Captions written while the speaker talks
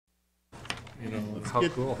You know, Let's how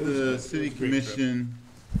get cool. the city commission,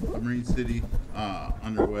 Marine City,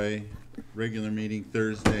 underway. Regular meeting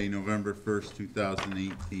Thursday, November 1st,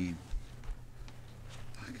 2018.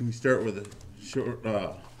 Can we start with a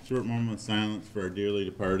short moment of silence for our dearly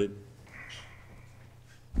departed?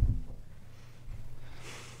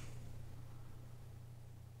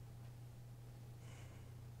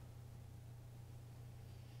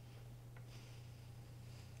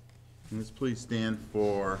 And let's please stand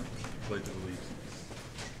for Pledge of Allegiance.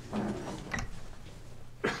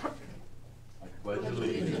 I pledge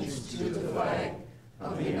allegiance to the flag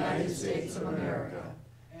of the United States of America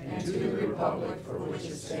and to the republic for which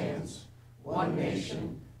it stands, one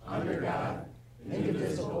nation, under God,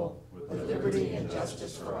 indivisible, with liberty and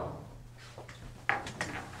justice for all.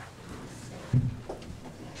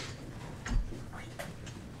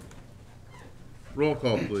 Roll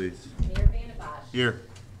call, please. Mayor Vandebosch. Here.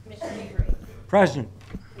 Commissioner Avery. Present.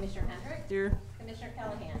 Commissioner Hendrick. Here. Commissioner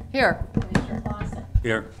Callahan. Here. Commissioner Clausen.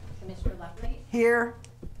 Here. Commissioner Leftley. Here.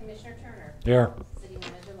 Commissioner Turner. Here. City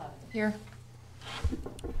Manager Levin. Here.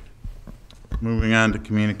 Moving on to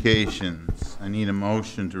communications. I need a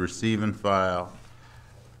motion to receive and file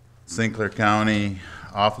St. Clair County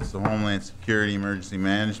Office of Homeland Security Emergency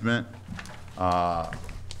Management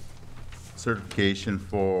certification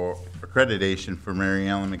for accreditation for Mary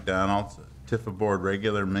Ellen McDonald's Tifa Board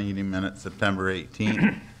regular meeting minutes September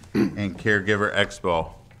 18th and Caregiver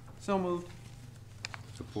Expo. So moved.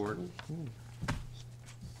 Support.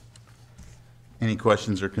 Any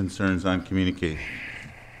questions or concerns on communication?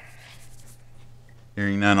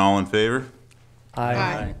 Hearing none, all in favor?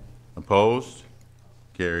 Aye. Opposed?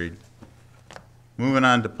 Carried. Moving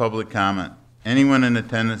on to public comment. Anyone in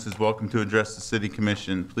attendance is welcome to address the City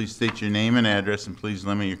Commission. Please state your name and address, and please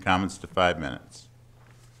limit your comments to 5 minutes.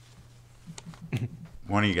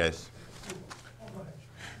 One of you guys.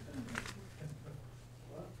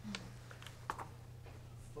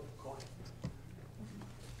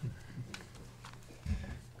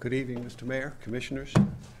 Good evening, Mr. Mayor, Commissioners.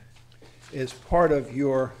 As part of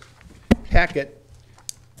your packet,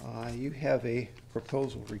 you have a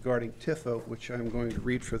proposal regarding TIFA, which I'm going to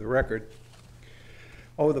read for the record.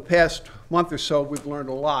 Over the past month or so, we've learned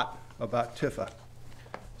a lot about TIFA,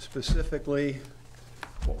 specifically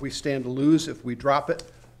what we stand to lose if we drop it,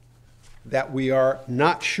 that we are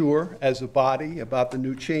not sure as a body about the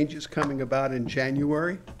new changes coming about in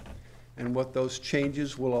January, and what those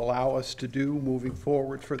changes will allow us to do moving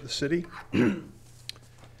forward for the city, and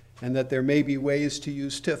that there may be ways to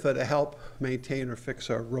use TIFA to help maintain or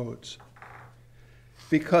fix our roads.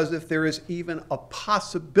 Because if there is even a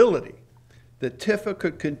possibility that TIFA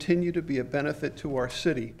could continue to be a benefit to our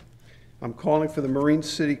city, I'm calling for the Marine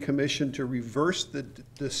City Commission to reverse the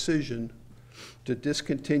decision to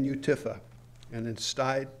discontinue TIFA and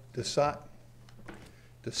instead decide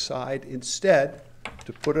instead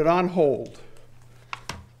to put it on hold.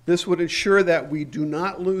 This would ensure that we do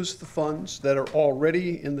not lose the funds that are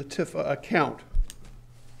already in the TIFA account.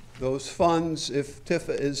 Those funds, if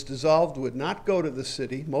TIFA is dissolved, would not go to the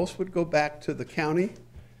city. Most would go back to the county,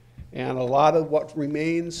 and a lot of what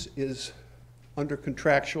remains is under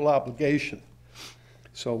contractual obligation.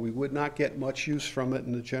 So we would not get much use from it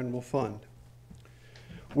in the general fund.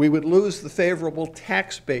 We would lose the favorable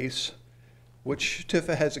tax base which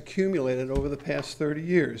TIFA has accumulated over the past 30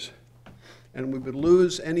 years. And we would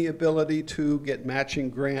lose any ability to get matching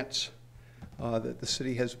grants that the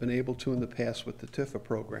city has been able to in the past with the TIFA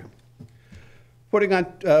program. Putting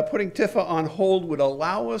TIFA on hold would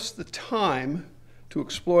allow us the time to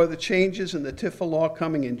explore the changes in the TIFA law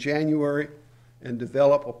coming in January and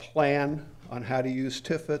develop a plan on how to use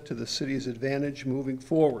TIFA to the city's advantage moving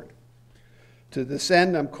forward. To this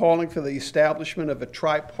end, I'm calling for the establishment of a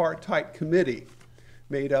tripartite committee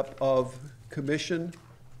made up of commission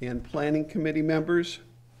and planning committee members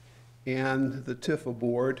and the TIFA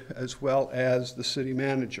board, as well as the city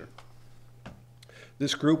manager.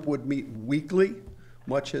 This group would meet weekly,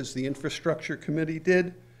 much as the infrastructure committee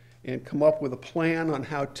did, and come up with a plan on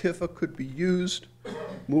how TIFA could be used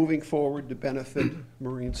moving forward to benefit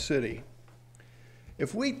Marine City.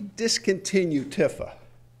 If we discontinue TIFA,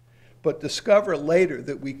 but discover later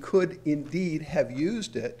that we could indeed have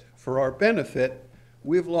used it for our benefit,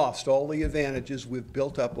 we've lost all the advantages we've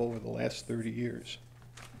built up over the last 30 years.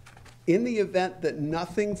 In the event that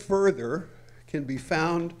nothing further can be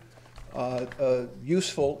found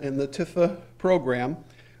useful in the TIFA program,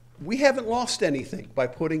 we haven't lost anything by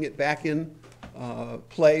putting it back in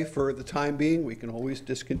play for the time being. We can always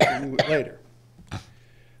discontinue it later.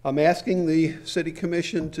 I'm asking the City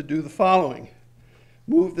Commission to do the following.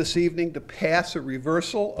 Move this evening to pass a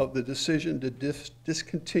reversal of the decision to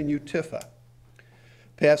discontinue TIFA.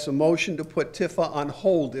 pass a motion to put Tifa on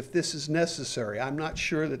hold if this is necessary. I'm not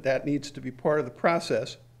sure that that needs to be part of the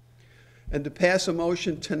process. And to pass a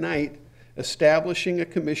motion tonight establishing a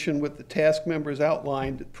commission with the task members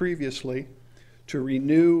outlined previously to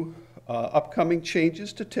renew upcoming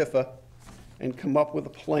changes to Tifa and come up with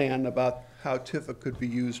a plan about how Tifa could be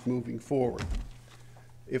used moving forward.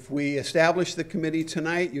 If we establish the committee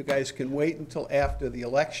tonight, you guys can wait until after the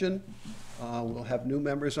election. We'll have new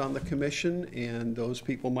members on the commission, and those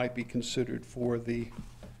people might be considered for the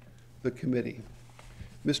committee.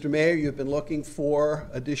 Mr. Mayor, you've been looking for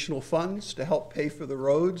additional funds to help pay for the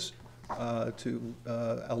roads, to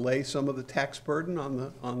allay some of the tax burden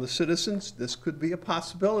on the citizens. This could be a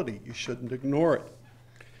possibility. You shouldn't ignore it.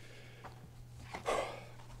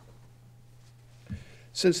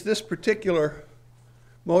 Since this particular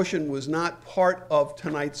motion was not part of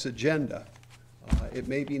tonight's agenda, it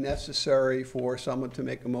may be necessary for someone to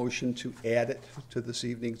make a motion to add it to this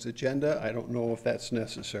evening's agenda. I don't know if that's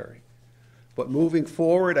necessary. But moving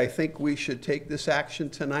forward, I think we should take this action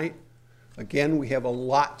tonight. Again, we have a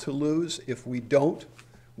lot to lose if we don't.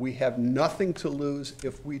 We have nothing to lose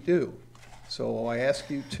if we do. So I ask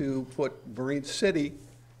you to put Marine City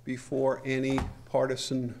before any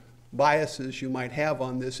partisan biases you might have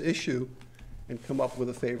on this issue and come up with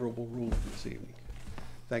a favorable ruling this evening.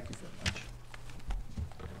 Thank you very much.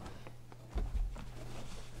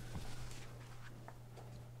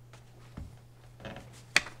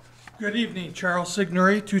 Good evening, Charles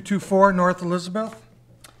Signory, 224 North Elizabeth.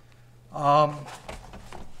 I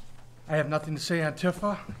have nothing to say on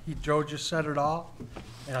Tifa. Joe just said it all,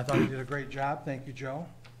 and I thought he did a great job. Thank you, Joe.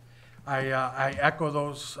 I echo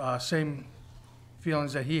those same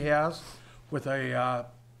feelings that he has with a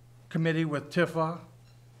committee with Tifa,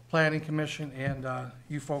 Planning Commission, and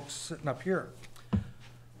you folks sitting up here.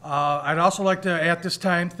 I'd also like to, at this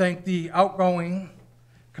time, thank the outgoing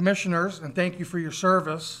commissioners, and thank you for your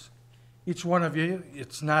service. Each one of you.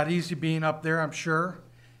 It's not easy being up there, I'm sure,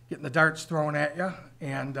 getting the darts thrown at you,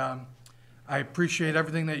 and I appreciate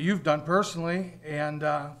everything that you've done personally and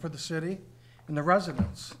for the city and the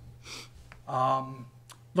residents.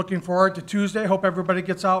 Looking forward to Tuesday. Hope everybody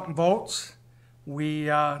gets out and votes. We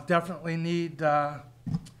definitely need some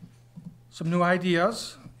new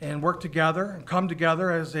ideas and work together and come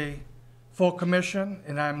together as a full commission,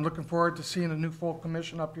 and I'm looking forward to seeing a new full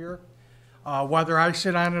commission up here. Whether I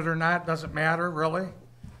sit on it or not doesn't matter, really,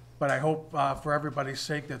 but I hope for everybody's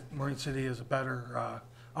sake that Marine City is a better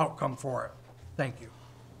outcome for it. Thank you.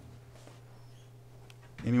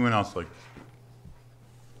 Anyone else like to speak?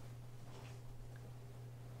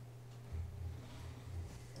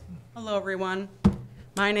 Hello, everyone.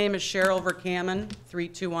 My name is Cheryl Verkaman,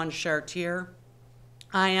 321 Chartier.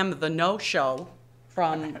 I am the no-show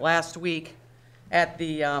from last week at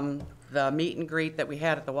the meet and greet that we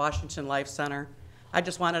had at the Washington Life Center. I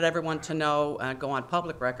just wanted everyone to know, go on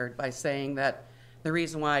public record by saying that the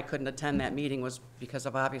reason why I couldn't attend that meeting was because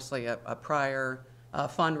of obviously a prior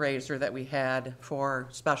fundraiser that we had for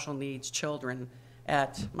special needs children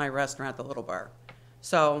at my restaurant, The Little Bar.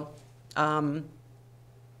 So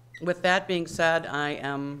with that being said, I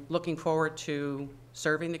am looking forward to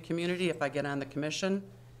serving the community if I get on the commission.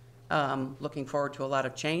 Looking forward to a lot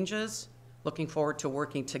of changes. Looking forward to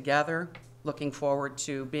working together, looking forward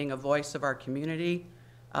to being a voice of our community.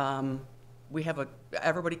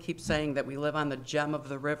 Everybody keeps saying that we live on the gem of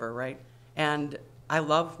the river, right? And I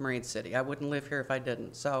love Marine City. I wouldn't live here if I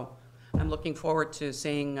didn't. So I'm looking forward to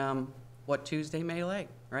seeing what Tuesday may lay,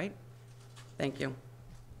 right? Thank you.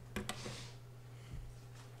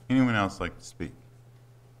 Anyone else like to speak?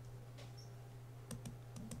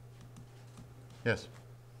 Yes.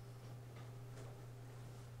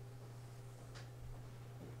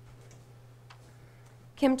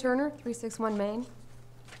 Kim Turner, 361 Main.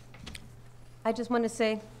 I just want to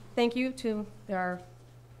say thank you to our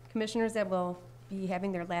commissioners that will be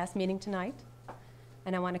having their last meeting tonight.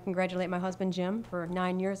 And I want to congratulate my husband, Jim, for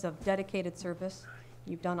 9 years of dedicated service.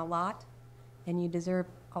 You've done a lot, and you deserve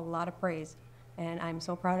a lot of praise. And I'm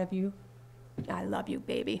so proud of you. I love you,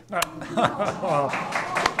 baby.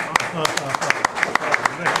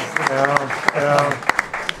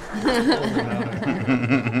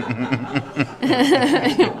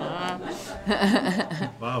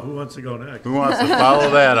 Wow, who wants to go next? Who wants to follow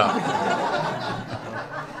that up?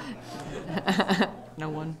 No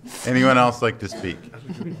one. Anyone else like to speak?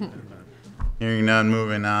 Hearing none,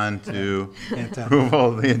 moving on to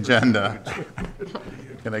approval of the agenda.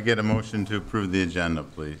 Can I get a motion to approve the agenda,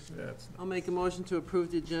 please? I'll make a motion to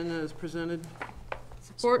approve the agenda as presented.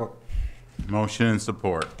 Support. Motion and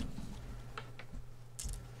support.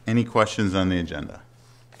 Any questions on the agenda?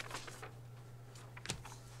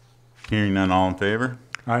 Hearing none, all in favor?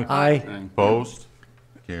 Aye. Opposed?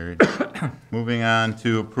 Carried. Moving on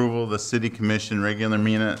to approval of the city commission regular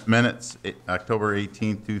minutes, October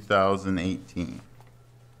 18, 2018.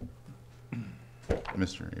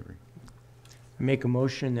 Mr. Avery. Make a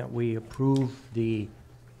motion that we approve the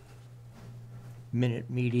minute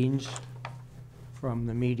meetings from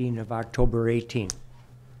the meeting of October 18.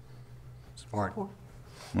 Support.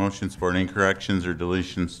 Motion support. Any corrections or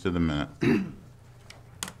deletions to the minute?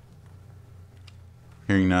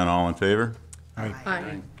 Hearing none, all in favor?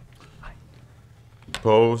 Aye.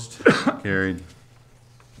 Opposed? Carried.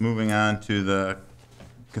 Moving on to the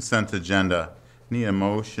consent agenda. Need a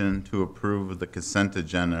motion to approve the consent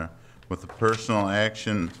agenda with the personal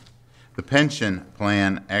action, the pension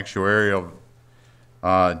plan actuarial,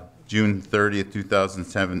 June 30th,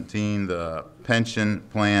 2017, the pension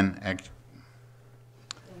plan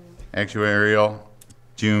actuarial,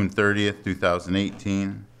 June 30th,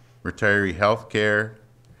 2018, retiree health care,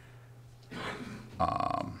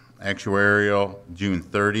 actuarial, June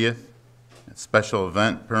 30th, special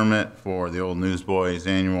event permit for the Old Newsboys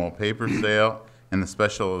annual paper sale, and the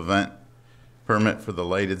special event permit for the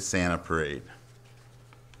lighted Santa parade.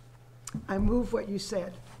 I move what you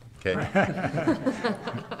said. Okay.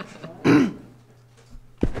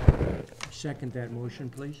 Second that motion,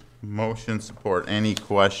 please. Motion support. Any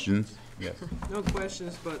questions? Yes. No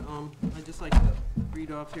questions, but I'd just like to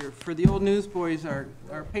read off here. For the Old Newsboys, our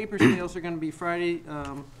paper sales are going to be Friday,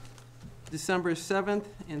 December 7th,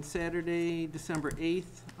 and Saturday, December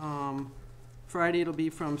 8th. Friday, it'll be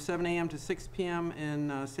from 7 a.m. to 6 p.m.,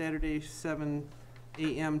 and Saturday, 7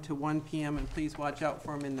 a.m. to 1 p.m., and please watch out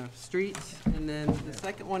for them in the streets. And then the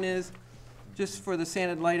second one is, just for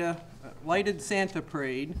the lighted Santa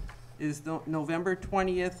parade, is November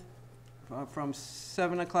 20th, from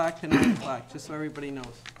 7 o'clock to 9 o'clock, just so everybody knows.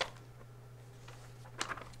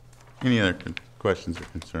 Any other questions or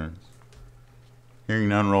concerns? Hearing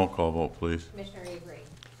none, roll call vote, please. Commissioner Avery,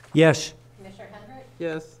 Yes. Commissioner Hendrick,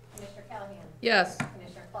 Yes. Commissioner Callahan, Yes.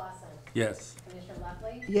 Commissioner Clausen, Yes. Commissioner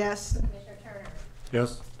Leftley, Yes. Commissioner Turner,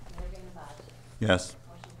 Yes. Mayor Ganabos. Yes.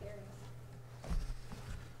 Motion carries.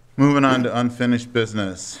 Moving on to unfinished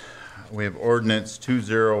business. We have ordinance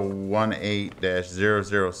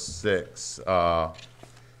 2018-006,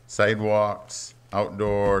 sidewalks,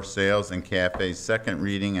 outdoor sales, and cafes, second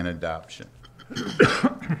reading and adoption.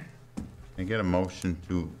 Can I get a motion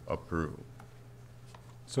to approve?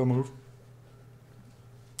 So move.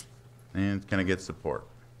 And can I get support?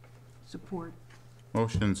 Support.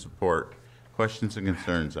 Motion and support. Questions and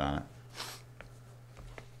concerns on it?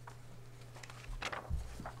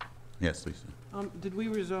 Yes, Lisa. Did we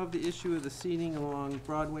resolve the issue of the seating along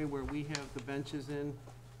Broadway where we have the benches in?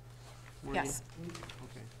 Were you- Yes.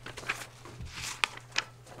 Okay.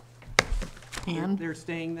 And? They're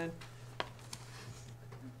staying then?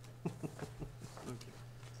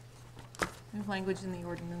 There's language in the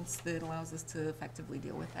ordinance that allows us to effectively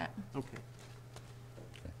deal with that. Okay.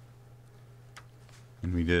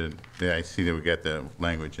 And we did, yeah, I see that we got the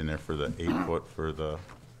language in there for the 8-foot for the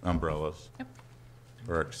umbrellas. Yep.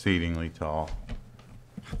 For exceedingly tall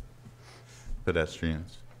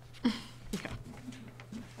pedestrians. We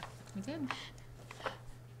did.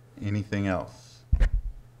 Anything else?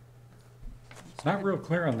 It's not real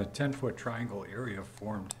clear on the 10-foot triangle area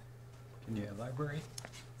formed. Can you elaborate?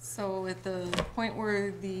 So at the point where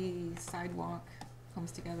the sidewalk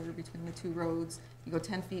comes together between the two roads, you go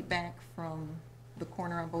 10 feet back from the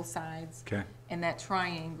corner on both sides. Okay. And that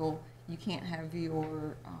triangle, you can't have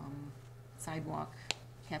your sidewalk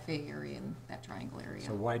cafe area in that triangle area.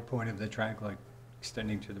 So wide point of the triangle, like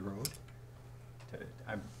extending to the road? The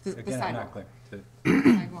Again, I'm not sidewalk.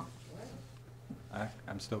 clear. Sidewalk.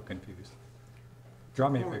 I'm still confused. Draw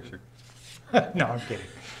me a picture. No, I'm kidding.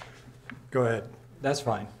 Go ahead. That's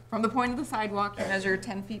fine. From the point of the sidewalk, you measure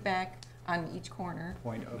 10 feet back on each corner,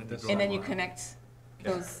 Point of the and then you sidewalk. connect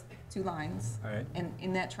those two lines. All right. And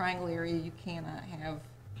in that triangle area, you cannot have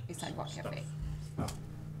a sidewalk cafe. Oh,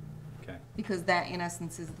 okay. Because that, in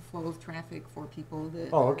essence, is the flow of traffic for people that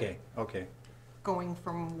Oh, are okay, okay. going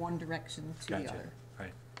from one direction to the Gotcha. other. All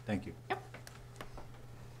right, thank you.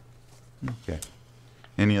 Okay.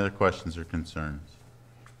 Any other questions or concerns?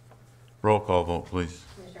 Roll call vote, please.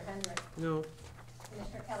 Commissioner Hendrick, No.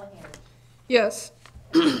 Commissioner Callahan, Yes.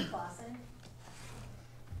 Commissioner Clausen,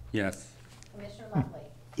 Yes. Commissioner Leftley,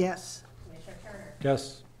 Yes. Commissioner Turner,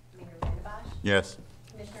 Yes. Mayor Ganabos, Yes.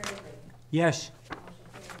 Commissioner Avery. Yes.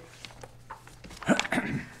 Motion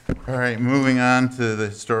carries. All right, moving on to the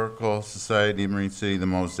Historical Society of Marine City, the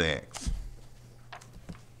mosaics.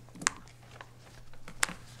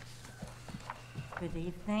 Good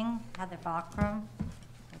evening, Heather Bachram,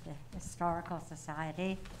 the Historical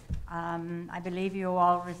Society. I believe you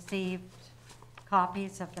all received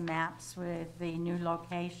copies of the maps with the new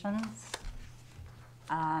locations,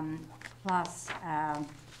 plus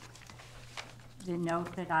the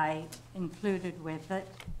note that I included with it.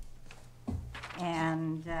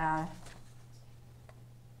 And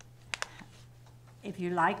if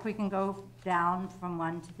you like, we can go down from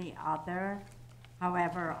one to the other.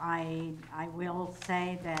 However, I will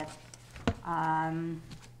say that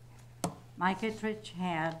Mike Kittredge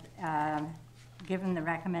had given the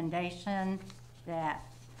recommendation that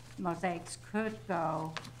mosaics could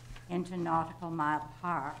go into Nautical Mile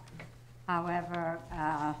Park. However,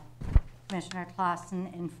 Commissioner Clausen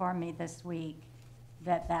informed me this week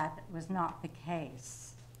that that was not the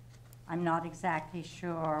case. I'm not exactly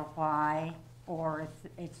sure why, or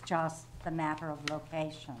if it's just the matter of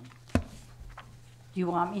location. Do you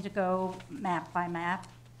want me to go map by map?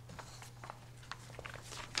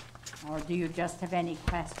 Or do you just have any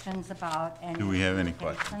questions about any? Do we have any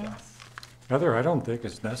locations? questions? Heather, I don't think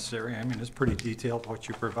it's necessary. I mean, it's pretty detailed what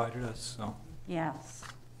you provided us, so. Yes.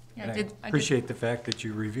 Yeah, And I did, appreciate the fact that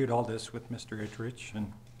you reviewed all this with Mr. Kittredge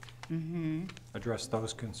and addressed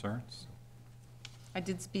those concerns. I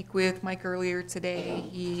did speak with Mike earlier today.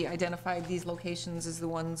 He identified these locations as the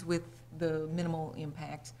ones with the minimal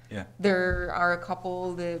impact. Yeah. There are a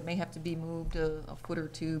couple that may have to be moved a foot or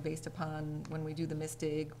two based upon when we do the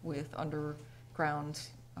misdig with underground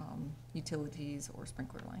utilities or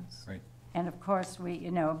sprinkler lines. Right. And of course,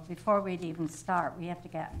 before we'd even start, we have to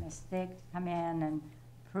get Mystic to come in and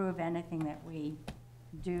prove anything that we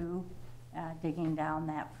do digging down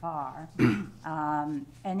that far.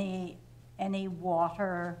 Any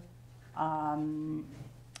water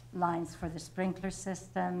lines for the sprinkler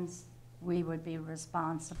systems, we would be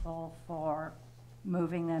responsible for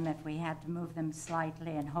moving them if we had to move them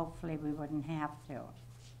slightly, and hopefully we wouldn't have to.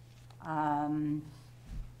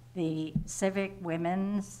 The Civic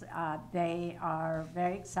Women's, they are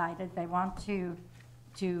very excited. They want to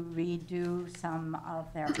redo some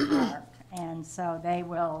of their park, and so they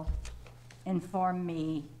will inform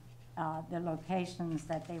me the locations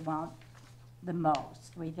that they want the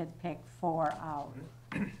most. We did pick 4 out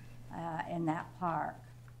in that park.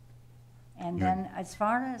 And then as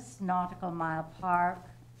far as Nautical Mile Park,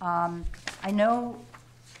 I know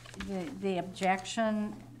the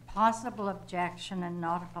objection, possible objection in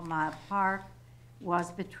Nautical Mile Park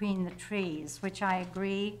was between the trees, which I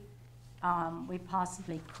agree. We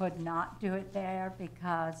possibly could not do it there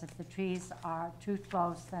because if the trees are too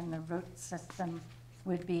close, then the root system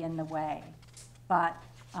would be in the way. But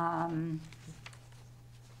I'm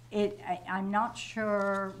not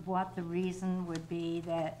sure what the reason would be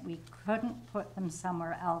that we couldn't put them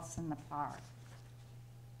somewhere else in the park.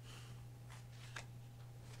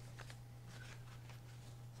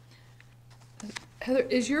 Heather,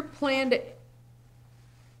 is your plan to,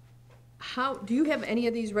 do you have any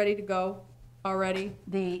of these ready to go already?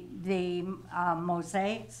 The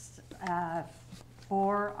mosaics,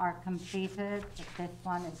 4 are completed, the 5th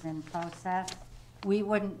one is in process. We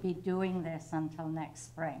wouldn't be doing this until next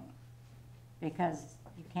spring because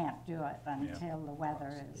you can't do it until the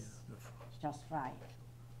weather is just right.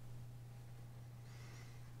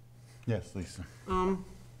 Yes, Lisa.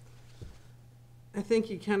 I think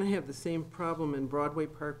you kind of have the same problem in Broadway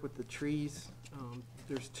Park with the trees.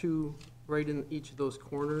 There's 2 right in each of those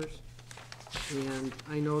corners. And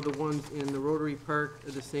I know the ones in the Rotary Park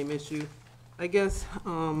are the same issue. I guess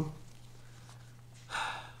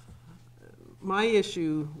my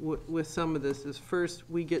issue with some of this is first,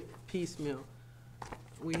 we get piecemeal.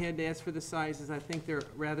 We had to ask for the sizes. I think they're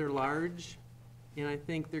rather large, and I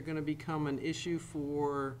think they're going to become an issue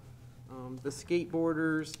for the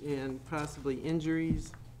skateboarders and possibly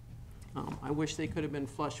injuries. I wish they could have been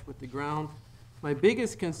flush with the ground. My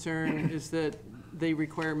biggest concern is that they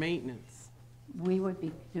require maintenance. We would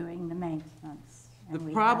be doing the maintenance. The and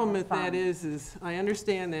we'd problem have with that fun. is I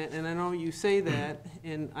understand that, and I know you say that,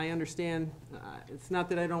 and I understand, it's not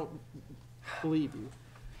that I don't believe you.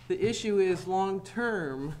 The issue is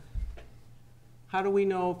long-term, how do we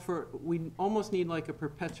know we almost need like a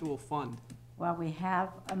perpetual fund. Well, we have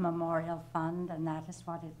a memorial fund, and that is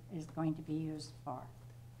what it is going to be used for.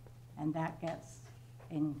 And that gets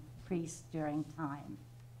increased during time.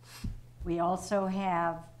 We also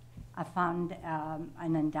have a fund,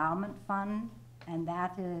 an endowment fund, and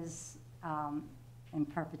that is in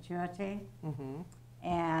perpetuity. Mhm.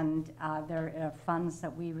 And there are funds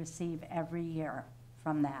that we receive every year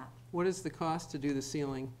from that. What is the cost to do the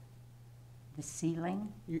ceiling? The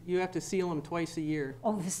ceiling? You have to seal them twice a year.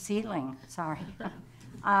 Oh, the ceiling, sorry.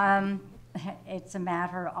 It's a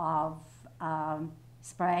matter of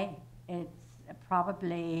spray. It's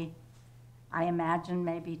probably, I imagine,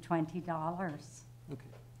 maybe $20. Okay.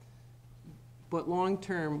 But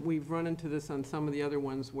long-term, we've run into this on some of the other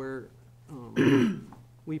ones where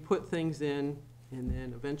we put things in, and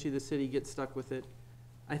then eventually the city gets stuck with it.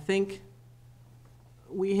 I think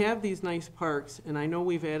we have these nice parks, and I know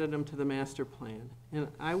we've added them to the master plan, and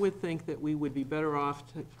I would think that we would be better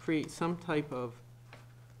off to create some type of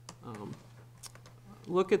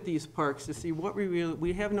look at these parks to see what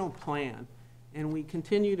we have no plan, and we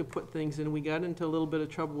continue to put things in. We got into a little bit of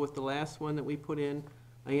trouble with the last one that we put in.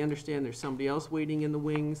 I understand there's somebody else waiting in the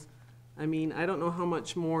wings. I mean, I don't know how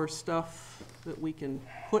much more stuff that we can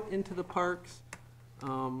put into the parks.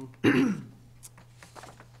 Well,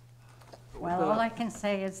 all I can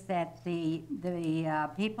say is that the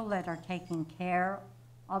people that are taking care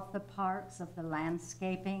of the parks, of the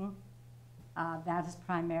landscaping, that is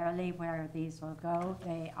primarily where these will go.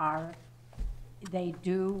 They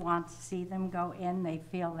do want to see them go in. They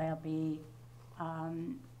feel they'll be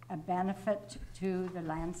a benefit to the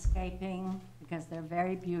landscaping because they're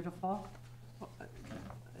very beautiful.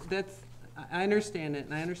 I understand it,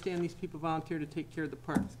 and I understand these people volunteer to take care of the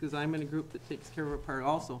parks, because I'm in a group that takes care of a park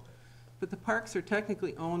also. But the parks are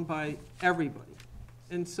technically owned by everybody.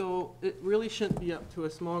 And so it really shouldn't be up to a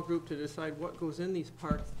small group to decide what goes in these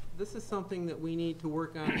parks. This is something that we need to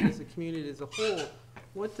work on as a community as a whole.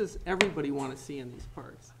 What does everybody want to see in these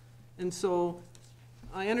parks? And so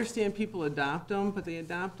I understand people adopt them, but they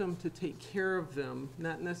adopt them to take care of them,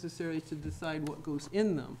 not necessarily to decide what goes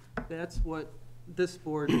in them. That's what this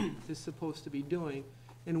board is supposed to be doing.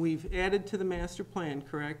 And we've added to the master plan,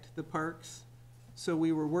 correct, the parks? So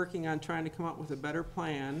we were working on trying to come up with a better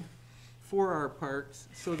plan for our parks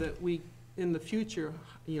so that we, in the future,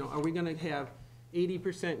 you know, are we gonna have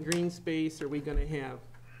 80% green space? Are we gonna have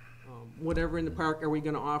whatever in the park? Are we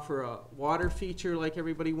gonna offer a water feature like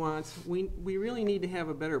everybody wants? We really need to have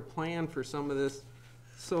a better plan for some of this.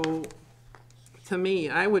 So to me,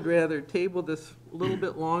 I would rather table this a little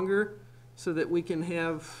bit longer so that we can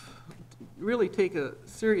really take a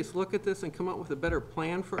serious look at this and come up with a better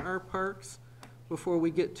plan for our parks before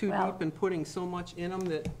we get too Well, deep in putting so much in them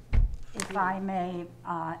that... If I may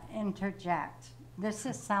interject, this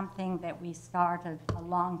is something that we started a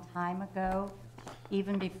long time ago,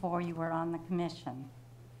 even before you were on the commission.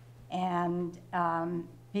 And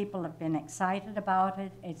people have been excited about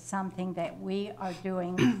it. It's something that we are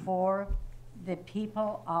doing for the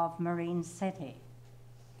people of Marine City.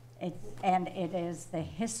 And it is the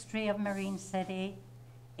history of Marine City.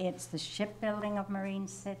 It's the shipbuilding of Marine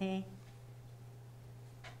City.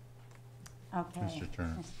 Okay. Mr.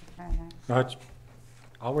 Turner. Mr. Turner.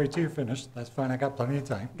 I'll wait till you finish. That's fine. I got plenty of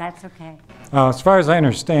time. That's okay. As far as I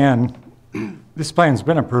understand, this plan's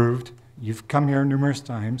been approved. You've come here numerous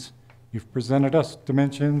times. You've presented us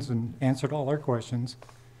dimensions and answered all our questions.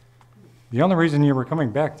 The only reason you were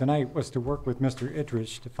coming back tonight was to work with Mr.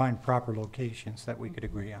 Itrich to find proper locations that we could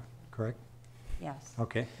agree on, correct? Yes.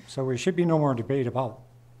 Okay, so there should be no more debate about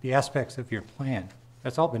the aspects of your plan.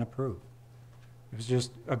 That's all been approved. It was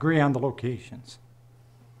just agree on the locations.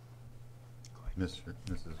 Mrs.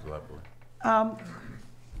 Lepley.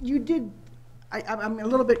 You did, I'm a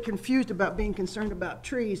little bit confused about being concerned about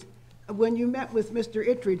trees. When you met with Mr.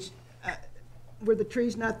 Ittridge, were the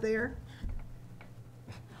trees not there?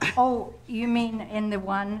 Oh, you mean in the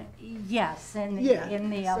one, yes, in Yeah,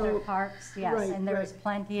 the other so- parks, yes. right, And there's right.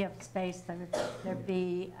 plenty of space. There'd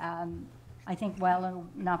be, I think, well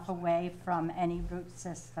enough away from any root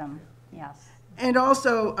system, yes. And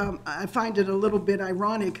also, I find it a little bit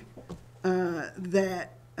ironic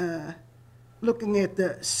that looking at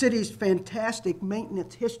the city's fantastic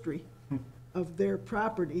maintenance history of their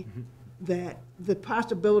property, that the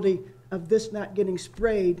possibility of this not getting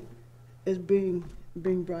sprayed is being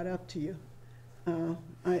brought up to you.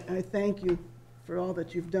 I thank you for all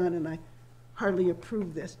that you've done, and I hardly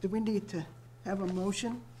approve this. Do we need to have a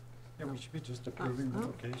motion? Yeah, we should be just approving the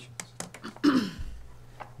locations.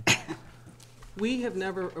 We have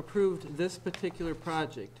never approved this particular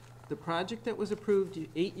project. The project that was approved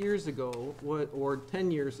 8 years ago, or 10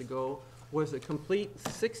 years ago, was a complete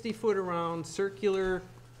 60-foot around circular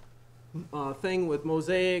thing with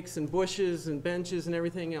mosaics and bushes and benches and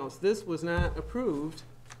everything else. This was not approved.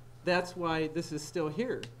 That's why this is still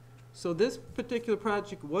here. So this particular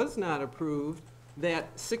project was not approved.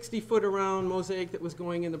 That 60-foot around mosaic that was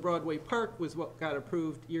going in the Broadway Park was what got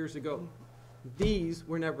approved years ago. These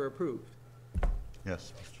were never approved.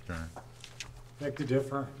 Yes, Mr. Turner. Beg to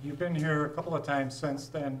differ. You've been here a couple of times since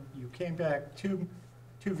then. You came back two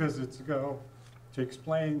visits ago to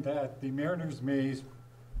explain that the Mariners Maze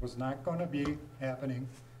was not going to be happening.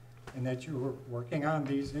 and that you were working on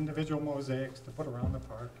these individual mosaics to put around the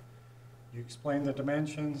park. You explained the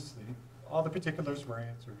dimensions, all the particulars were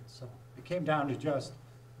answered. So it came down to just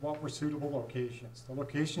what were suitable locations. The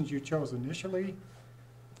locations you chose initially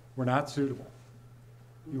were not suitable.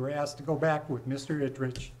 You were asked to go back with Mr.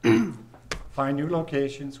 Itrich, find new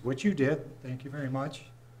locations, which you did, thank you very much.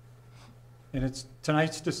 And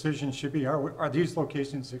tonight's decision should be, are these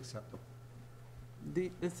locations acceptable?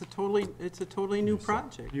 It's a totally new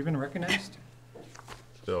project. You've been recognized?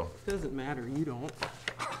 So, Doesn't matter, you don't.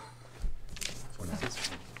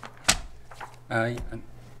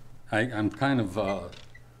 I'm kind of,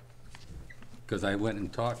 because I went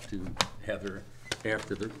and talked to Heather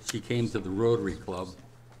after she came to the Rotary Club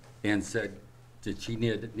and said that she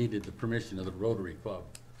needed the permission of the Rotary Club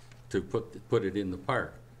to put it in the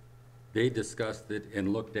park. They discussed it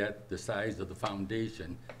and looked at the size of the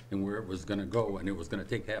foundation and where it was gonna go, and it was gonna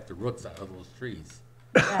take half the roots out of those trees.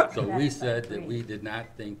 So we said that we did not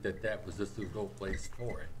think that that was a suitable place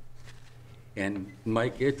for it. And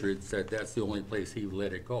Mike Ittridge said that's the only place he would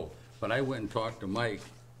let it go. But I went and talked to Mike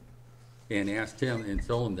and asked him and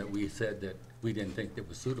told him that we said that we didn't think that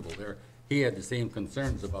was suitable there. He had the same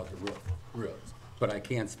concerns about the roofs, but I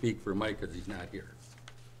can't speak for Mike because he's not here.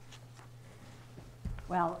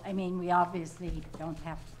 Well, I mean, we obviously don't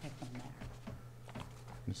have to pick them there.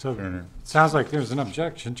 So Turner. it sounds like there's an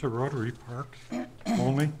objection to Rotary Park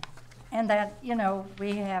only. And that, you know,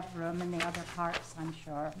 we have room in the other parks, I'm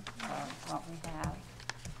sure, for what we have.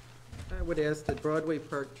 I would ask that Broadway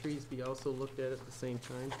Park trees be also looked at the same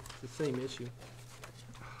time. It's the same issue.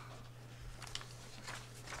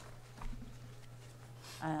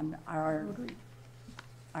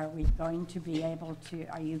 Are we going to be able to,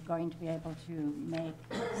 are you going to be able to make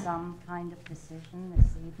some kind of decision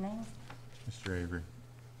this evening? Mr. Avery.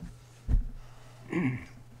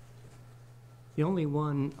 The only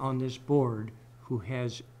one on this board who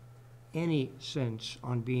has any sense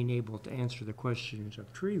on being able to answer the questions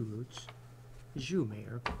of tree roots is you,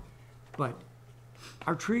 Mayor. But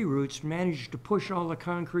our tree roots managed to push all the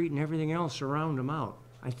concrete and everything else around them out.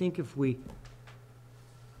 I think if we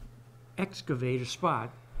excavate a spot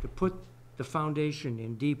to put the foundation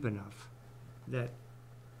in deep enough, that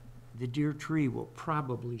the dear tree will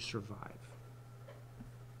probably survive.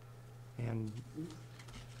 And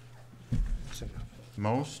that's enough.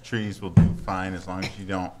 Most trees will do fine as long as you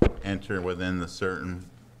don't enter within the certain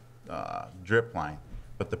drip line.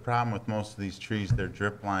 But the problem with most of these trees, their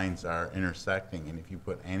drip lines are intersecting, and if you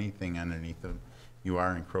put anything underneath them, you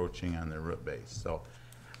are encroaching on their root base. So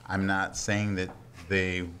I'm not saying that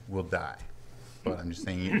they will die, but I'm just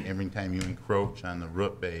saying every time you encroach on the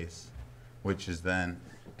root base, which is then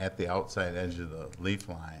at the outside edge of the leaf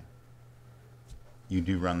line, you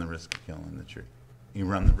do run the risk of killing the tree. You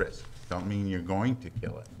run the risk. Don't mean you're going to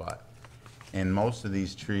kill it, but, and most of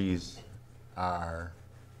these trees are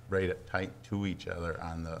right up tight to each other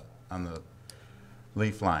on the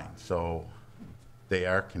leaf line, so they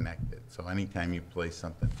are connected. So anytime you place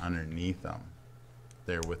something underneath them,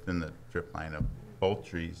 they're within the drip line of both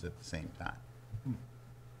trees at the same time.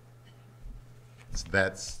 So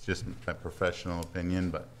that's just my professional opinion,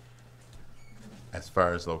 but as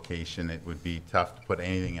far as location, it would be tough to put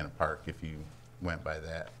anything in a park if you went by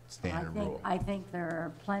that standard rule. I think there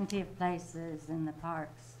are plenty of places in the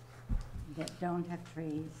parks that don't have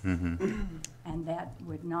trees, and that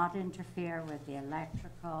would not interfere with the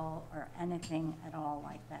electrical or anything at all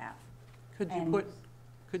like that. Could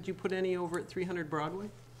you put any over at 300 Broadway?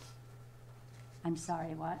 I'm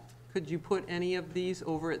sorry, what? Could you put any of these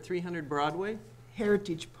over at 300 Broadway?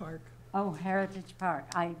 Heritage Park. Oh, Heritage Park.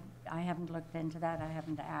 I haven't looked into that. I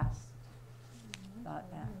haven't asked about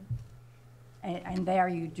that. And there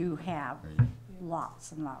you do have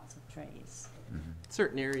lots and lots of trees.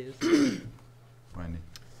 Certain areas. Wendy?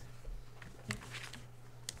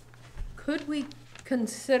 Could we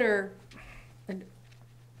consider, and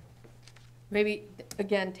maybe,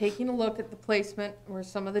 again, taking a look at the placement where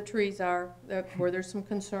some of the trees are, where there's some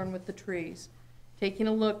concern with the trees, taking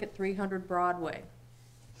a look at 300 Broadway.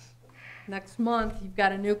 Next month, you've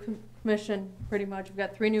got a new commission, pretty much, you've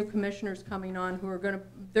got 3 new commissioners coming on who are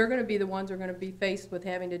they're gonna be the ones who are gonna be faced with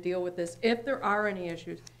having to deal with this, if there are any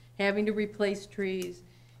issues, having to replace trees,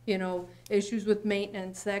 you know, issues with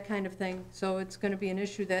maintenance, that kind of thing. So it's gonna be an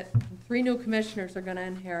issue that 3 new commissioners are gonna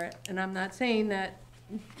inherit. And I'm not saying that,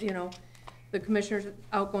 you know, the commissioners,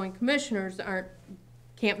 outgoing commissioners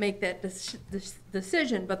can't make that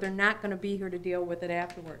decision, but they're not gonna be here to deal with it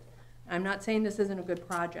afterward. I'm not saying this isn't a good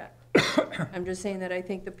project. I'm just saying that I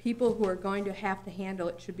think the people who are going to have to handle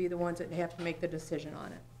it should be the ones that have to make the decision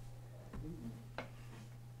on it.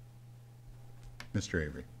 Mr.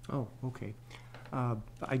 Avery. Oh, okay.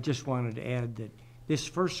 I just wanted to add that this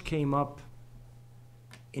first came up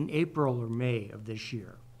in April or May of this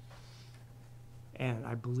year. And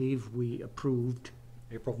I believe we approved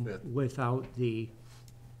April 5th. without the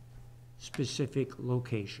specific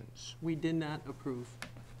locations. We did not approve.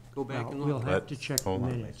 Go back Well, and we'll look. have to check the Hold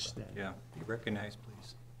on. minutes then. Yeah, be recognized,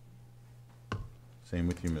 please. Same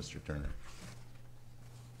with you, Mr. Turner.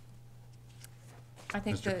 I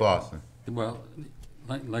think Mr. that, Clausen. Well,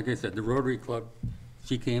 like I said, the Rotary Club,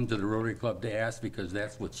 she came to the Rotary Club to ask because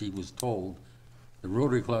that's what she was told. The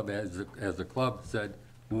Rotary Club, as a club, said,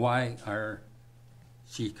 why is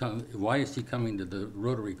she coming to the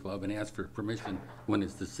Rotary Club and ask for permission when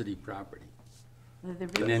it's the city property? And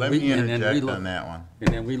then Let we- me and then we interject look- on that one.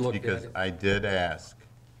 And then we looked at Because it. I did ask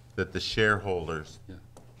that the shareholders, Yeah.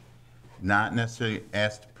 not necessarily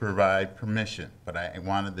asked to provide permission, but I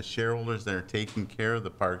wanted the shareholders that are taking care of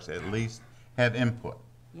the parks at least have input.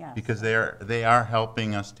 Yes. Because they are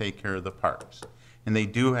helping us take care of the parks. And they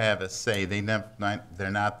do have a say. They're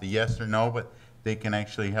not the yes or no, but they can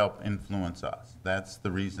actually help influence us. That's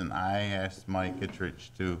the reason I asked Mike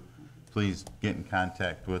Kittredge to please get in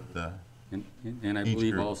contact with the, And I each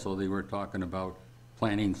believe group. also they were talking about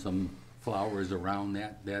planting some flowers around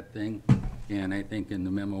that thing. And I think in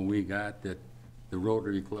the memo we got that the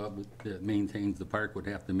Rotary Club that maintains the park would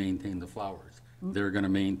have to maintain the flowers. They're gonna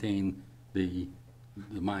maintain the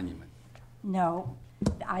monument. No,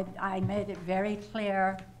 I made it very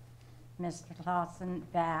clear, Mr. Clausen,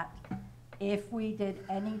 that if we did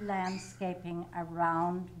any landscaping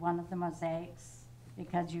around one of the mosaics,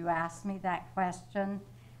 because you asked me that question,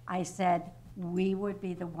 I said we would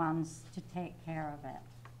be the ones to take care of it.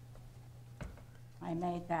 I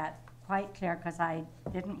made that quite clear because I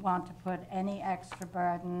didn't want to put any extra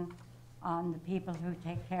burden on the people who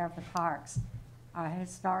take care of the parks. Our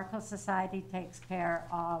Historical Society takes care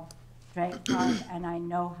of Drake Park, and I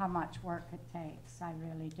know how much work it takes. I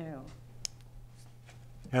really do.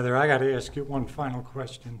 Heather, I gotta ask you one final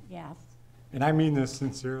question, Yes. and I mean this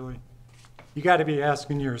sincerely. You gotta be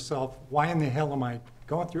asking yourself, why in the hell am I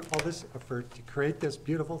going through all this effort to create this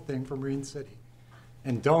beautiful thing for Marine City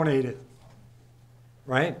and donate it,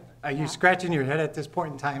 right? Are you scratching your head at this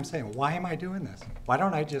point in time saying, why am I doing this? Why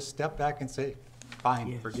don't I just step back and say, fine,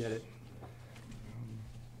 Yes. forget it?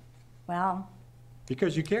 Well,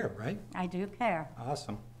 Because you care, right? I do care.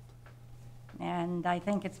 Awesome. And I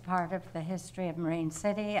think it's part of the history of Marine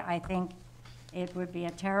City. I think it would be a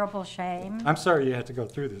terrible shame, I'm sorry you had to go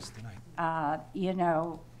through this tonight. you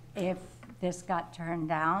know, if this got turned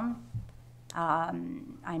down.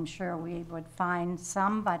 I'm sure we would find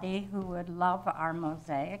somebody who would love our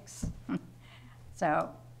mosaics. So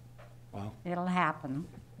Wow. it'll happen.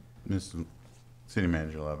 Ms. City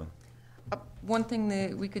Manager Levin. one thing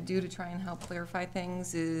that we could do to try and help clarify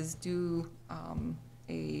things is do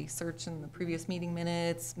a search in the previous meeting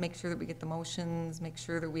minutes, make sure that we get the motions, make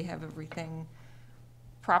sure that we have everything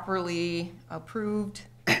properly approved.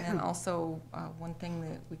 And then also, one thing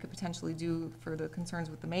that we could potentially do for the concerns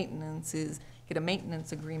with the maintenance is get a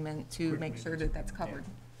maintenance agreement to make sure that that's covered.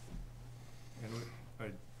 And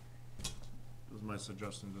it was my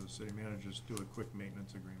suggestion to the city manager, just do a quick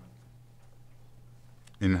maintenance agreement.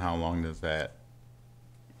 And how long does that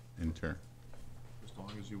enter? As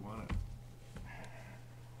long as you want it.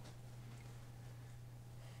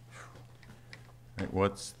 Right,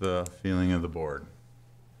 what's the feeling of the board?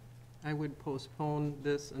 I would postpone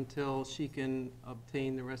this until she can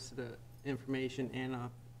obtain the rest of the information and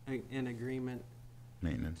an agreement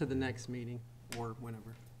Maintenance. to the next meeting or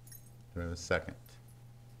whenever. Do I have a second?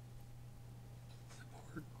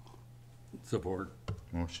 Support.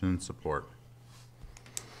 Motion and support.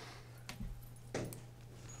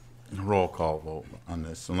 Roll call vote on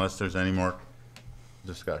this, unless there's any more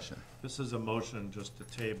discussion. This is a motion just to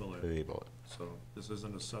table it, Table it. so this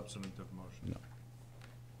isn't a substantive motion. No.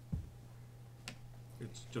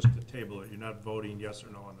 It's just to table it. You're not voting yes or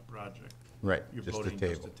no on the project. Right, You're just to voting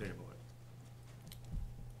just table. to table it.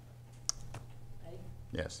 Ready?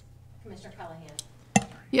 Yes. Commissioner Callahan?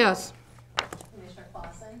 Yes. Commissioner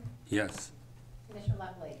Clausen? Yes. Commissioner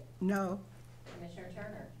Lovely? No. Commissioner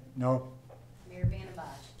Turner? No. Mayor Vandembosh?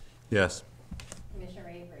 Yes. Commissioner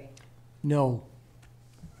Avery? No.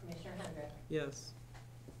 Commissioner Hendrick? Yes.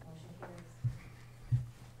 Motion carries.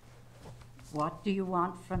 What do you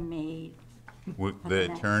want from me?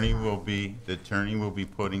 The attorney will be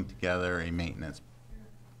putting together a maintenance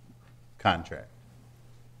contract,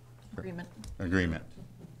 Agreement. agreement.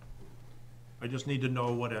 I just need to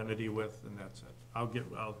know what entity with, and that's it.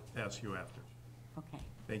 I'll ask you after. Okay,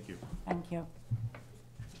 Thank you. thank you.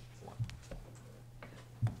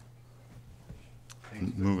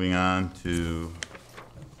 Moving on to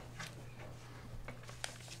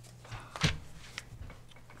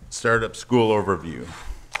startup school overview.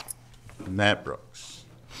 Matt Brooks.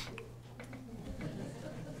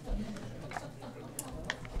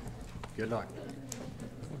 Good luck.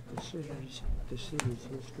 The city's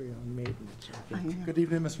history on maintenance, I think. Good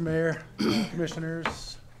evening, Mr. Mayor,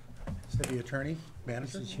 Commissioners, City Attorney, This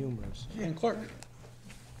Manager, is humorous. and Clerk,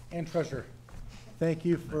 and Treasurer. Thank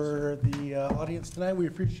you for the audience tonight. We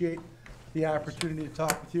appreciate the opportunity to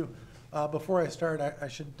talk with you. Before I start,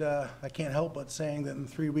 I can't help but saying that in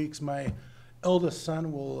 3 weeks, my eldest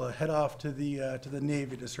son will head off to the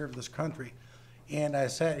Navy to serve this country. And I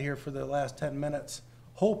sat here for the last 10 minutes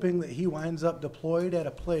hoping that he winds up deployed at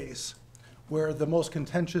a place where the most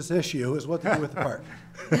contentious issue is what to do with the park.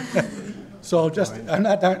 So just, I'm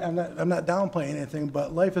not downplaying anything,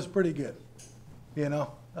 but life is pretty good. You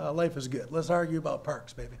know, life is good. Let's argue about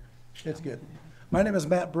parks, baby. It's good. My name is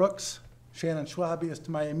Matt Brooks. Shannon Schwabe is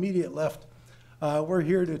to my immediate left. We're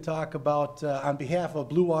here to talk about, on behalf of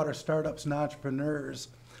Blue Water Startups and Entrepreneurs,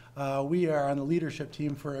 we are on the leadership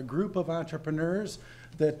team for a group of entrepreneurs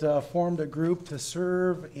that formed a group to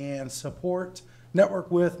serve and support,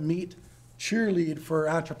 network with, meet, cheerlead for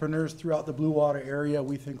entrepreneurs throughout the Blue Water area.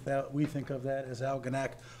 We think of that as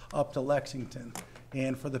Algonac up to Lexington.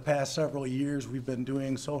 And for the past several years, we've been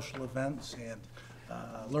doing social events and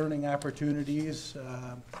learning opportunities.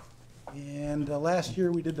 And last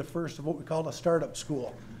year, we did the first of what we called a startup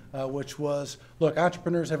school, which was, look,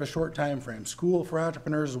 entrepreneurs have a short time frame. School for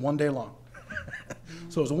entrepreneurs is 1 day long.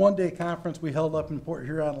 So it was a one-day conference we held up in Port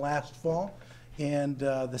Huron last fall. And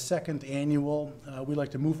the second annual, we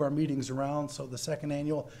like to move our meetings around. So the second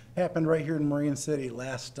annual happened right here in Marine City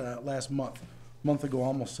last month ago,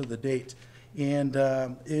 almost to the date. And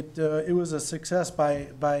it was a success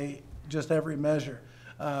by just every measure.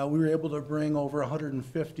 We were able to bring over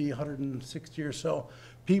 150, 160 or so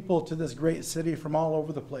people to this great city from all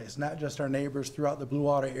over the place, not just our neighbors throughout the Blue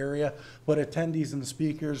Water area, but attendees and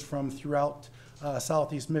speakers from throughout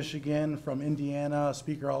Southeast Michigan, from Indiana, a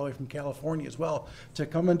speaker all the way from California as well, to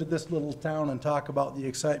come into this little town and talk about the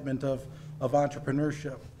excitement of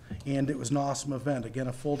entrepreneurship. And it was an awesome event. Again,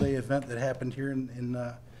 a full-day event that happened here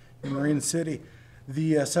in Marine City.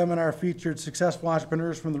 The seminar featured successful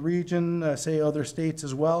entrepreneurs from the region, say other states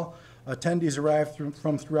as well. Attendees arrived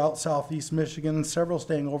from throughout Southeast Michigan, several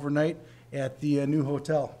staying overnight at the new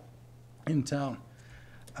hotel in town.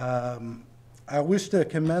 I wish to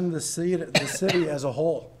commend the city as a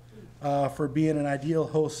whole for being an ideal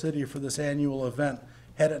host city for this annual event.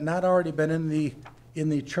 Had it not already been in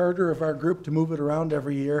the charter of our group to move it around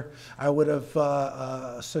every year, I would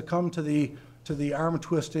have succumbed to the arm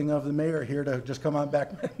twisting of the mayor here to just come on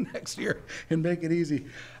back next year and make it easy.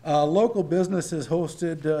 Local businesses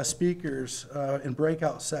hosted speakers in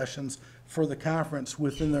breakout sessions for the conference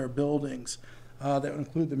within their buildings. That would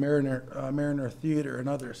include the Mariner Theater and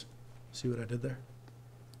others. See what I did there?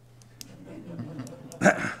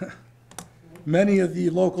 Many of the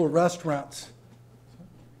local restaurants.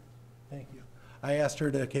 Thank you. I asked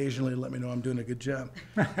her to occasionally let me know I'm doing a good job.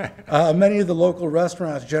 Many of the local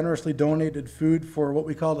restaurants generously donated food for what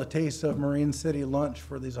we call the Taste of Marine City lunch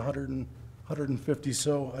for these 150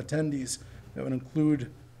 so attendees. That would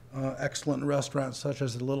include excellent restaurants such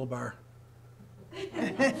as the Little Bar.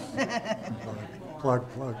 Plug.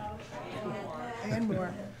 And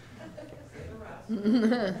more.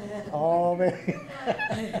 Oh,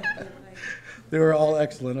 man. They were all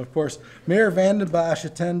excellent, of course. Mayor Vandenbosch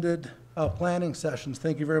attended planning sessions,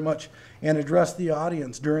 thank you very much, and addressed the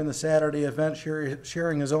audience during the Saturday event,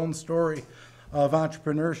 sharing his own story of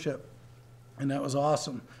entrepreneurship, and that was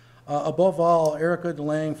awesome. Above all, Erica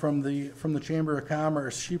DeLang from the Chamber of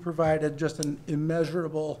Commerce, she provided just an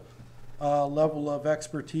immeasurable level of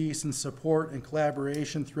expertise and support and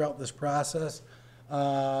collaboration throughout this process.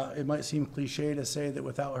 It might seem cliche to say that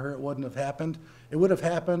without her it wouldn't have happened. It would have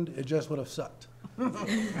happened, it just would have sucked. I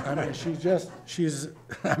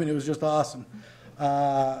mean, it was just awesome.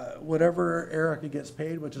 Whatever Erica gets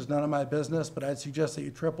paid, which is none of my business, but I'd suggest that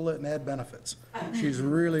you triple it and add benefits. She's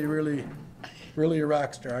really a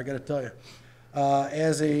rock star, I gotta tell you.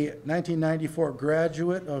 As a 1994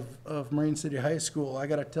 graduate of Marine City High School, I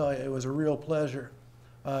gotta tell you, it was a real pleasure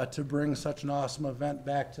to bring such an awesome event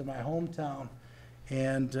back to my hometown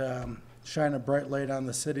and shine a bright light on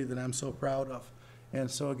the city that I'm so proud of. And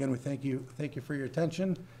so again, we thank you for your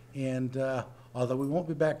attention. And although we won't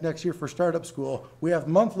be back next year for Startup School, we have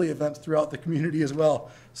monthly events throughout the community as well.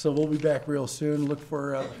 So we'll be back real soon. Look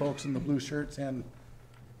for folks in the blue shirts and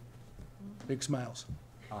big smiles.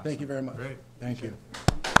 Awesome. Thank you very much. Great. Thank you.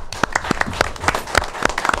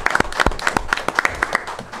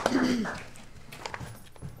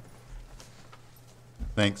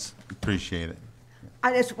 Thanks, appreciate it.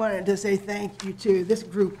 I just wanted to say thank you to this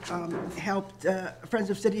group, helped Friends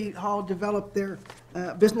of City Hall develop their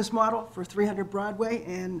business model for 300 Broadway,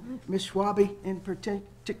 and Ms. Schwabe in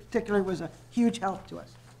particular was a huge help to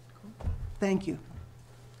us. Thank you.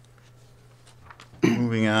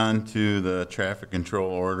 Moving on to the traffic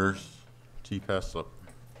control orders. Chief Heslop.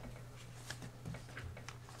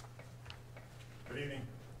 Good evening.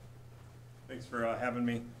 Thanks for having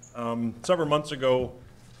me. Several months ago,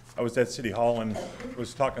 I was at City Hall and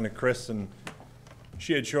was talking to Chris, and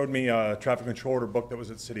she had showed me a traffic control order book that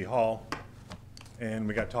was at City Hall. And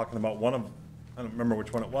we got talking about one of, I don't remember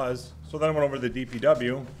which one it was. So then I went over to the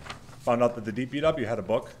DPW, found out that the DPW had a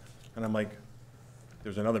book, and I'm like,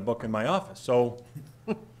 there's another book in my office. So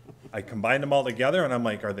I combined them all together, and I'm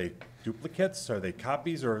like, are they duplicates, are they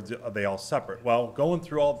copies, or are they all separate? Well, going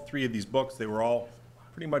through all three of these books, they were all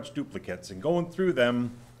pretty much duplicates. And going through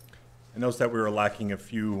them, I noticed that we were lacking a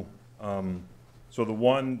few. So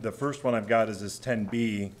the first one I've got is this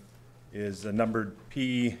 10B, is numbered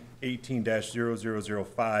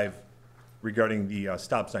P18-0005 regarding the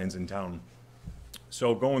stop signs in town.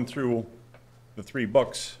 So going through the three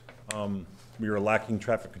books, we were lacking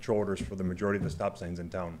traffic control orders for the majority of the stop signs in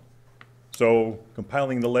town. So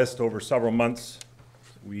compiling the list over several months,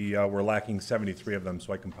 we were lacking 73 of them,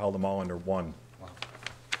 so I compiled them all under one. Wow.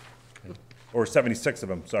 Or 76 of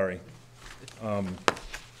them, sorry. So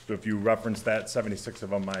if you reference that, 76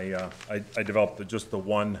 of them, I developed just the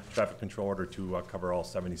one traffic control order to cover all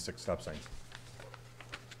 76 stop signs.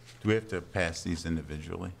 Do we have to pass these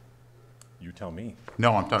individually? You tell me.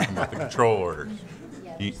 No, I'm talking about the control orders.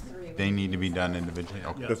 Yeah, there's three of They them. need to be done individually?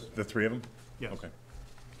 Okay. The three of them? Yes. Okay.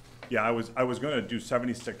 Yeah, I was gonna do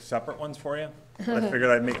 76 separate ones for you, but I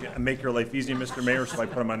figured I'd make your life easy, Mr. Mayor, so I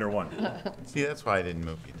put them under one. See, that's why I didn't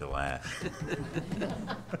move you to last.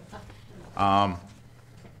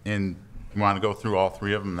 And you want to go through all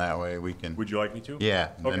three of them? That way we can. Would you like me to? Yeah,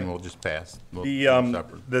 and Okay. then we'll just pass. We'll do them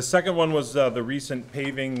separate. The second one was the recent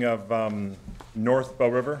paving of North Bow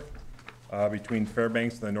River between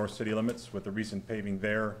Fairbanks and the North City limits. With the recent paving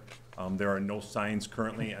there, there are no signs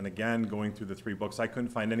currently. And again, going through the three books, I couldn't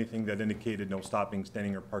find anything that indicated no stopping,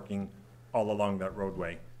 standing, or parking all along that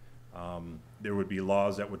roadway. There would be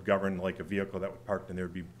laws that would govern like a vehicle that would park, and there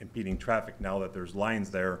would be impeding traffic now that there's lines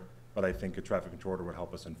there. But I think a traffic control order would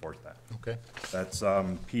help us enforce that. Okay. That's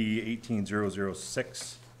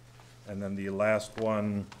P18-006. And then the last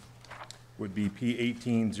one would be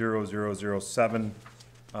P18-0007.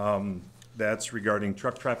 That's regarding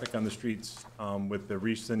truck traffic on the streets. With the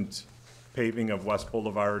recent paving of West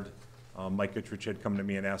Boulevard, Mike Kittredge had come to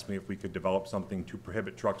me and asked me if we could develop something to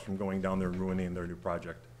prohibit trucks from going down there and ruining their new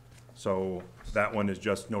project. So that one is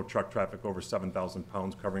just no truck traffic over 7,000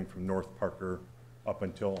 pounds covering from North Parker up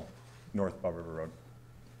until North Bow River Road.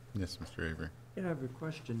 Yes, Mr. Avery. Yeah, I have a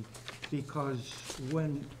question, because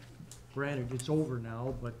when, granted, it's over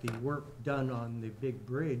now, but the work done on the big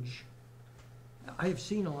bridge, I have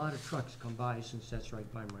seen a lot of trucks come by, since that's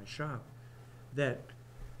right by my shop, that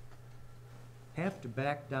have to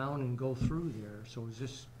back down and go through there. So is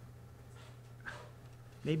this,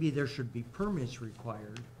 maybe there should be permits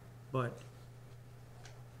required, but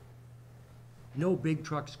no big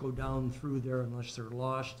trucks go down through there unless they're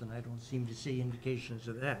lost, and I don't seem to see indications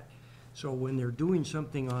of that. So when they're doing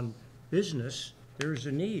something on business, there's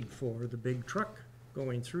a need for the big truck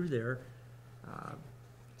going through there.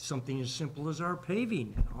 Something as simple as our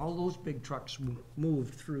paving, all those big trucks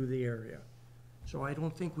moved through the area. So I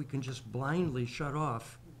don't think we can just blindly shut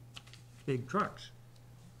off big trucks.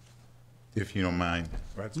 If you don't mind.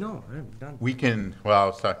 No, I'm done. We can, well, I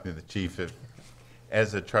was talking to the chief, if,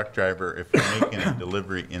 as a truck driver, if we're making a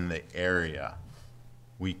delivery in the area,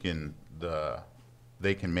 we can,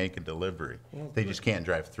 they can make a delivery. They just can't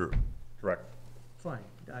drive through. Correct. Fine.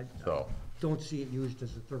 I So, don't see it used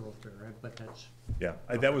as a thoroughfare, but that's, Yeah,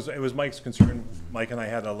 it was Mike's concern. Mike and I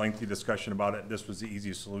had a lengthy discussion about it. This was the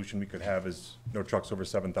easiest solution we could have, is no trucks over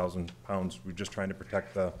 7,000 pounds. We're just trying to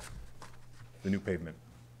protect the new pavement,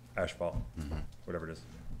 asphalt, whatever it is.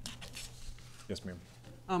 Yes, ma'am.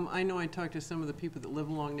 I know I talked to some of the people that live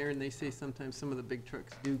along there, and they say sometimes some of the big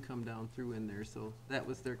trucks do come down through in there, so that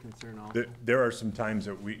was their concern also. There are some times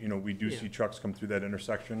that we do Yeah. see trucks come through that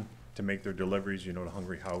intersection to make their deliveries, to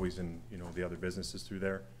Hungry Howie's and, the other businesses through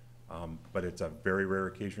there. But it's a very rare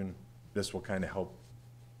occasion. This will kind of help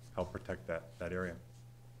protect that area.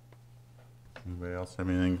 anybody else have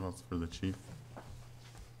anything else for the chief?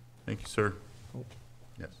 Thank you, sir.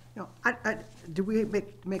 Yes. No, do we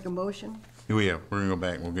make a motion? We're gonna go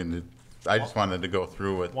back, we'll get into, I just wanted to go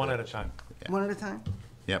through with. One at a time. One at a time?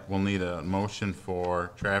 Yep, we'll need a motion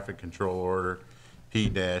for traffic control order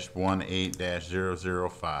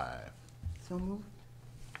P-18-005. So moved.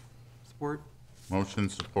 Support. Motion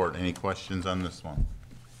support. Any questions on this one?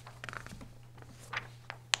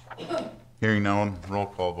 Hearing none, roll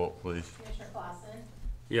call vote, please. Commissioner Clausen,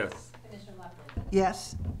 Yes. Commissioner Lefferts,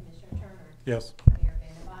 Yes. Commissioner Turner, Yes. Mayor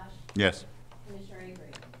Vandembosh, Yes. Commissioner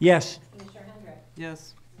Avery, Yes. Commissioner Hendrick,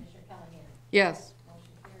 Yes. Commissioner Callahan. Yes.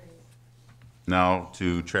 Motion carries. Now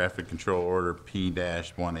to traffic control order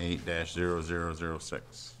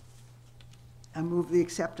P-18-0006. I move the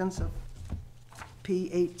acceptance of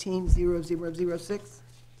P-18-006.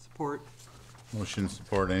 Support. Motion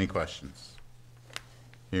support. Any questions?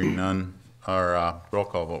 Hearing none, roll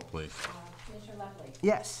call vote, please. Commissioner Lefferts,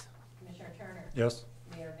 Yes. Commissioner Turner, Yes.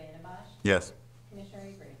 Mayor Vandembosh, Yes. Commissioner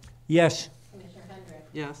Avery, Yes. Commissioner Hendrick,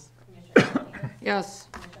 Yes. Commissioner Callahan, Yes.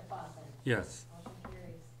 Commissioner Clausen. Yes. Motion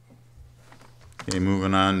carries. Okay,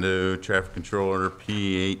 moving on to traffic control order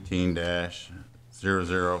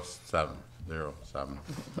P-18-007.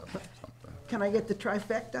 Can I get the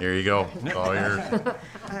trifecta? Here you go. It's all yours.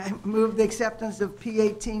 I move the acceptance of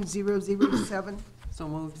P-18-007. So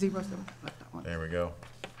moved. 07. Left that one. There we go.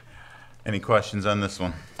 Any questions on this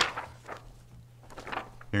one?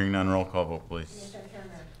 Hearing none, roll call vote, please. Commissioner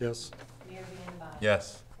Turner, Yes. Mayor Vandembosh.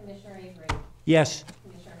 Yes. Commissioner Avery, Yes.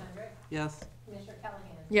 Commissioner Hendrick, Yes. Commissioner Callahan.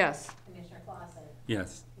 Yes. Commissioner Clausen,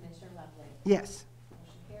 Yes. Commissioner Lefferts. Yes.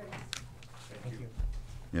 Motion carries.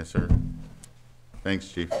 Yes, sir. Thanks,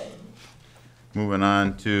 Chief. Moving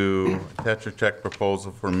on to Tetra Tech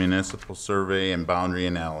proposal for municipal survey and boundary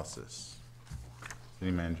analysis.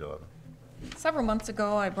 City Manager Levin. Several months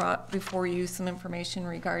ago, I brought before you some information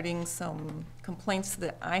regarding some complaints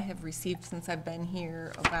that I have received since I've been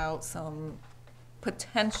here about some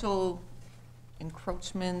potential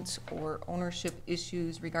encroachment or ownership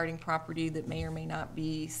issues regarding property that may or may not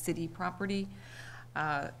be city property.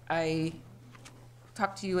 I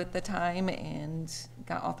talked to you at the time and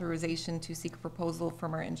got authorization to seek a proposal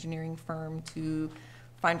from our engineering firm to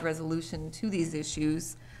find resolution to these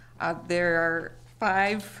issues. There are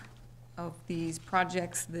 5 of these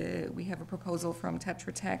projects that we have a proposal from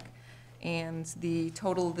Tetra Tech, and the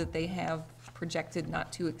total that they have projected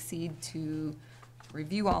not to exceed to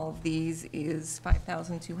review all of these is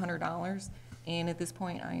 $5,200. And at this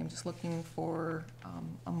point, I am just looking for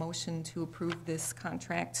a motion to approve this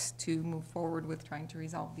contract to move forward with trying to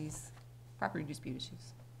resolve these property dispute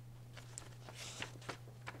issues.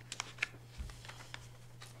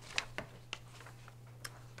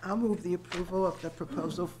 I'll move the approval of the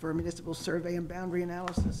proposal for municipal survey and boundary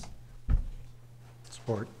analysis.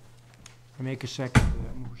 Support. I make a second to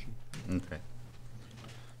that motion. Okay.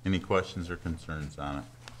 Any questions or concerns on it?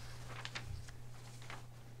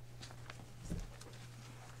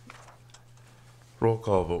 Roll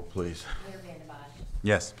call vote, please. Mayor Vandembosh,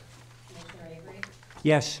 Yes. Commissioner Avery,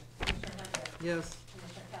 Yes. Commissioner Hendrick, Yes.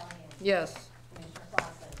 Commissioner Callahan, Yes. Commissioner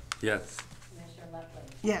Clausen, Yes. Commissioner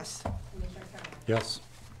Lefferts, Yes. Commissioner Turner. Yes.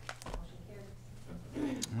 Motion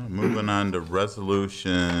carries. Moving on to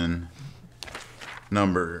resolution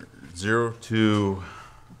number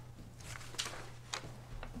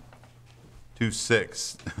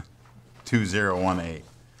 02262018.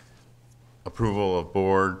 Approval of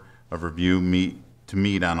Board of Review to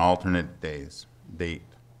meet on alternate date.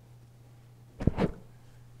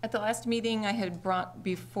 At the last meeting, I had brought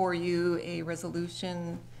before you a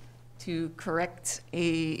resolution to correct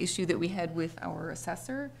a issue that we had with our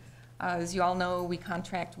assessor. As you all know, we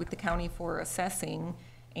contract with the county for assessing,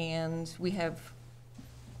 and we have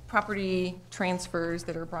property transfers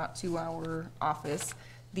that are brought to our office.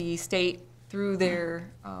 The state, through their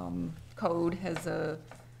code, has a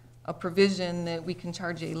provision that we can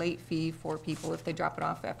charge a late fee for people if they drop it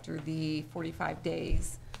off after the 45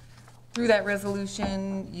 days. Through that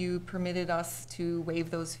resolution, you permitted us to waive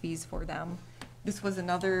those fees for them. This was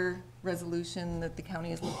another resolution that the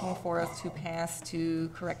county is looking for us to pass to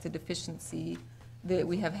correct a deficiency that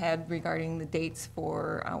we have had regarding the dates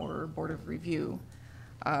for our Board of Review.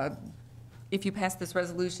 If you pass this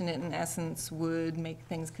resolution, it in essence would make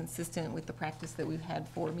things consistent with the practice that we've had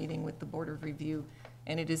for meeting with the Board of Review,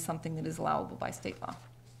 and it is something that is allowable by state law.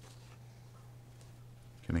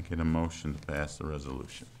 Can I get a motion to pass the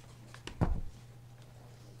resolution?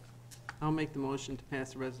 I'll make the motion to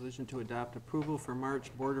pass the resolution to adopt approval for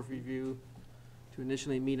March Board of Review to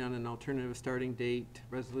initially meet on an alternative starting date,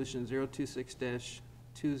 Resolution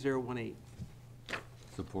 026-2018.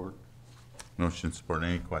 Support. Motion support.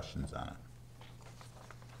 Any questions on it?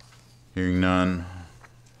 Hearing none,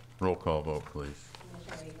 roll call vote, please.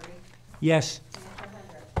 Commissioner Avery, Yes. Commissioner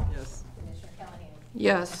Hendrick, Yes. Commissioner Callahan,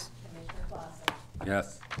 Yes. Commissioner Clausen,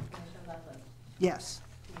 Yes. Commissioner Lefferts, Yes.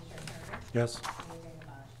 Commissioner Turner, Yes. Mayor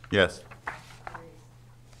Yes.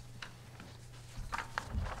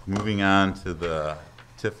 Moving on to the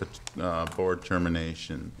TIFA board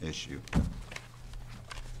termination issue.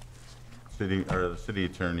 The city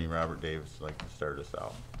attorney, Robert Davis, would like to start us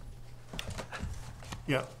out.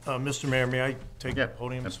 Yeah, Mr. Mayor, may I take Yeah, the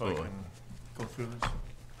podium so I absolutely. can go through this?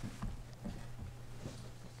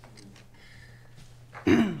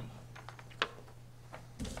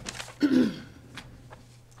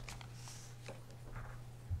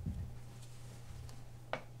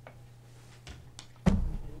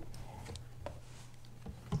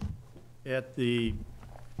 At the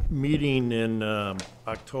meeting in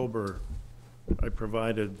October, I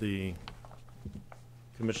provided the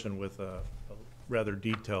commission with a rather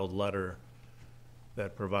detailed letter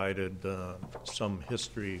that provided some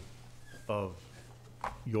history of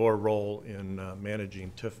your role in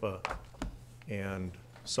managing TIFA and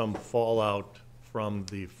some fallout from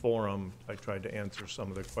the forum. I tried to answer some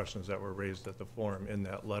of the questions that were raised at the forum in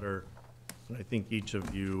that letter, and I think each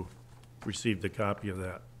of you received a copy of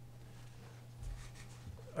that.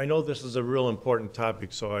 I know this is a real important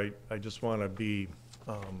topic, so I just want to be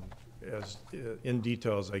as in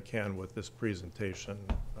detail as I can with this presentation.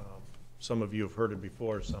 Some of you have heard it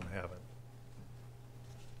before, some haven't.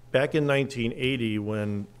 Back in 1980,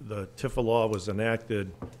 when the TIFA law was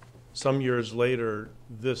enacted, some years later,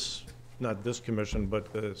 not this commission,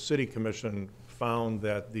 but the city commission found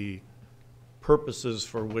that the purposes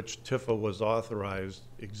for which TIFA was authorized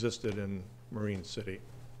existed in Marine City.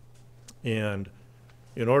 And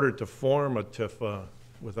in order to form a TIFA,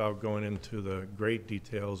 without going into the great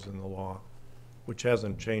details in the law, which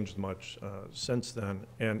hasn't changed much since then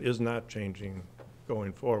and is not changing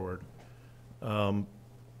going forward,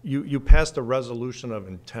 you passed a resolution of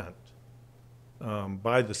intent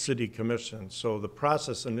by the city commission. So the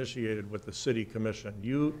process initiated with the city commission.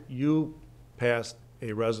 You passed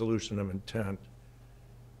a resolution of intent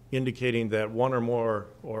indicating that one or more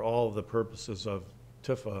or all of the purposes of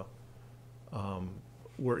TIFA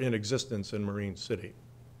were in existence in Marine City.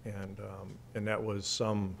 And that was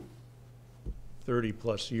some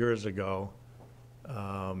 30-plus years ago.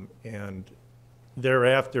 And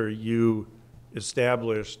thereafter, you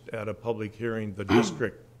established at a public hearing the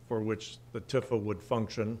district for which the TIFA would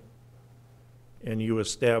function, and you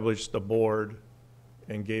established the board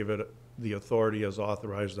and gave it the authority as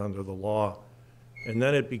authorized under the law. And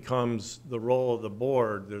then it becomes the role of the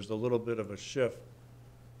board. There's a little bit of a shift.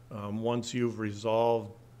 Once you've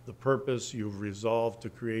resolved the purpose, you've resolved to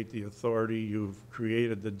create the authority, you've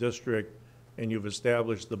created the district, and you've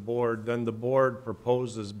established the board, then the board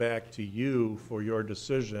proposes back to you for your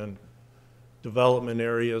decision development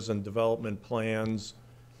areas and development plans,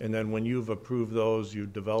 and then when you've approved those, you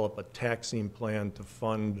develop a taxing plan to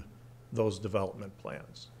fund those development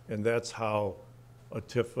plans. And that's how a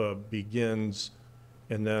TIFA begins.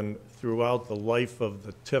 And then throughout the life of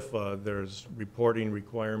the TIFA, there's reporting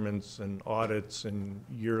requirements and audits and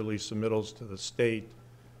yearly submittals to the state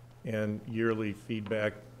and yearly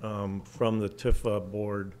feedback from the TIFA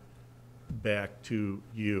board back to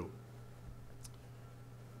you.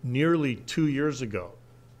 Nearly 2 years ago,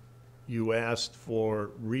 you asked for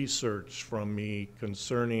research from me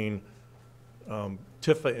concerning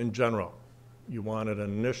TIFA in general. You wanted an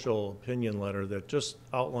initial opinion letter that just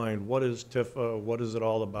outlined what is TIFA, what is it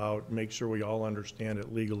all about, make sure we all understand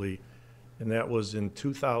it legally, and that was in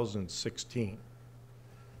 2016.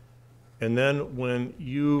 And then when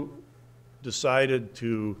you decided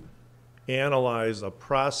to analyze a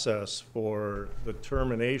process for the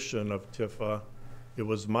termination of TIFA, it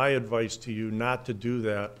was my advice to you not to do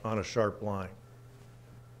that on a sharp line.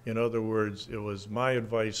 In other words, it was my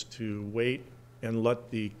advice to wait and let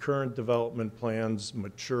the current development plans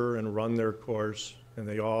mature and run their course, and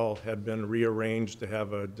they all had been rearranged to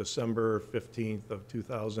have a December 15th of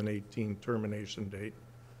 2018 termination date,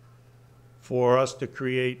 for us to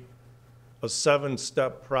create a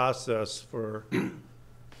 7-step process for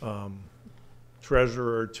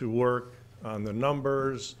treasurer to work on the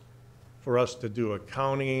numbers, for us to do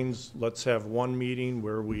accountings. Let's have one meeting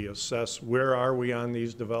where we assess where are we on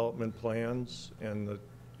these development plans, and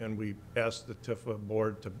we asked the TIFA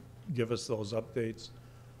board to give us those updates.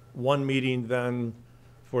 One meeting then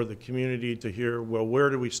for the community to hear, well, where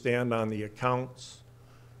do we stand on the accounts?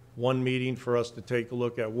 One meeting for us to take a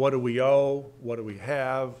look at what do we owe, what do we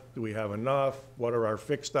have enough, what are our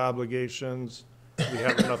fixed obligations, do we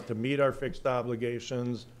have enough to meet our fixed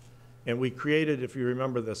obligations? And we created, if you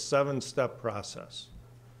remember, the 7-step process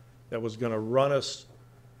that was going to run us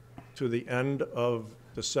to the end of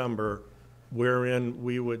December, wherein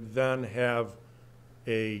we would then have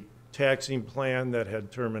a taxing plan that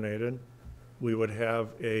had terminated, We would have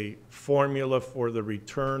a formula for the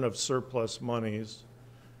return of surplus monies.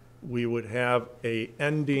 We would have a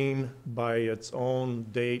ending by its own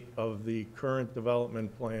date of the current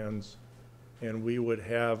development plans, and we would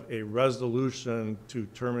have a resolution to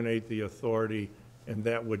terminate the authority, and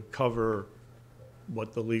that would cover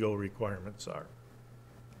what the legal requirements are.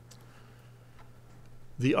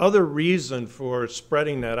 The other reason for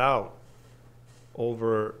spreading that out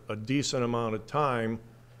over a decent amount of time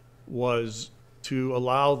was to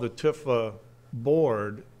allow the TIFA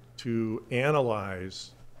board to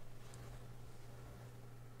analyze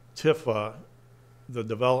TIFA, the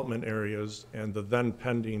development areas, and the then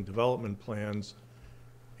pending development plans,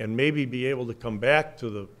 and maybe be able to come back to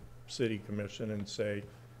the city commission and say,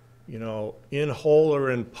 you know, in whole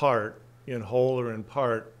or in part,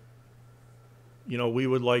 you know, we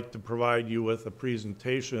would like to provide you with a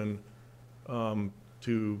presentation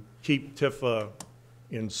to keep TIFA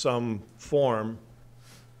in some form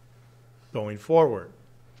going forward.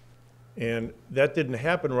 And that didn't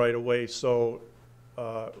happen right away, so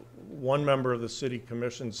one member of the city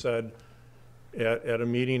commission said at a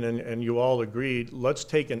meeting, and you all agreed, let's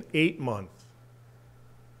take an 8-month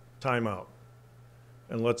timeout,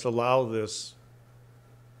 and let's allow this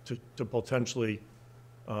to potentially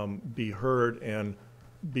be heard and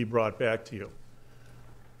be brought back to you.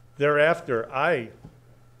 Thereafter, I,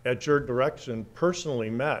 at your direction, personally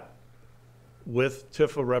met with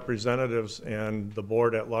TIFA representatives and the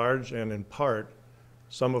board at large, and in part,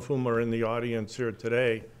 some of whom are in the audience here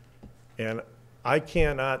today, and I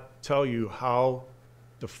cannot tell you how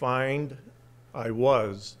defined I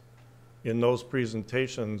was in those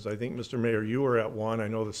presentations. I think, Mr. Mayor, you were at one, I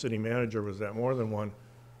know the city manager was at more than one,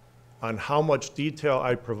 on how much detail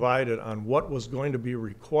I provided on what was going to be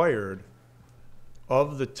required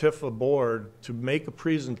of the TIFA board to make a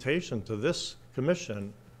presentation to this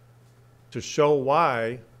commission to show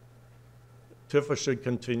why TIFA should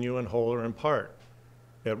continue in whole or in part.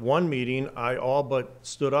 At one meeting, I all but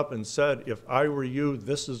stood up and said, if I were you,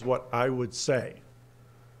 this is what I would say.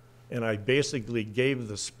 And I basically gave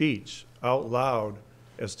the speech out loud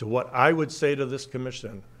as to what I would say to this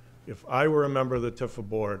commission if I were a member of the TIFA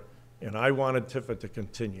board and I wanted TIFA to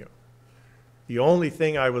continue. The only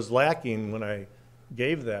thing I was lacking when I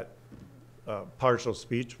gave that partial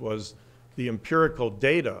speech was the empirical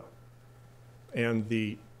data and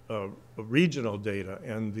the regional data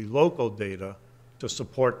and the local data to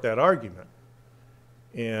support that argument.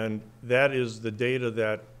 And that is the data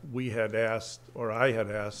that we had asked, or I had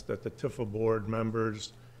asked, that the TIFA board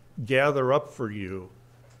members gather up for you.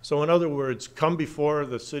 So in other words, come before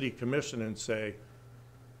the city commission and say,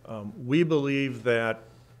 we believe that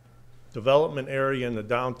development area in the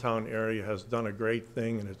downtown area has done a great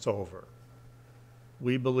thing and it's over.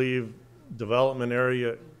 We believe development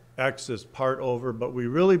area X is part over, but we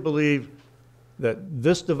really believe that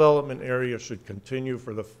this development area should continue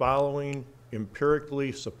for the following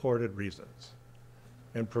empirically supported reasons,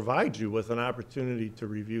 and provide you with an opportunity to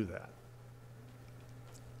review that.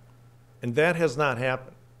 And that has not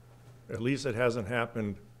happened. At least it hasn't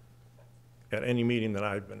happened at any meeting that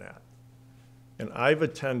I've been at. And I've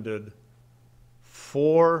attended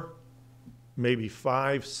 4, maybe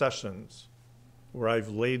 5 sessions where I've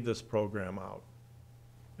laid this program out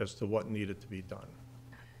as to what needed to be done.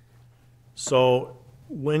 So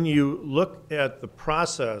when you look at the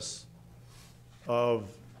process of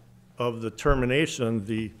the termination,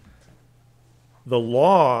 the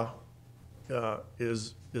law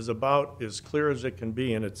is about as clear as it can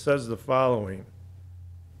be, and it says the following: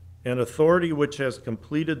 an authority which has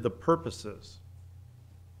completed the purposes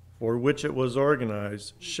for which it was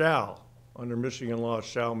organized shall, under Michigan law,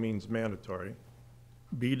 shall means mandatory,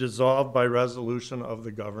 be dissolved by resolution of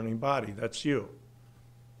the governing body. That's you.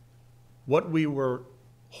 What we were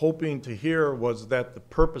hoping to hear was that the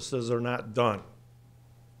purposes are not done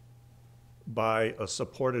by a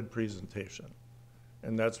supported presentation.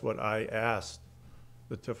 And that's what I asked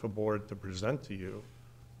the TIFA board to present to you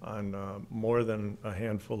on more than a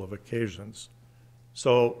handful of occasions.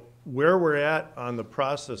 So where we're at on the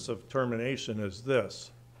process of termination is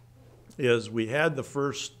this, is we had the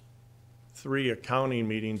first 3 accounting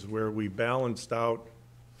meetings where we balanced out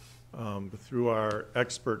through our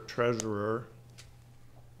expert treasurer,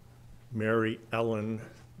 Mary Ellen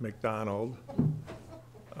McDonald.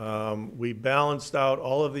 We balanced out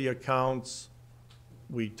all of the accounts.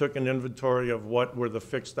 We took an inventory of what were the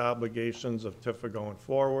fixed obligations of TIFA going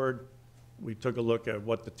forward. We took a look at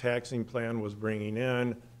what the taxing plan was bringing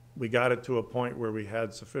in. We got it to a point where we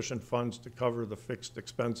had sufficient funds to cover the fixed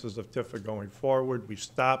expenses of TIFA going forward. We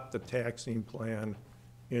stopped the taxing plan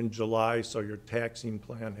in July, so your taxing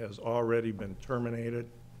plan has already been terminated.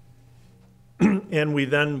 And we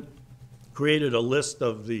then created a list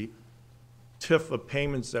of the TIFA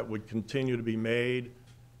payments that would continue to be made.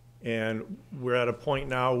 And we're at a point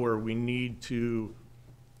now where we need to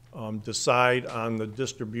decide on the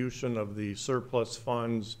distribution of the surplus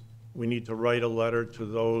funds. We need to write a letter to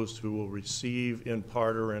those who will receive in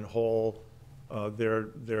part or in whole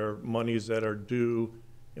their monies that are due,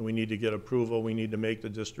 and we need to get approval. We need to make the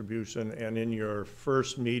distribution, and in your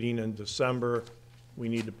first meeting in December, we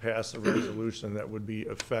need to pass a resolution that would be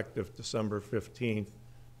effective December 15th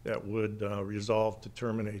that would resolve to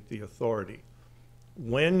terminate the authority.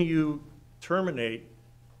 When you terminate,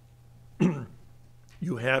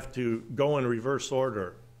 you have to go in reverse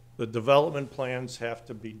order. The development plans have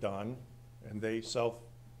to be done, and they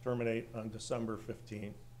self-terminate on December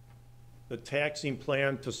 15th. The taxing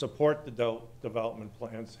plan to support the development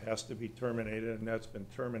plans has to be terminated, and that's been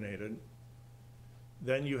terminated.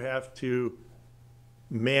 Then you have to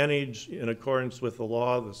manage, in accordance with the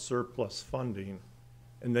law, the surplus funding,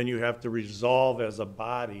 and then you have to resolve as a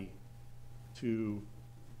body to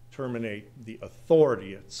terminate the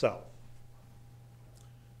authority itself.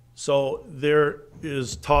 So there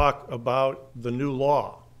is talk about the new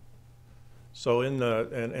law. So in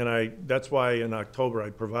the, that's why in October I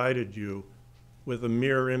provided you with a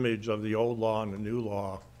mirror image of the old law and the new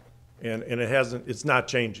law, and it's not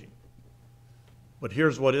changing. But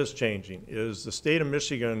here's what is changing, is the state of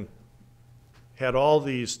Michigan had all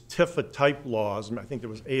these TIFA type laws, I think there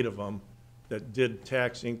was 8 of them, that did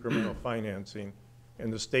tax incremental financing.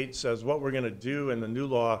 And the state says what we're gonna do in the new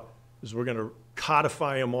law is we're gonna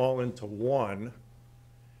codify them all into one,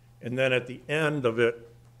 and then at the end of it,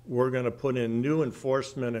 we're gonna put in new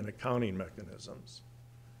enforcement and accounting mechanisms.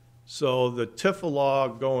 So the TIFA law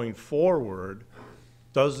going forward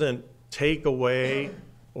doesn't take away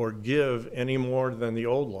or give any more than the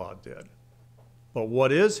old law did. But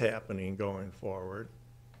what is happening going forward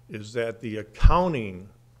is that the accounting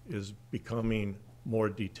is becoming more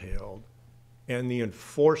detailed and the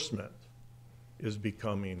enforcement is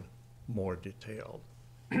becoming more detailed.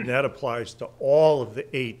 And that applies to all of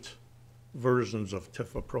the 8 versions of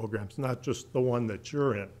TIFA programs, not just the one that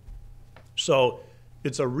you're in. So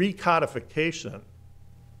it's a recodification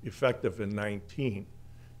effective in 19.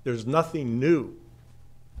 There's nothing new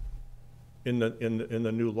in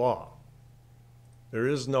the new law. There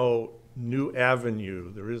is no new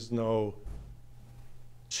avenue. There is no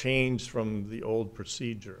change from the old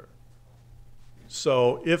procedure.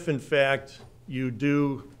 So if in fact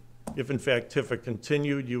TIFA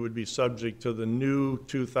continued, you would be subject to the new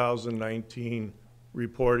 2019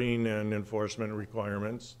 reporting and enforcement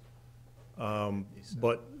requirements.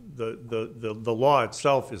 But the law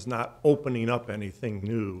itself is not opening up anything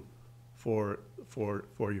new for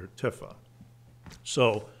your TIFA.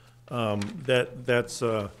 So that's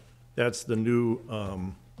the new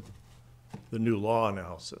law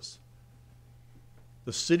analysis.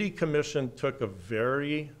 The City Commission took a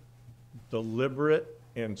very deliberate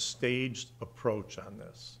and staged approach on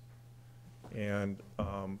this. And,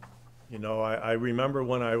 you know, I remember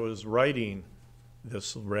when I was writing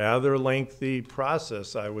this rather lengthy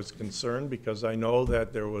process, I was concerned because I know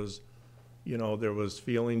that there was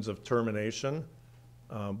feelings of termination,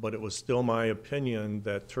 but it was still my opinion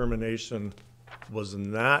that termination was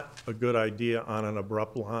not a good idea on an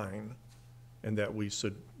abrupt line, and that we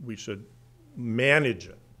should manage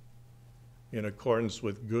it in accordance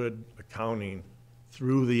with good accounting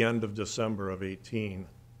through the end of December of 18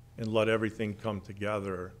 and let everything come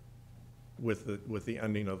together with the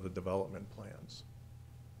ending of the development plans.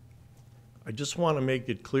 I just want to make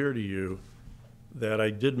it clear to you that I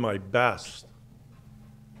did my best,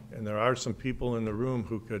 and there are some people in the room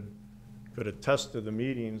who could attest to the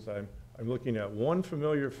meetings. I'm looking at one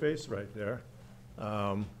familiar face right there,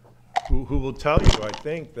 who will tell you, I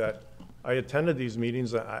think, that I attended these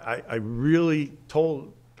meetings. I really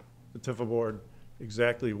told the TIFA board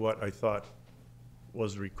exactly what I thought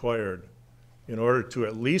was required in order to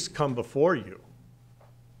at least come before you.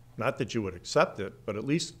 Not that you would accept it, but at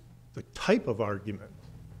least the type of argument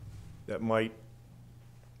that might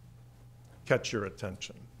catch your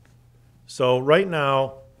attention. So right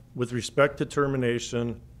now, with respect to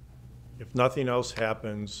termination, if nothing else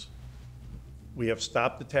happens, we have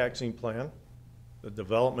stopped the taxing plan. The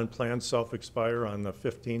development plans self-expire on the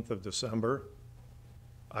 15th of December.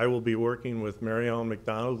 I will be working with Mary Ellen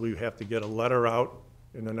McDonald. We have to get a letter out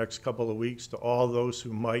in the next couple of weeks to all those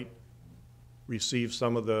who might receive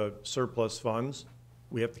some of the surplus funds.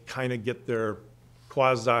 We have to kind of get their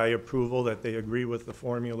quasi-approval that they agree with the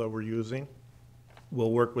formula we're using.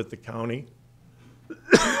 We'll work with the county.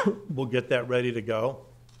 We'll get that ready to go.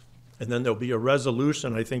 And then there'll be a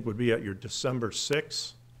resolution, I think would be at your December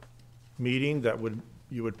 6th meeting,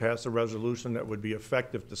 you would pass a resolution that would be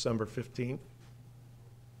effective December 15th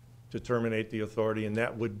to terminate the authority, and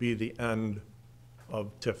that would be the end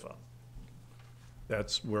of Tifa.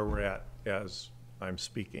 That's where we're at as I'm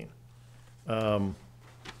speaking.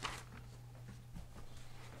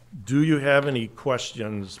 Do you have any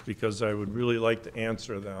questions? Because I would really like to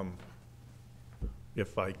answer them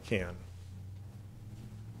if I can.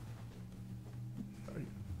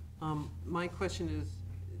 My question is,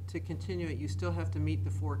 to continue it, you still have to meet the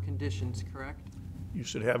 4 conditions, correct? You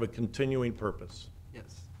should have a continuing purpose.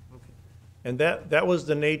 Yes, okay. And that was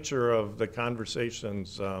the nature of the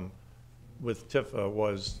conversations with Tifa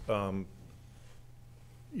was,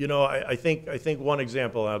 you know, I think one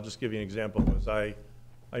example, I'll just give you an example, was I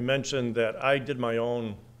mentioned that I did my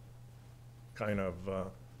own kind of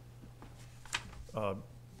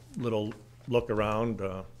little look around,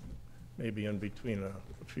 maybe in between a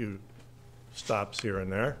few stops here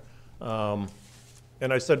and there.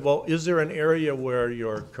 And I said, well, is there an area where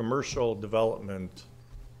your commercial development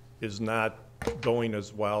is not going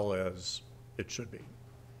as well as it should be?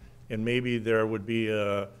 And maybe there would be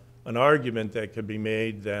an argument that could be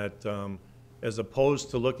made that as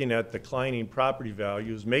opposed to looking at declining property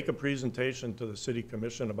values, make a presentation to the city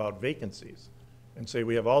commission about vacancies and say,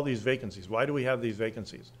 we have all these vacancies. Why do we have these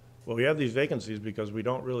vacancies? Well, we have these vacancies because we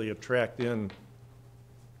don't really attract in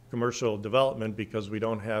commercial development because we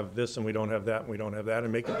don't have this and we don't have that and we don't have that,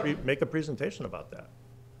 and make a presentation about that.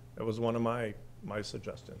 That was one of my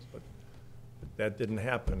suggestions, but that didn't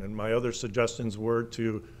happen. And my other suggestions were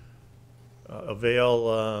to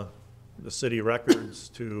avail the city records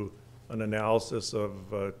to an analysis of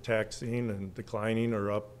taxing and declining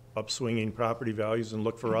or upswinging property values, and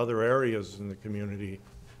look for other areas in the community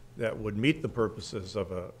that would meet the purposes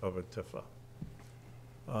of a TIFA.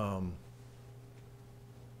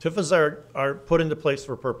 TIFAs are put into place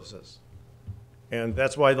for purposes. And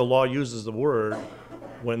that's why the law uses the word,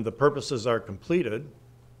 when the purposes are completed,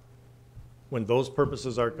 when those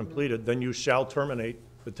purposes are completed, then you shall terminate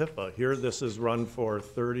the TIFA. Here, this is run for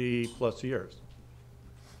 30-plus years.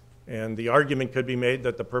 And the argument could be made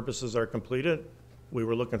that the purposes are completed. We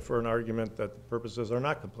were looking for an argument that the purposes are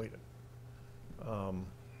not completed.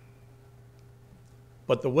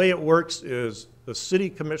 But the way it works is the city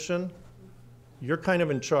commission, you're kind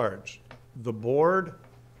of in charge. The board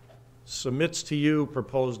submits to you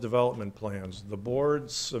proposed development plans. The board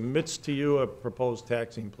submits to you a proposed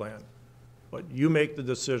taxing plan. But you make the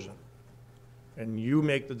decision. And you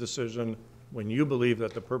make the decision when you believe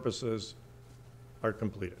that the purposes are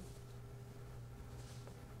completed.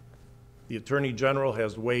 The Attorney General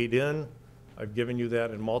has weighed in. I've given you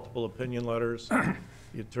that in multiple opinion letters.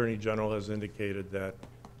 The Attorney General has indicated that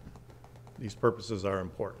these purposes are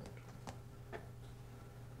important.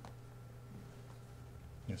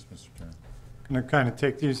 Yes, Mr. Chairman. I'm going to kind of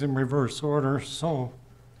take these in reverse order. So,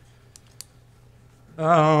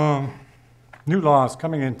 new laws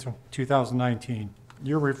coming into 2019.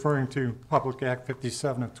 You're referring to Public Act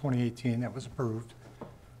 57 of 2018 that was approved.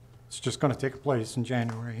 It's just going to take place in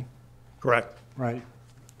January. Correct. Right.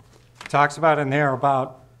 Talks about in there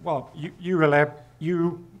about, well,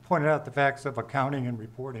 you pointed out the facts of accounting and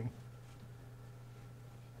reporting.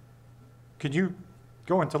 Could you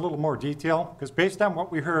go into a little more detail? Because based on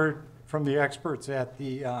what we heard from the experts at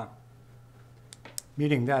the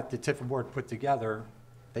meeting that the TIFA board put together,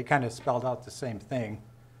 they kind of spelled out the same thing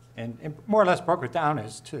and more or less broke it down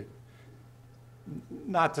as to,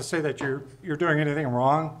 not to say that you're doing anything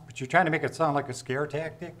wrong, but you're trying to make it sound like a scare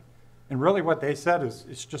tactic. And really what they said is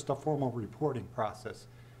it's just a formal reporting process.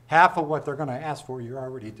 Half of what they're going to ask for, you're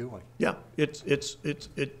already doing. Yeah,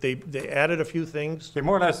 they added a few things. They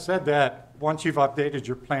more or less said that once you've updated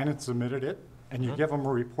your plan and submitted it, and you give them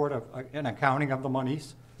a report of an accounting of the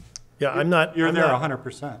monies. Yeah, You're there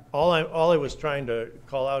 100%. All I was trying to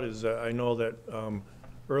call out is I know that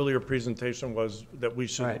earlier presentation was that we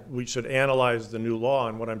should analyze the new law,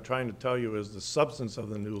 and what I'm trying to tell you is the substance of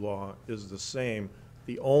the new law is the same.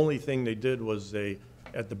 The only thing they did was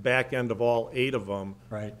at the back end of all 8 of them,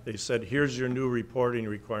 they said, here's your new reporting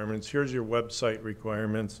requirements, here's your website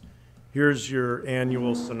requirements, here's your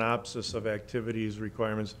annual synopsis of activities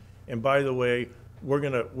requirements, and by the way, we're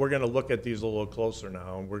gonna look at these a little closer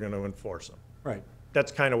now, and we're gonna enforce them. Right.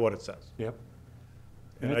 That's kind of what it says. Yep.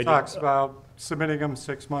 And it talks about submitting them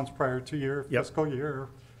 6 months prior to your fiscal year.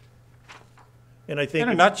 And I think in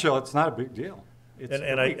a nutshell, it's not a big deal.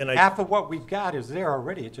 And half of what we've got is there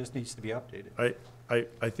already. It just needs to be updated.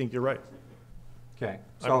 I think you're right. Okay.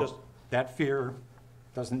 So that fear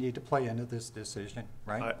doesn't need to play into this decision,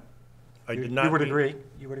 right? I You- did not. You would mean- agree?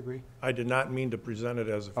 You would agree? I did not mean to present it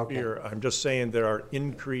as a Okay. fear. I'm just saying there are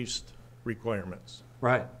increased requirements.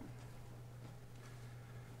 Right.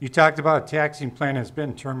 You talked about a taxing plan has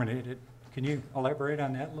been terminated. Can you elaborate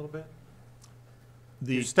on that a little bit?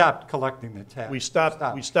 You stopped collecting the tax. We stopped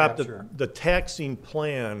capture. the taxing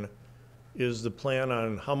plan is the plan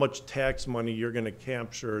on how much tax money you're gonna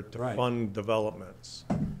capture to Right. fund developments.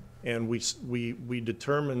 And we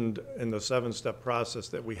determined in the seven-step process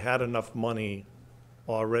that we had enough money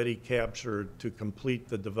already captured to complete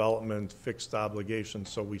the development fixed obligation,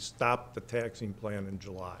 so we stopped the taxing plan in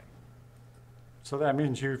July. So that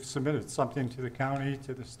means you've submitted something to the county,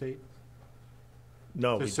 to the state,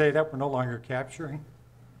 No, to we- say that we're no longer capturing?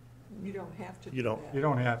 You don't have to You do don't. that. You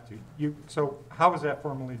don't have to. So how was that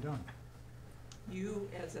formally done? You,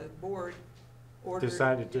 as a board, ordered.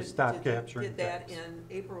 Decided to stop did- capturing Did that tax. in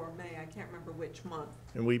April or May, I can't remember which month.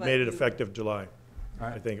 And we But made it you- effective July. I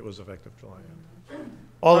Right. think it was effective July. Yeah.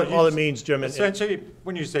 All it means, Jim, and Essentially,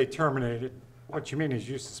 when you say terminated, what you mean is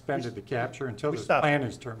you suspended the capture until we this stopped. plan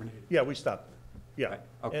is terminated. yeah, we stopped. Yeah. Right,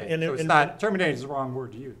 okay. And- So it's and- not, terminated is the wrong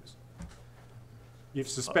word to use. You've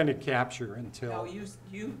suspended capture until. No,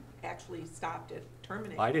 you actually stopped it,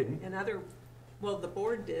 terminated. I didn't. Well, the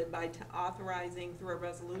board did by authorizing through a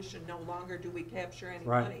resolution, no longer do we capture any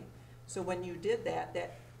Right. money. So when you did that,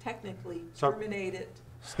 that technically So- terminated,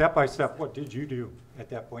 Step by step, what did you do at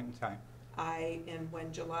that point in time? and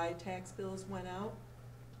when July tax bills went out,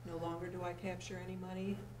 no longer do I capture any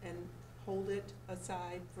money and hold it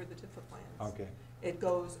aside for the TIFA plans. Okay, It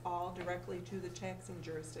goes all directly to the taxing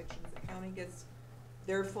jurisdictions. The county gets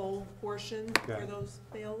their full portion Okay. for those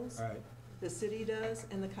bills. all right. The city does,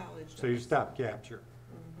 and the college does. So you stopped capture,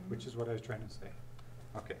 Mhm. which is what I was trying to say.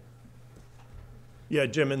 Okay. Yeah,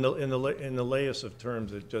 Jim, in the layest of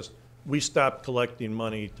terms, it just, we stopped collecting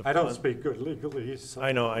money to. I don't fund- speak good legalese. so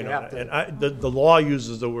I know, you have to- and the law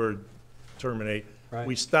uses the word terminate. Right.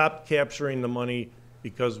 We stopped capturing the money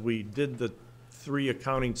because we did the 3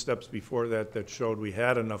 accounting steps before that that showed we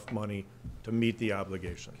had enough money to meet the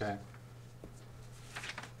obligations. Okay.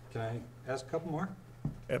 Can I ask a couple more?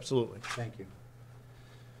 Absolutely. Thank you.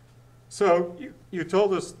 So you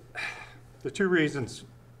told us the 2 reasons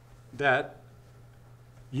that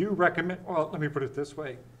you recommend, well, let me put it this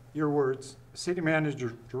way. Your words, city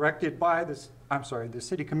manager directed by this, I'm sorry, the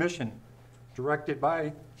city commission directed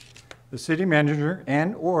by the city manager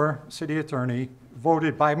and/or city attorney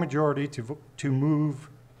voted by majority to move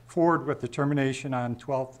forward with the termination on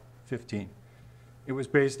 12/15. It was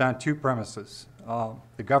based on 2 premises.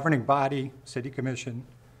 The governing body, city commission,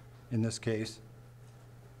 in this case,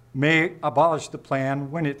 may abolish the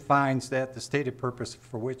plan when it finds that the stated purpose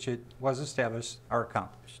for which it was established are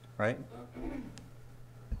accomplished, right?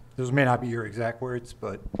 Those may not be your exact words,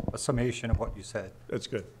 but a summation of what you said. That's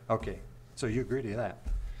good. Okay, so you agree to that.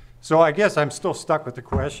 So I guess I'm still stuck with the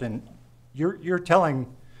question. You're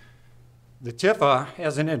telling the TIFA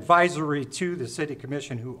as an advisory to the city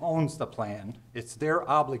commission who owns the plan, it's their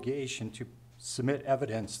obligation to submit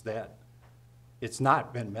evidence that it's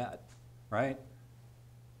not been met, right?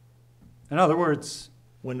 In other words,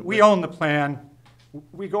 we own the plan,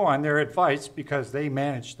 we go on their advice because they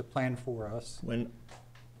manage the plan for us. And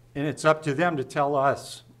it's up to them to tell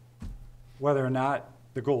us whether or not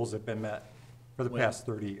the goals have been met for the past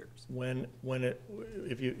 30 years.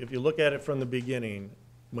 If you look at it from the beginning,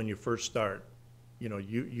 when you first start, you know,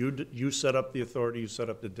 you set up the authority, you set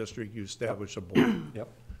up the district, you establish a board. Yep.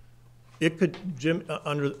 It could, Jim,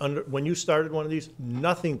 when you started one of these,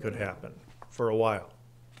 nothing could happen for a while.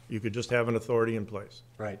 You could just have an authority in place.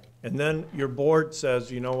 Right. And then your board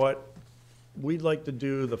says, you know what, we'd like to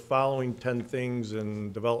do the following 10 things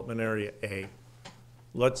in development area A.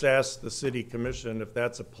 Let's ask the city commission if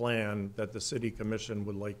that's a plan that the city commission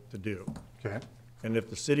would like to do. Okay. And if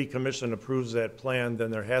the city commission approves that plan,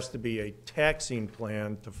 then there has to be a taxing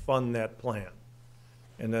plan to fund that plan.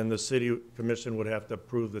 And then the city commission would have to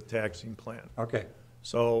approve the taxing plan. Okay.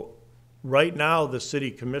 So right now, the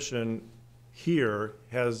city commission here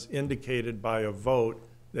has indicated by a vote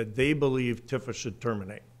that they believe TIFA should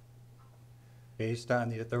terminate. Based on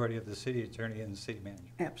the authority of the city attorney and the city manager.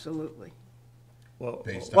 Absolutely. Well,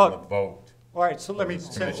 Based Well- on the vote. All right, so let me,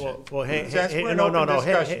 well, hang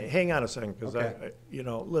on a second, because Okay.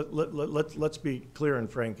 let's be clear and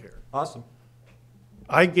frank here. Awesome.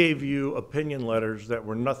 I gave you opinion letters that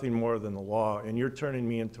were nothing more than the law, and you're turning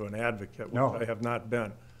me into an advit, No. which I have not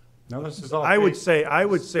been. No, this is all. I would based- say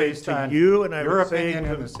based to on you, and I your would say,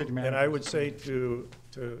 opinion and the city and I manager's would say to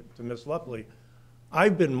Ms. Lepley,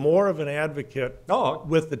 I've been more of an advocate No.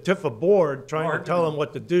 with the TIFA board, trying to No tell them argument.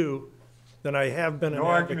 what to do, then I have been an No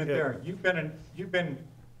argument advocate. there. You've been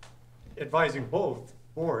advising both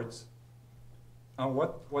boards on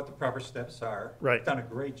what the proper steps are. Right. You've done a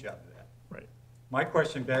great job of that. Right. My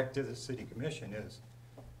question back to the city commission is,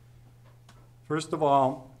 first of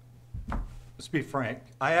all, let's be frank,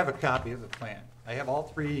 I have a copy of the plan. I have all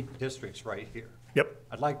 3 districts right here. Yep.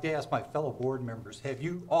 I'd like to ask my fellow board members, have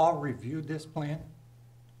you all reviewed this plan?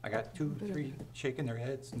 I got 2, 3 shaking their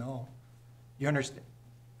heads, no. You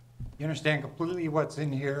understand completely what's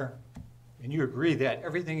in here, and you agree that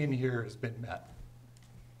everything in here has been met.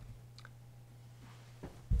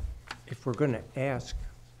 If we're going to ask,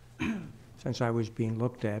 since I was being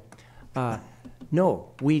looked at, no,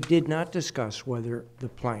 we did not discuss whether the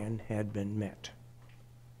plan had been met.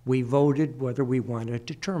 We voted whether we wanted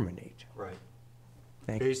to terminate. Right.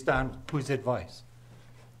 Thank you. Based on whose advice?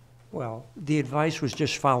 Well, the advice was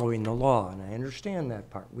just following the law, and I understand that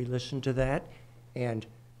part. We listened to that, and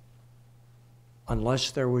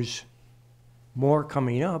unless there was more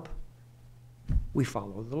coming up, we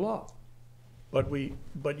followed the law. But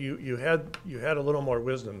you had a little more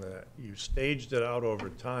wisdom than that. You staged it out over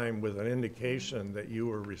time with an indication that you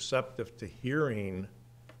were receptive to hearing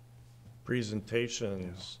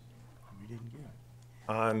presentations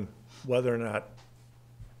on whether or not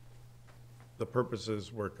the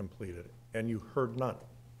purposes were completed, and you heard none.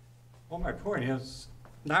 Well, my point is,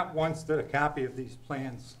 not once did a copy of these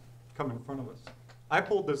plans come in front of us. I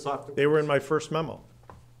pulled this off They were in my first memo.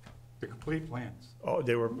 the complete plans. Oh,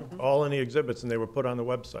 they were all in the exhibits, and they were put on the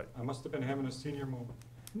website. I must have been having a senior moment.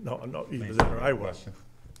 No, either that or I was.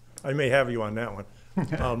 I may have you on that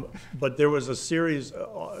one. But there was a series,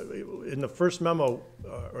 in the first memo,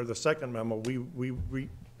 or the second memo, we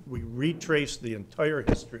retraced the entire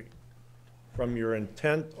history from your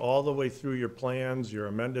intent all the way through your plans, your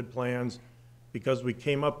amended plans, because we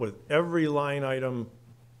came up with every line item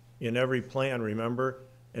in every plan, remember?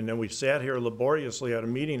 And then we sat here laboriously at a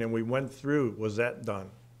meeting and we went through, was that done?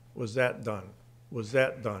 Was that done? Was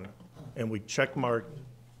that done? And we check marked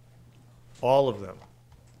all of them.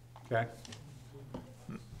 Okay?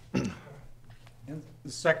 And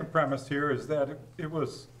the second premise here is that it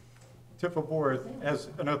was Tifa Board as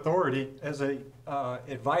an authority, as a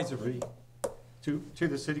advisory to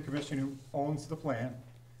the city commission who owns the plan.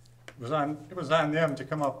 It was on them to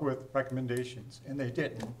come up with recommendations, and they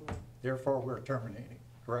didn't. Therefore, we're terminating,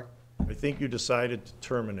 correct? I think you decided to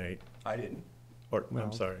terminate, I didn't. or,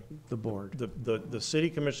 I'm sorry. The board. The city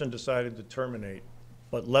commission decided to terminate,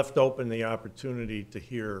 but left open the opportunity to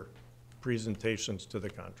hear presentations to the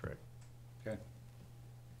contract. Okay.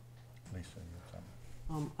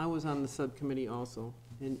 I was on the subcommittee also,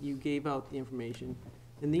 and you gave out the information.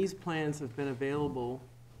 And these plans have been available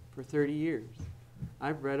for 30 years.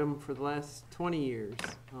 I've read them for the last 20 years.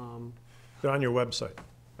 They're on your website,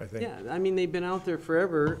 I think. Yeah, I mean, they've been out there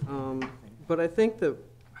forever, but I think the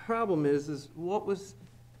problem is what was,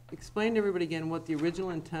 explain to everybody again what the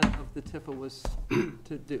original intent of the TIFA was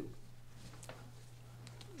to do.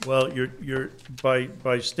 Well,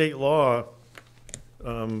 by state law,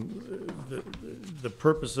 the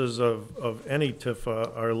purposes of any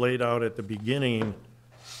TIFA are laid out at the beginning.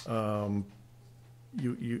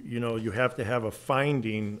 You have to have a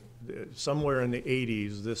finding, somewhere in the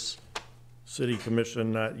 80s, this city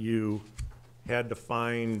commission, not you, had to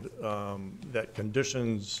find that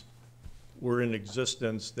conditions were in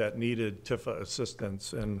existence that needed TIFA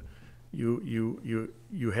assistance, and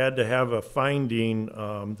you had to have a finding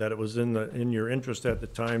that it was in your interest at the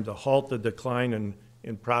time to halt the decline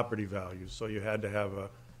in property values. So you had to have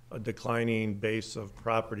a declining base of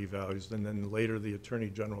property values, and then later the Attorney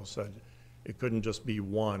General said it couldn't just be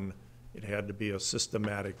one, it had to be a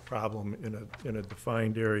systematic problem in a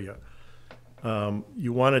defined area.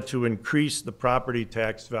 You wanted to increase the property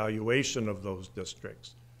tax valuation of those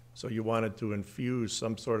districts. So you wanted to infuse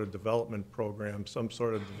some sort of development program, some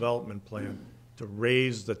sort of development plan to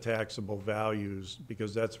raise the taxable values,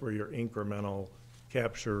 because that's where your incremental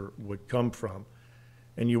capture would come from.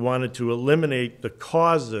 And you wanted to eliminate the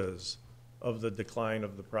causes of the decline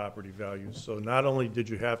of the property values. So not only did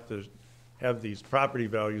you have to have these property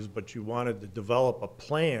values, but you wanted to develop a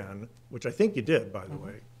plan, which I think you did, by the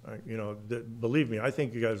way. Believe me, I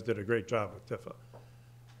think you guys did a great job with TIFA.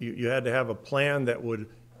 You had to have a plan that would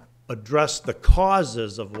address the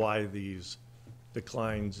causes of why these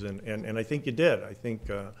declines, and I think you did. I think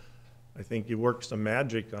you worked some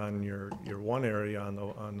magic on your one area on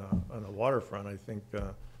the waterfront. I think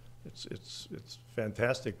it's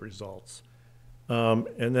fantastic results.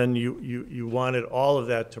 And then you wanted all of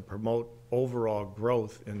that to promote overall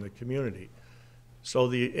growth in the community. So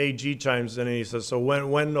the AG chimes in and he says, so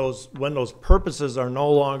when those purposes are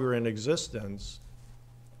no longer in existence,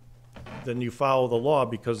 then you follow the law,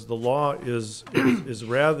 because the law is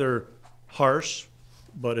rather harsh,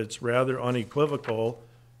 but it's rather unequivocal,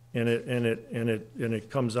 and it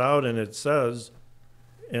comes out and it says,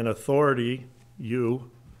 an authority,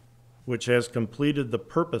 you, which has completed the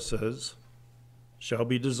purposes, shall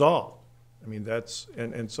be dissolved. I mean, that's,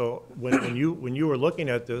 and so when you were looking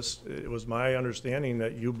at this, it was my understanding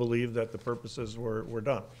that you believed that the purposes were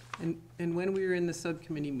done. And when we were in the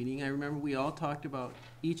subcommittee meeting, I remember we all talked about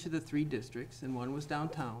each of the 3 districts, and one was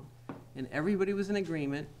downtown, and everybody was in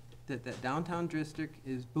agreement that that downtown district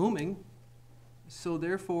is booming, so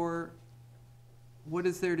therefore, what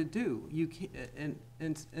is there to do? You can't,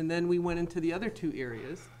 and then we went into the other 2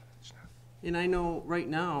 areas, and I know right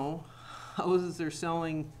now, houses are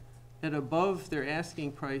selling at above their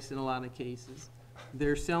asking price in a lot of cases.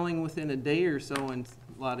 They're selling within a day or so in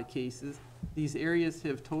a lot of cases. These areas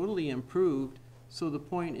have totally improved, so the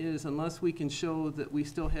point is, unless we can show that we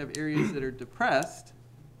still have areas that are depressed,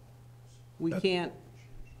 we can't,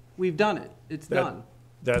 we've done it, it's done.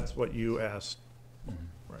 That's what you asked.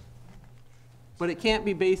 Right. But it can't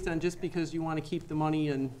be based on just because you want to keep the money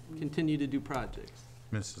and continue to do projects.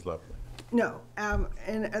 Mrs. Lefferts. No,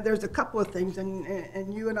 and there's a couple of things,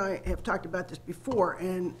 and you and I have talked about this before,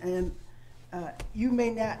 and you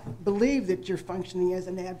may not believe that you're functioning as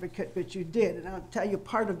an advocate, but you did. And I'll tell you,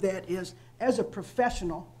 part of that is, as a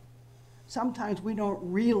professional, sometimes we don't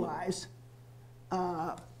realize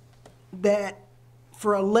that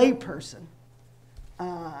for a layperson,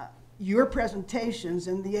 your presentations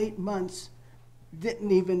in the 8 months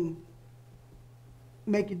didn't even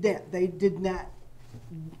make a dent. They did not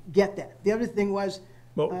get that. The other thing was,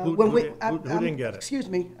 Well, who didn't get it? Excuse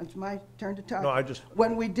me, it's my turn to talk. No,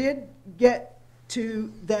 When we did get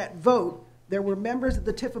to that vote, there were members of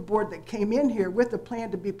the Tifa board that came in here with a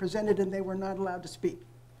plan to be presented, and they were not allowed to speak.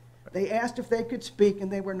 They asked if they could speak,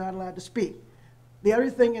 and they were not allowed to speak. The other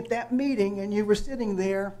thing at that meeting, and you were sitting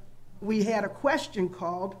there, we had a question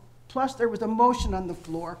called, plus there was a motion on the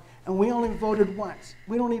floor, and we only voted once.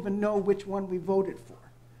 We don't even know which one we voted for.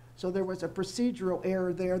 So there was a procedural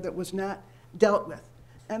error there that was not dealt with.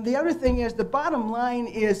 And the other thing is, the bottom line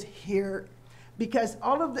is here, because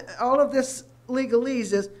all of this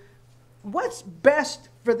legalese is, what's best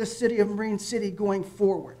for the city of Marine City going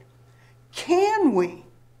forward? Can we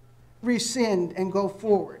rescind and go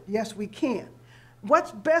forward? Yes, we can.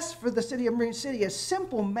 What's best for the city of Marine City is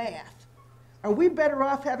simple math. Are we better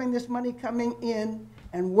off having this money coming in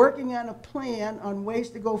and working on a plan on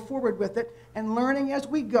ways to go forward with it and learning as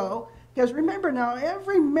we go? Because remember now,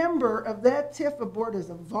 every member of that TIFA board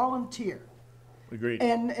is a volunteer. Agreed.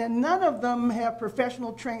 And none of them have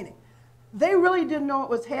professional training. They really didn't know what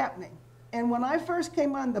was happening. And when I first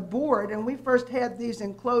came on the board and we first had these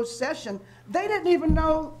in closed session, they didn't even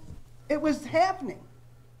know it was happening.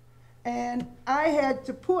 And I had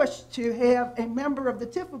to push to have a member of the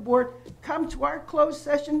TIFA board come to our closed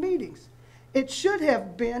session meetings. It should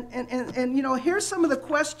have been, and you know, here's some of the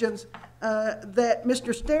questions that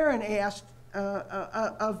Mr. Starren asked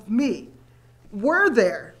of me. Were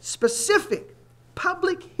there specific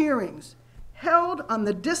public hearings held on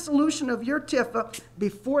the dissolution of your TIFA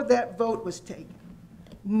before that vote was taken?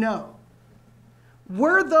 No.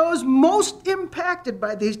 Were those most impacted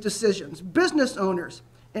by these decisions, business owners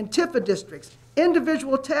and TIFA districts,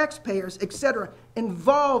 individual taxpayers, etc.,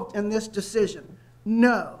 involved in this decision?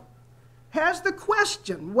 No. Has the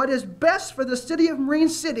question, what is best for the city of Marine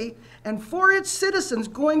City and for its citizens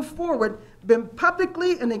going forward, been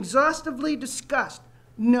publicly and exhaustively discussed?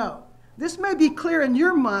 No. This may be clear in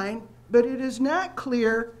your mind, but it is not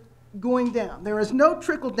clear going down. There is no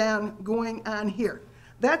trickle down going on here.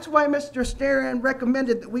 That's why Mr. Starren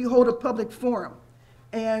recommended that we hold a public forum.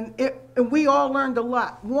 And we all learned a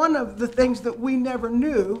lot. One of the things that we never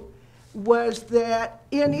knew was that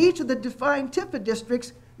in each of the defined TIFA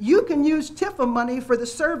districts, you can use TIFA money for the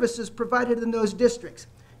services provided in those districts.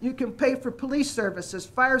 You can pay for police services,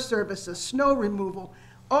 fire services, snow removal,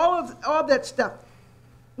 all that stuff.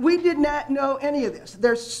 We did not know any of this.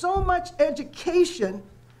 There's so much education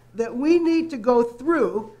that we need to go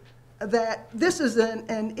through that this is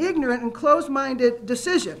an ignorant and closed-minded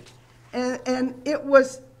decision. And it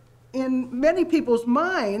was, in many people's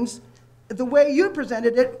minds, the way you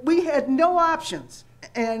presented it, we had no options.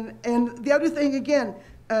 And the other thing, again,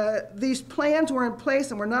 these plans were in place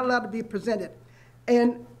and were not allowed to be presented.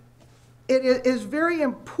 And it is very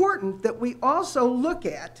important that we also look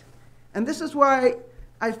at, and this is why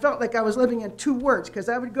I felt like I was living in two worlds, because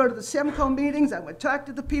I would go to the SEMCO meetings, I would talk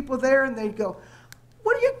to the people there, and they'd go,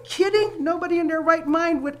 What, are you kidding? Nobody in their right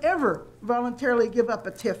mind would ever voluntarily give up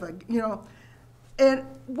a TIFA, you know? And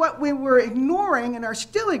what we were ignoring and are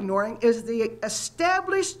still ignoring is the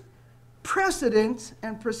established precedents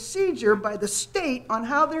and procedure by the state on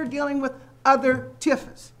how they're dealing with other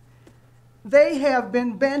TIFAs. They have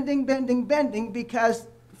been bending because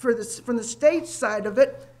from the state side of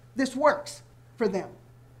it, this works for them.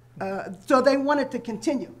 So they want it to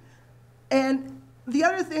continue. And the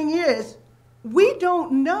other thing is, we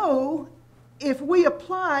don't know if we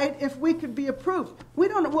applied, if we could be approved. We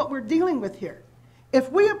don't know what we're dealing with here.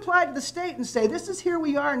 If we apply to the state and say, this is here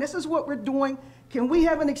we are and this is what we're doing, can we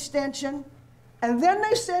have an extension? And then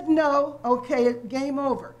they said no, okay, game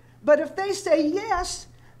over. But if they say yes,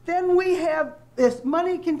 then we have this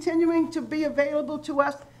money continuing to be available to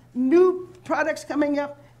us, new products coming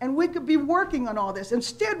up, and we could be working on all this.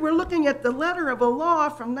 Instead, we're looking at the letter of a law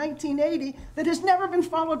from 1980 that has never been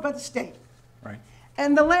followed by the state. Right.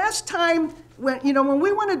 And the last time, when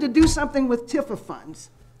we wanted to do something with TIFA funds,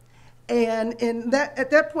 and at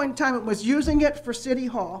that point in time, it was using it for City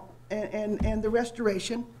Hall and the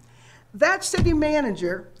restoration, that city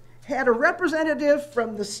manager had a representative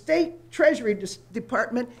from the state treasury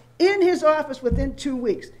department in his office within 2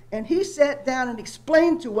 weeks. And he sat down and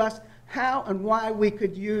explained to us how and why we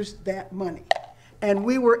could use that money. And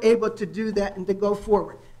we were able to do that and to go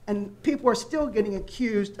forward. And people are still getting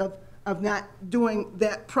accused of not doing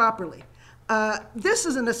that properly. This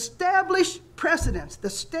is an established precedent. The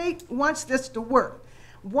state wants this to work.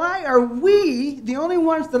 Why are we, the only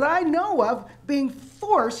ones that I know of, being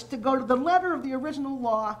forced to go to the letter of the original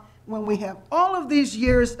law when we have all of these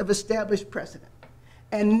years of established precedent?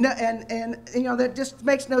 And you know, that just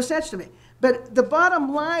makes no sense to me. But the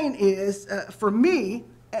bottom line is, for me,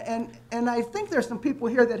 and I think there's some people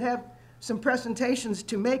here that have some presentations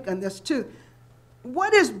to make on this too,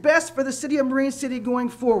 what is best for the city of Marine City going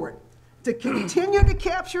forward? To continue to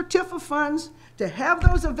capture TIFA funds, to have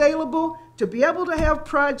those available, to be able to have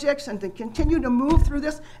projects, and to continue to move through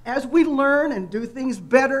this as we learn and do things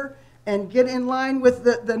better and get in line with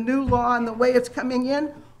the new law and the way it's coming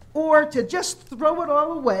in, or to just throw it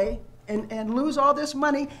all away and lose all this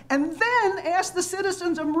money and then ask the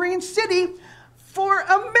citizens of Marine City for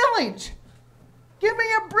a millage. Give me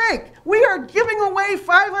a break. We are giving away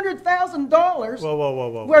 $500,000.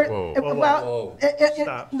 Whoa.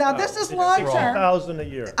 Stop. Now, this is long term. $60,000 a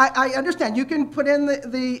year. I understand. You can put in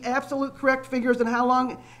the absolute correct figures and how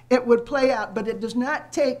long it would play out, but it does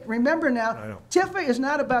not take, remember now, TIFA is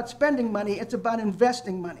not about spending money, it's about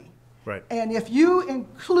investing money. Right. And if you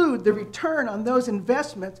include the return on those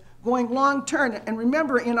investments going long term, and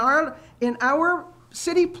remember, in our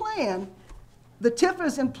city plan, the TIFA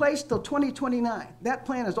is in place till 2029. That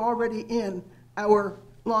plan is already in our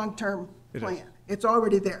long-term plan. It's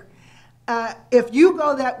already there. If you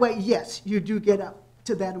go that way, yes, you do get up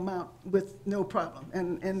to that amount with no problem,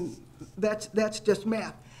 and that's just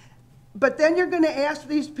math. But then you're going to ask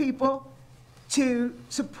these people to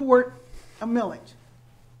support a millage.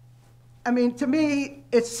 I mean, to me,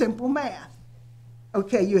 it's simple math.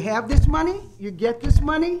 Okay, you have this money, you get this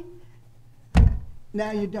money, now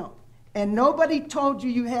you don't. And nobody told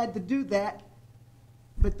you had to do that,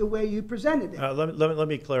 but the way you presented it. Let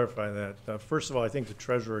me clarify that. First of all, I think the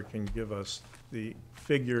treasurer can give us the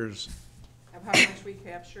figures Of how much we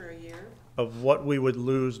capture a year? of what we would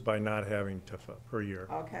lose by not having TIFA per year.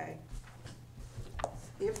 Okay.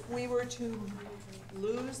 If we were to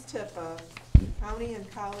lose TIFA, county and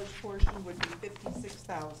college portion would be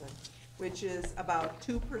 56,000, which is about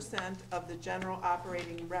 2% of the general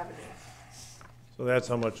operating revenue. So that's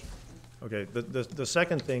how much, okay, the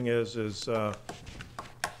second thing is,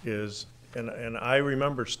 and I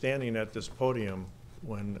remember standing at this podium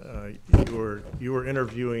when you were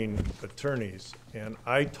interviewing attorneys, and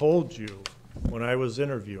I told you when I was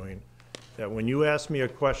interviewing that when you ask me a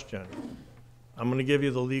question, I'm going to give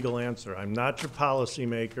you the legal answer. I'm not your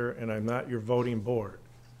policymaker, and I'm not your voting board.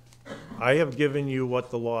 I have given you what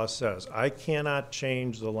the law says. I cannot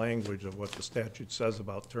change the language of what the statute says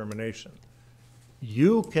about termination.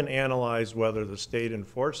 You can analyze whether the state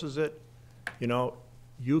enforces it. You know,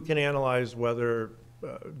 you can analyze whether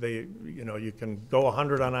you can go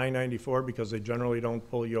 100 on I-94 because they generally don't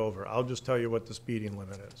pull you over. I'll just tell you what the speeding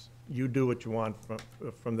limit is. You do what you want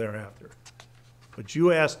from thereafter. But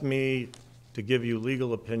you asked me to give you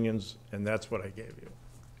legal opinions, and that's what I gave you.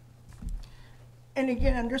 And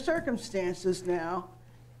again, under circumstances now,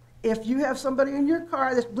 if you have somebody in your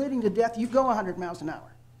car that's bleeding to death, you go 100 miles an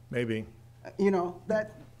hour. Maybe. You know,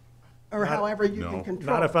 that, or however you can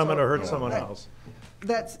control. Not if I'm So, going to hurt someone else.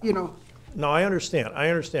 That's, you know. No, I understand,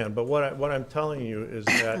 but what I'm telling you is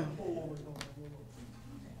that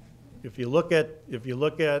if you look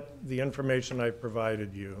at the information I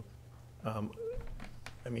provided you,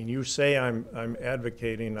 I mean, you say I'm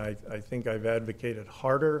advocating, I think I've advocated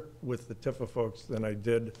harder with the Tifa folks than I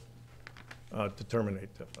did to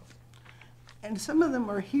terminate Tifa. And some of them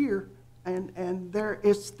are here, and there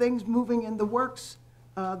is things moving in the works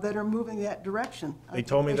that are moving that direction. I They think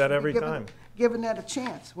told me should that be every given- time. Given that a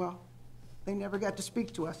chance. Well, they never got to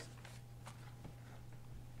speak to us.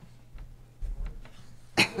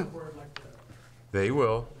 They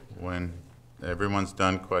will, when everyone's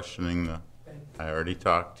done questioning the, I already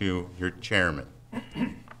talked to your chairman.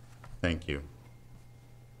 Thank you.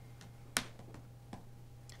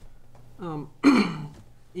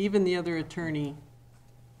 Even the other attorney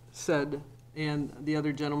said, and the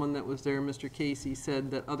other gentleman that was there, Mr. Casey,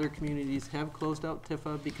 said that other communities have closed out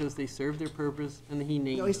Tifa because they served their purpose, and he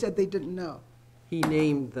named No, he said they didn't know. He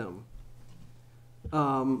named them.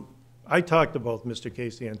 I talked to both Mr.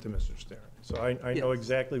 Casey and to Mr. Stern, so I know Yes.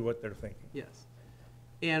 exactly what they're thinking. Yes.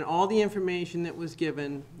 And all the information that was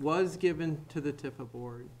given to the Tifa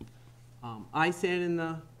board. I sat in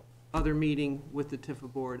the other meeting with the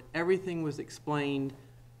Tifa board. Everything was explained.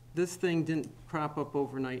 This thing didn't crop up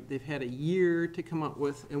overnight. They've had a year to come up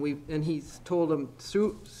with, and he's told them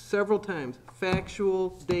several times, factual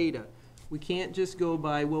data. We can't just go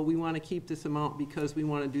by, well, we want to keep this amount because we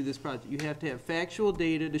want to do this project. You have to have factual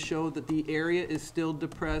data to show that the area is still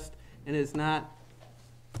depressed and is not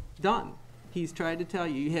done. He's tried to tell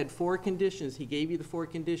you, you had 4 conditions. He gave you the 4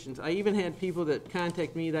 conditions. I even had people that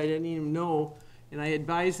contact me that I didn't even know, and I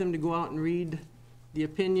advised them to go out and read the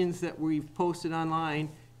opinions that we've posted online,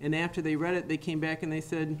 and after they read it, they came back and they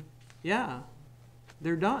said, yeah,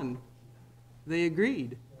 they're done. They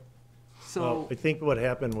agreed. So, Well, I think what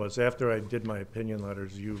happened was after I did my opinion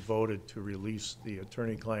letters, you voted to release the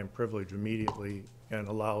attorney-client privilege immediately and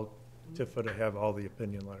allow Tifa to have all the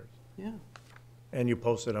opinion letters. yeah. And you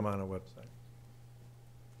posted them on a website.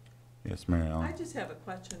 Yes, Mary Ellen? I just have a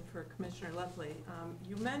question for Commissioner Lovely.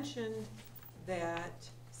 You mentioned that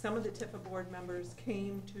some of the TIFA board members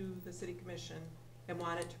came to the city commission and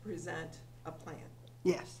wanted to present a plan.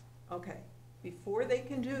 Yes. Okay, before they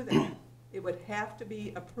can do that, it would have to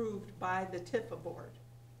be approved by the TIFA board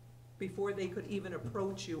before they could even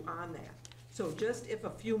approach you on that. So just if a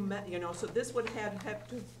few, so this would have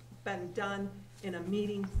to been done in a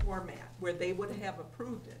meeting format where they would have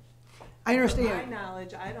approved it. I understand. To my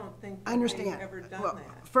knowledge, I don't think I that understand. they've ever done Well,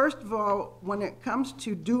 that. first of all, when it comes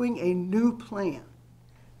to doing a new plan,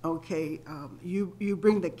 okay, you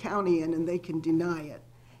bring the county in and they can deny it.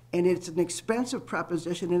 And it's an expensive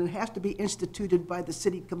proposition, and it has to be instituted by the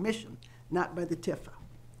city commission, not by the TIFA.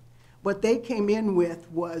 What they came in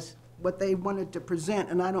with was what they wanted to present,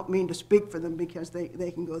 and I don't mean to speak for them because they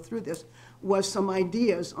can go through this, was some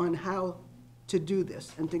ideas on how to do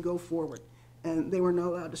this and to go forward. And they were not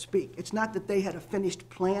allowed to speak. It's not that they had a finished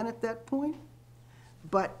plan at that point,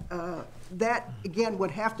 but that, again,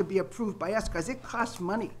 would have to be approved by us because it costs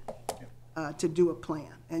money to do a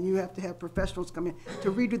plan. And you have to have professionals come in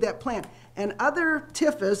to redo that plan. And other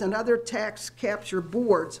TIFAs and other tax capture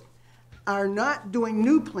boards are not doing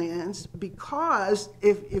new plans because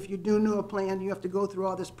if you do new plan, you have to go through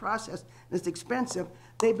all this process, and it's expensive.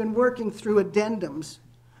 They've been working through addendums.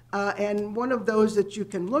 And one of those that you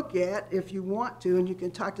can look at if you want to, and you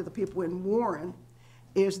can talk to the people in Warren,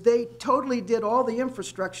 is they totally did all the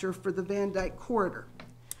infrastructure for the Van Dyke corridor.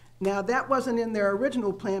 Now, that wasn't in their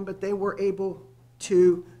original plan, but they were able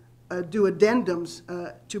to do addendums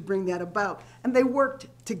to bring that about. And they worked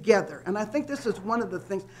together. And I think this is one of the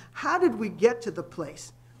things. How did we get to the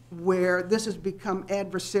place where this has become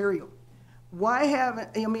adversarial? Why haven't,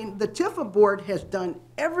 I mean, the TIFA board has done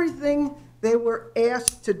everything they were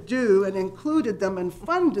asked to do and included them and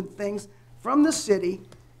funded things from the city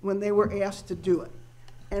when they were asked to do it.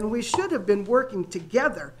 And we should have been working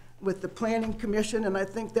together with the Planning Commission, and I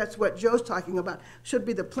think that's what Joe's talking about. Should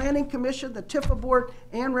be the Planning Commission, the TIFA board,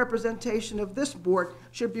 and representation of this board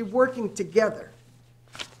should be working together.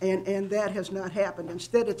 And that has not happened.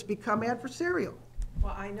 Instead, it's become adversarial.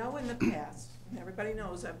 Well, I know in the past, and everybody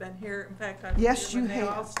knows, I've been here, in fact, I was Yes, here when you they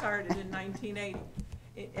have. all started in 1980.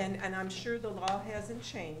 And I'm sure the law hasn't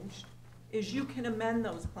changed, is you can amend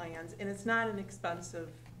those plans, and it's not an expensive.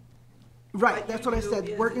 Right, that's what I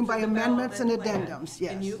said, working by amendments and addendums,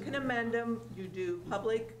 yes. And you can amend them, you do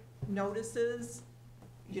public notices,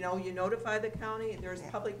 you notify the county, and there's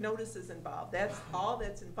public notices involved. That's all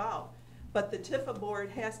that's involved. But the TIFA board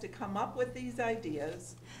has to come up with these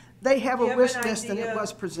ideas. They have a give wish an list and it idea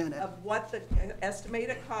was presented. Of what the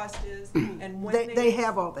estimated cost is, and when They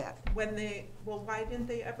have all that. well, why didn't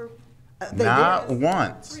they ever They Not did.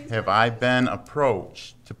 once have I been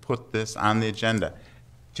approached to put this on the agenda.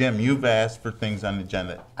 Jim, you've asked for things on the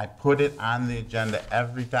agenda. I put it on the agenda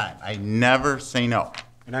every time. I never say no.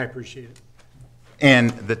 And I appreciate it.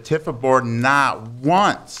 And the Tifa board, not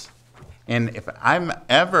once. And if I'm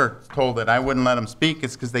ever told that I wouldn't let them speak,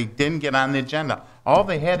 it's because they didn't get on the agenda. All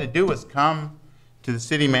they had to do was come to the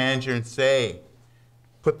city manager and say,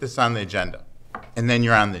 put this on the agenda. And then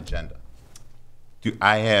you're on the agenda.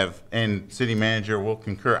 And city manager will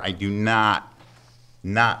concur, I do not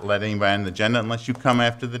let anybody on the agenda unless you come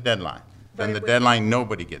after the deadline. But Then it the would- deadline,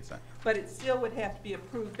 nobody gets in. But it still would have to be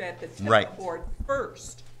approved at the Right. TIF board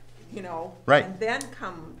first, you know? Right. And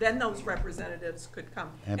then those representatives could come.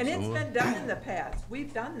 And it's been done in the past.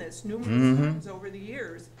 We've done this numerous Mm-hmm. times over the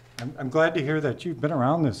years. I'm glad to hear that you've been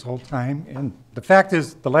around this whole time, and the fact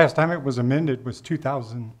is, the last time it was amended was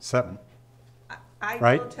 2007, I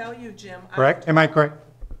Right. will tell you, Jim. correct? Am I correct?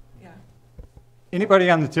 Yeah.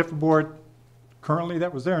 Anybody on the TIF board currently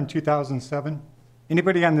that was there in 2007?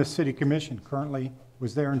 Anybody on the city commission currently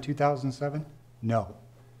was there in 2007? No.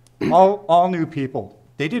 All new people.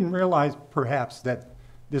 They didn't realize perhaps that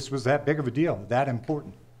this was that big of a deal, that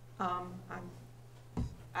important.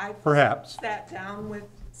 I've Perhaps. sat down with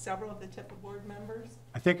several of the TIF board members.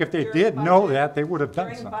 I think if they during did know budget- that, they would have done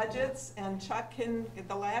During something. budgets, and Chuck can,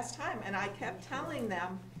 the last time, and I kept telling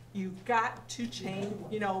them, you've got to change,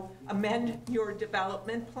 amend your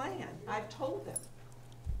development plan. I've told them.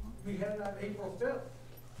 We had it on April 5th.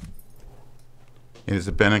 Has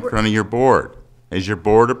it been in front of your board? Has your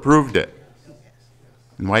board approved it?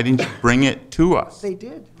 And why didn't you bring it to us? They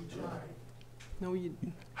did. No, you,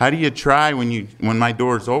 How do you try when my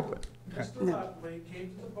door's open? Mr. Buckley came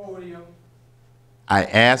to the podium. I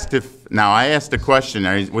asked a question,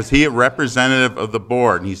 was he a representative of the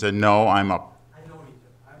board? And he said, no, I'm a, I know he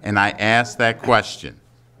did. and I asked that question.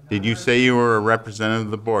 Did you say you were a representative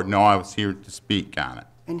of the board? No, I was here to speak on it.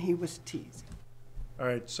 And he was teased. All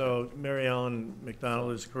right, so Mary Ellen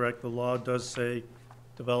McDonald is correct. The law does say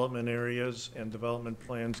development areas and development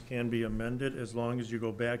plans can be amended as long as you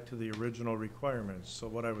go back to the original requirements. So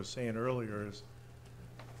what I was saying earlier is,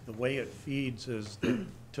 the way it feeds is the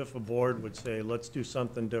Tifa board would say, let's do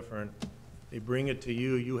something different. They bring it to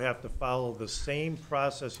you, you have to follow the same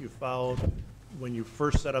process you followed when you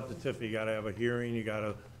first set up the Tifa. You gotta have a hearing, you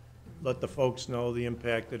gotta let the folks know the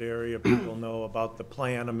impacted area, people know about the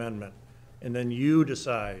plan amendment. And then you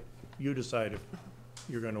decide if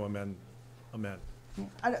you're gonna amend.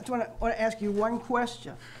 I just want to ask you one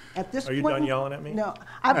question. At this Are you point, done yelling at me? No,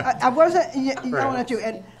 I wasn't yelling at you.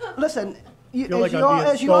 And listen, Feel like I'm being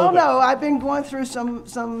as you all scolded. know, I've been going through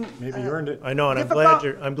some Maybe you earned it. I know, and I'm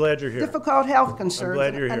glad you're here. difficult health concerns.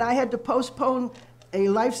 glad you're And here. I had to postpone a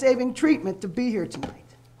life-saving treatment to be here tonight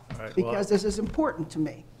All right, well, because this is important to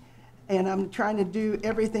me. And I'm trying to do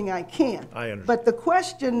everything I can. I understand. But the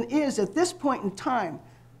question is, at this point in time,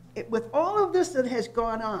 with all of this that has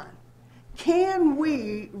gone on, can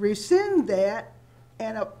we rescind that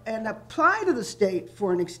and apply to the state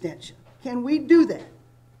for an extension? Can we do that?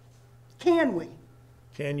 Can we?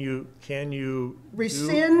 Can you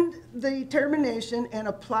Rescind the termination and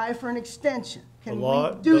apply for an extension? The Can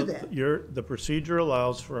law, we do that? the procedure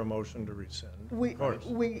allows for a motion to rescind, of course.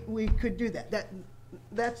 We could do that.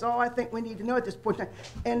 That's all I think we need to know at this point in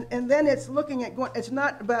time. And then it's looking at going, it's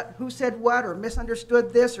not about who said what or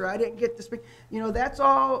misunderstood this or I didn't get to speak. That's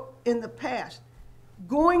all in the past.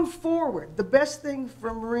 Going forward, the best thing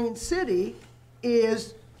for Marine City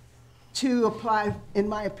is to apply, in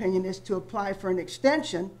my opinion, is to apply for an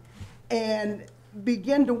extension and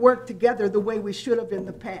begin to work together the way we should have in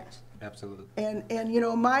the past. Absolutely. And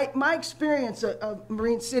my experience of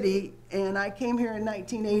Marine City, and I came here in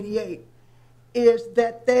 1988, is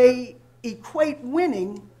that they equate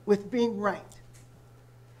winning with being right.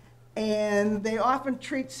 And they often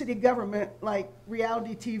treat city government like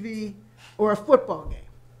reality TV or a football game.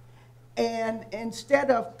 And instead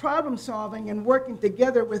of problem solving and working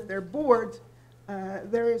together with their boards,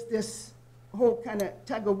 there is this whole kind of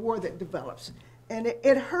tug of war that develops. And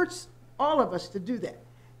it hurts all of us to do that.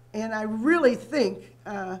 And I really think,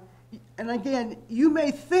 and again, you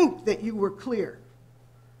may think that you were clear,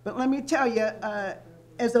 but let me tell you,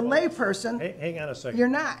 as a layperson, Hang on a second. you're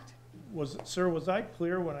not. Sir, was I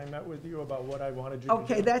clear when I met with you about what I wanted you to do?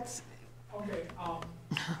 Okay, that's, Okay, I'll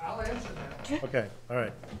answer that. Okay, all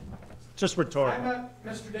right. Just I rhetorical. met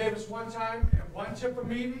Mr. Davis one time at one TIPA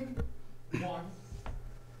meeting, one.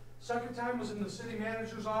 Second time was in the city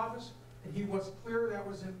manager's office, and he was clear, that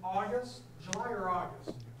was in August, July or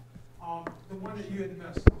August. The one that you had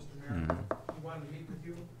missed, Mr. Mayor. He wanted to meet with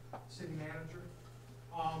you, city manager.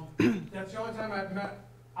 That's the only time I've met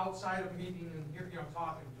outside of meeting and here,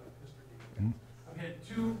 talking to Mr. Deacon. I've had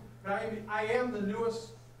two, but I am the newest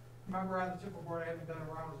member on the TIFA board. I haven't been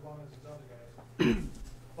around as long as these other guys.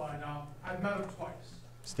 But I've met him twice.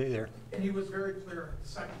 Stay there. And he was very clear the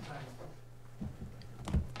second time.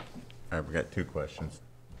 All right, we got two questions,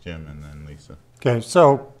 Jim and then Lisa. Okay,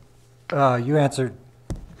 so you answered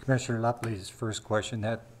Commissioner Lepley's first question,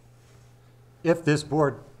 that if this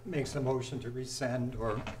board makes a motion to rescind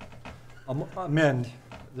or amend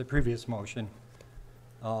the previous motion,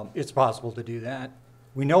 it's possible to do that.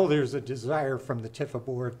 We know there's a desire from the TIFA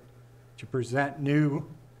board to present new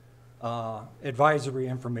advisory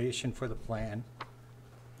information for the plan.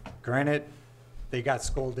 Granted, they got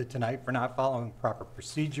scolded tonight for not following proper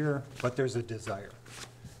procedure, but there's a desire.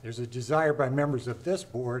 There's a desire by members of this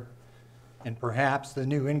board and perhaps the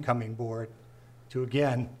new incoming board to,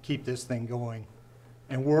 again, keep this thing going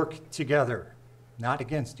and work together, not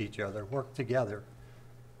against each other, work together.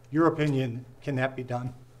 Your opinion, can that be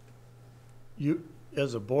done? You,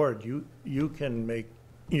 as a board, you can make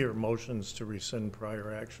your motions to rescind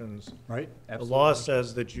prior actions. Right, absolutely. The law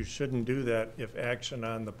says that you shouldn't do that if action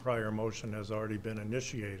on the prior motion has already been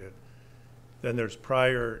initiated. Then there's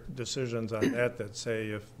prior decisions on that that say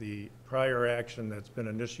if the prior action that's been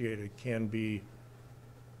initiated can be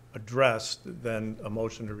addressed, then a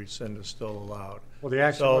motion to rescind is still allowed. Well, the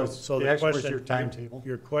action was your timetable.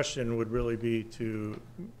 Your question would really be to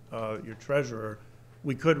your treasurer.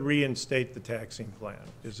 We could reinstate the taxing plan.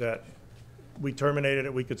 Is that, we terminated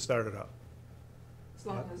it, we could start it up. As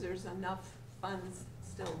long as there's enough funds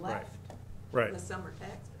still left Right. in the summer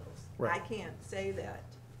tax bills. Right. I can't say that.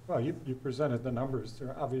 Well, you presented the numbers.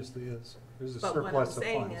 There obviously is. There's a But what I'm surplus of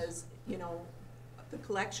saying funds. is, the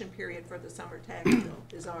collection period for the summer tax bill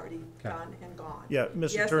is already done and gone. Yeah,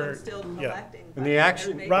 Mr. Turner. Yes, I'm still yeah. collecting. And but the action-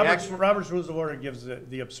 there may be- Robert's Rules of Order gives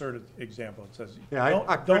the absurd example. It says, Yeah, I don't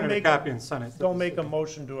printed a make copy and sent it to Don't the make a city.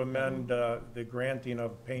 motion to amend the granting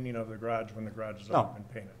of painting of the garage when the garage has No. already been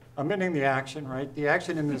painted. Amending the action, right? The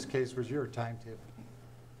action in this case was your timetable.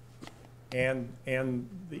 And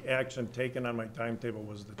the action taken on my timetable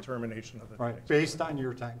was the termination of the Right, tax. based on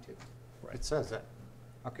your timetable. It says that.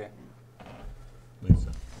 Okay.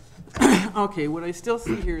 Lisa. Okay, what I still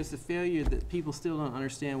see here is the failure that people still don't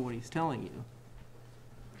understand what he's telling you.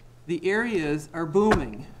 The areas are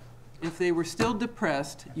booming. If they were still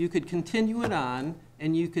depressed, you could continue it on,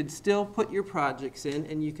 and you could still put your projects in,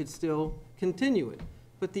 and you could still continue it.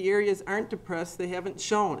 But the areas aren't depressed, they haven't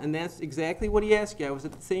shown, and that's exactly what he asked you. I was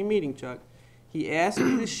at the same meeting, Chuck. He asked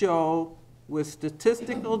you to show with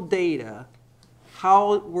statistical data,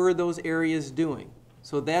 how were those areas doing?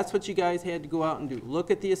 So that's what you guys had to go out and do. Look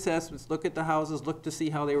at the assessments, look at the houses, look to see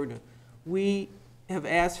how they were doing. We have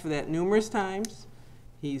asked for that numerous times.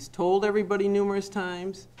 He's told everybody numerous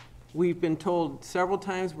times. We've been told several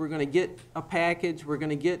times we're gonna get a package, we're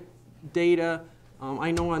gonna get data. I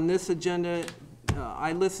know on this agenda,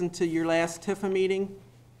 I listened to your last TIFA meeting.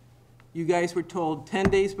 You guys were told 10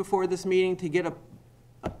 days before this meeting to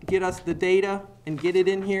get us the data and get it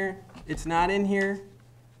in here. It's not in here.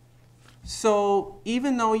 So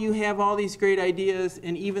even though you have all these great ideas,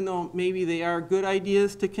 and even though maybe they are good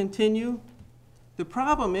ideas to continue, the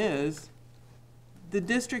problem is the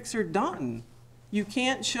districts are done. You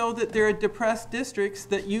can't show that there are depressed districts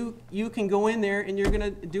that you can go in there and you're going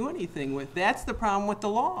to do anything with. That's the problem with the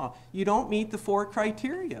law. You don't meet the 4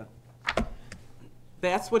 criteria.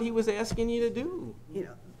 That's what he was asking you to do.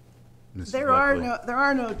 Mrs. There are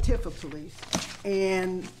Buckley. no TIFA police,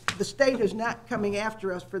 and the state is not coming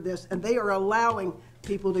after us for this, and they are allowing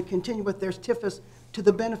people to continue with their TIFAs to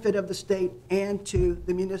the benefit of the state and to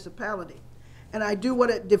the municipality. And I do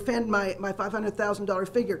want to defend my $500,000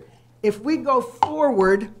 figure. If we go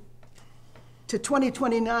forward to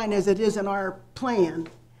 2029, as it is in our plan,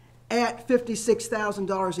 at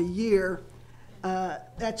 $56,000 a year,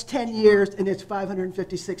 that's 10 years, and it's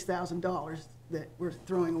 $556,000 that we're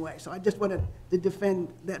throwing away. So I just wanted to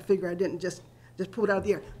defend that figure. I didn't just pull it out of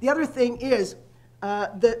the air. The other thing is,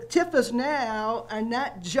 the TIFAs now are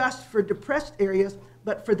not just for depressed areas,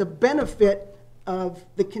 but for the benefit of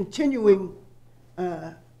the continuing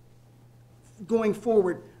going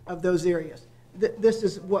forward of those areas. This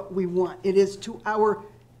is what we want. It is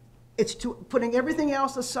it's to putting everything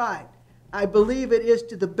else aside. I believe it is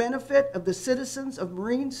to the benefit of the citizens of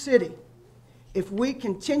Marine City if we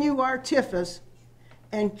continue our TIFAs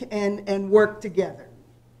and work together.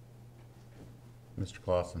 Mr.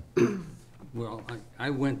 Clausen. Well, I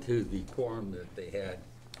went to the forum that they had,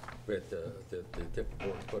 that the TIF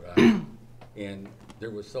board put on, and there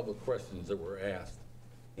were several questions that were asked.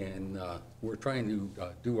 And we're trying to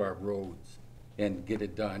do our roads and get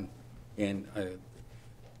it done. And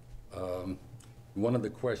One of the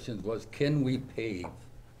questions was, can we pave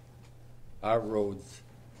our roads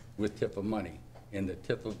with TIFA money? And the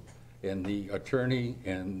TIFA, and the attorney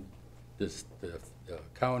and the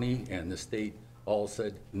county and the state all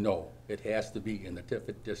said, no, it has to be in the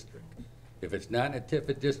TIFA district. If it's not in a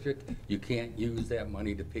TIFA district, you can't use that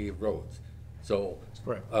money to pave roads. So,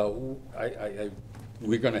 we're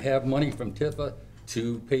gonna have money from TIFA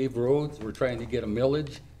to pave roads, we're trying to get a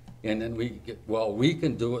millage, and then we get, well, we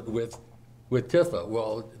can do it with TIFA.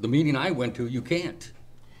 Well, the meeting I went to, you can't.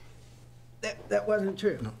 That wasn't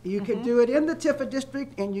true. You can do it in the Tifa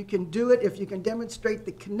district, and you can do it if you can demonstrate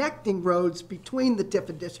the connecting roads between the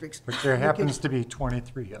Tifa districts. Which there happens to be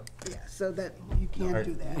 23 of. Yeah, so that you can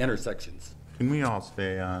do that. Intersections. Can we all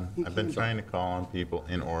stay on? I've been trying to call on people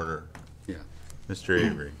in order. Yeah. Mr.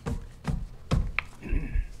 Avery.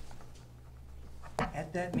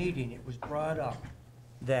 At that meeting, it was brought up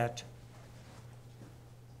that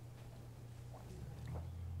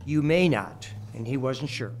you may not, and he wasn't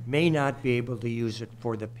sure, may not be able to use it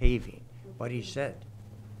for the paving. But he said,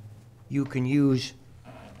 you can use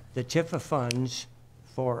the TIFA funds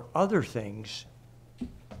for other things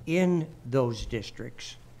in those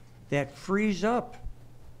districts that frees up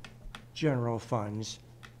general funds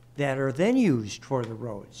that are then used for the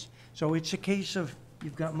roads. So it's a case of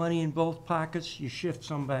you've got money in both pockets, you shift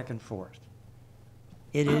some back and forth.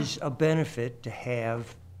 It is a benefit to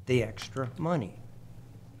have the extra money.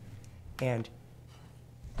 And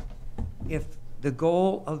if the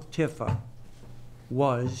goal of TIFA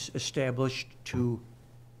was established to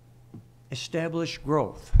establish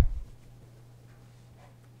growth,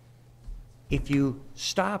 if you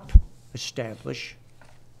stop establish,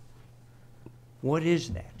 what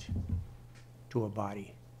is that to a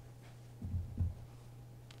body?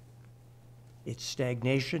 It's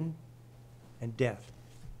stagnation and death.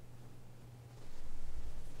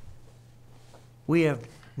 We have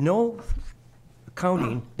no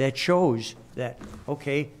accounting that shows that,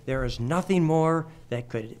 okay, there is nothing more that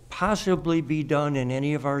could possibly be done in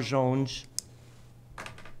any of our zones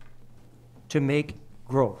to make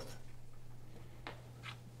growth.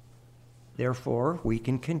 Therefore, we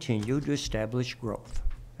can continue to establish growth.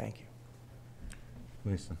 Thank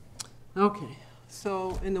you. Lisa. Okay,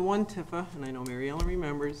 so in the one TIFA, and I know Mary Ellen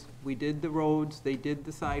remembers, we did the roads, they did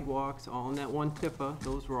the sidewalks, all in that one TIFA,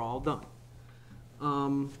 those were all done.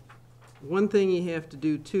 One thing you have to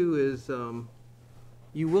do too is,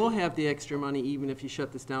 you will have the extra money even if you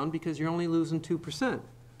shut this down because you're only losing 2%.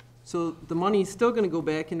 So the money is still gonna go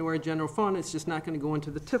back into our general fund, it's just not gonna go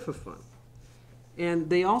into the TIFA fund. And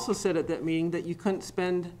they also said at that meeting that you couldn't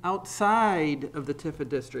spend outside of the TIFA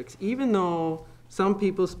districts, even though some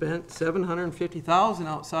people spent $750,000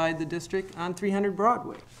 outside the district on 300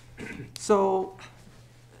 Broadway. So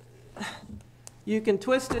you can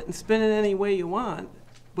twist it and spin it any way you want,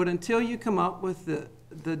 but until you come up with the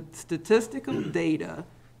statistical data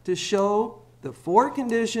to show the 4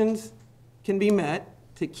 conditions can be met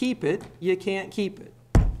to keep it, you can't keep it.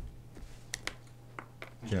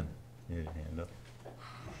 Jim, you had your hand up.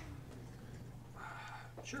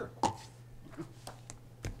 Sure.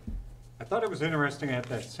 I thought it was interesting at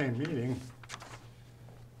that same meeting.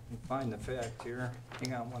 Let me find the fact here.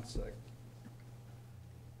 Hang on one sec.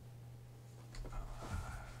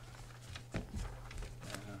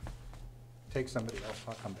 Take somebody else,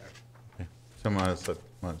 I'll come back. Okay. Someone else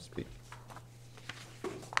want to speak.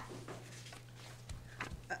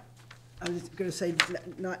 I was going to say,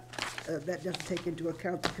 that doesn't take into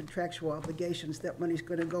account the contractual obligations. That money's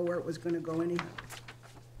going to go where it was going to go anyhow.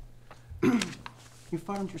 You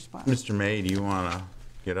found your spot. Mr. May, do you want to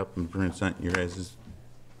get up and present your guys'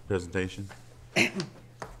 presentation? Are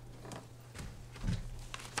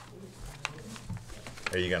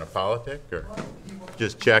you going to politic or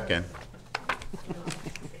just checking?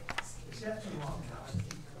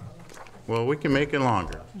 Well, we can make it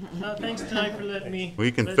longer. Thanks tonight for letting me.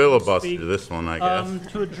 We can let me filibuster speak. this one, I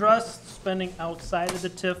guess. To address spending outside of the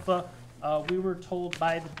TIFA, we were told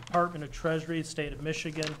by the Department of Treasury, the state of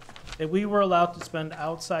Michigan, that we were allowed to spend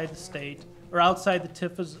outside the state, or outside the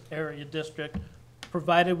TIFA's area district,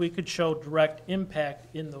 provided we could show direct impact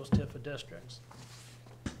in those TIFA districts.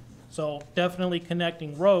 So definitely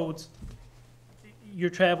connecting roads, you're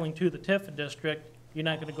traveling to the TIFA district, you're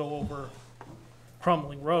not gonna go over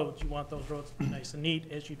crumbling roads. You want those roads to be nice and neat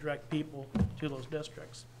as you direct people to those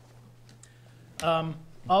districts.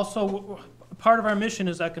 Also, part of our mission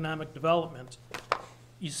is economic development.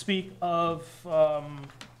 You speak of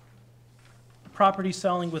property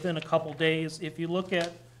selling within a couple days. If you look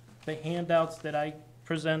at the handouts that I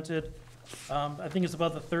presented, I think it's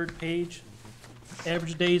about the 3rd page.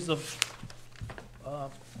 Average days of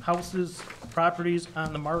houses, properties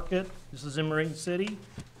on the market. This is in Marine City.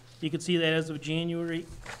 You can see that as of January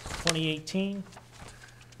 2018,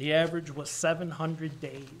 the average was 700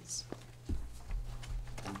 days.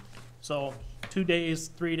 So 2 days,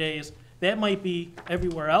 3 days. That might be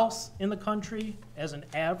everywhere else in the country as an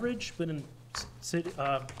average, but in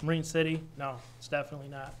Marine City, no, it's definitely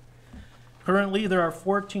not. Currently, there are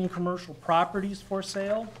 14 commercial properties for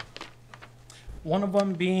sale. One of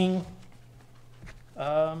them being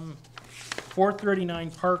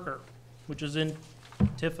 439 Parker, which is in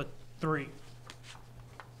Tifa 3.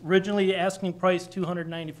 Originally, the asking price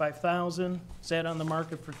 $295,000, sat on the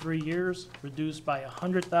market for 3 years, reduced by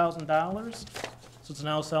 $100,000. So it's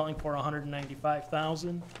now selling for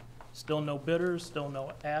 $195,000. Still no bidders, still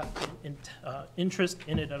no interest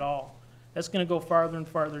in it at all. That's going to go farther and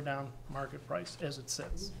farther down market price as it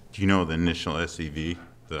sits. Do you know the initial SEV,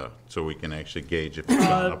 so we can actually gauge if it's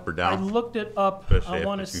gone up or down? I looked it up. Especially I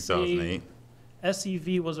want to after say 2008?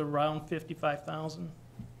 SEV was around 55,000.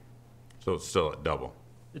 So it's still at double.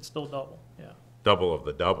 It's still double, yeah. Double of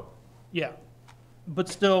the double. Yeah, but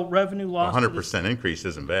still revenue loss. 100% increase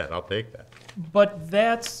isn't bad. I'll take that. But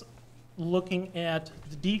that's looking at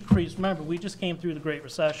the decrease. Remember, we just came through the Great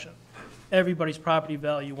Recession. Everybody's property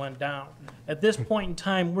value went down. At this point in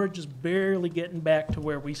time, we're just barely getting back to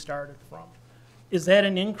where we started from. Is that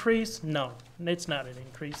an increase? No, it's not an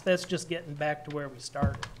increase. That's just getting back to where we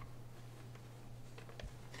started.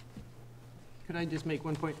 Could I just make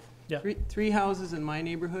one point? Yeah. Three houses in my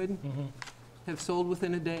neighborhood have sold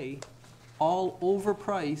within a day, all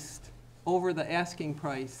overpriced, over the asking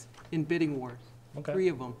price in bidding wars. Okay. 3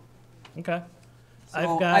 of them. Okay.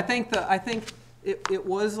 So I think it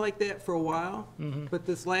was like that for a while, but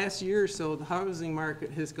this last year or so, the housing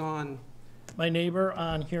market has gone. My neighbor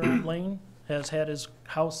on Huron Lane has had his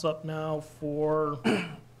house up now for,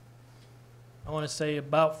 I want to say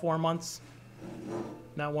about 4 months.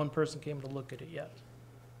 Not one person came to look at it yet.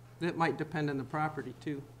 That might depend on the property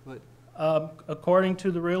too, but. According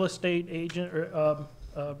to the real estate agent, or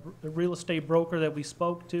the real estate broker that we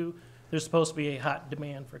spoke to, there's supposed to be a hot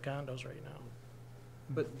demand for condos right now.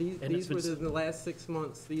 But these were in the last 6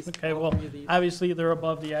 months. These Okay, all well, three of these. obviously they're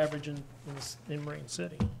above the average in Marine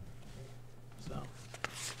City. So,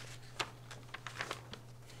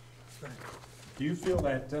 Do you feel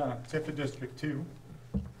that Tifa District 2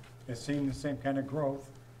 has seen the same kind of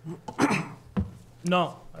growth?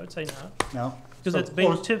 no, I would say not. No? Because So it's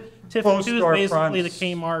Tifa 2 is storefronts, basically the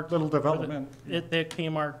Kmart. little development. At the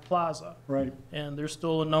Kmart Plaza. Right. And there's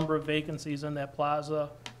still a number of vacancies in that plaza.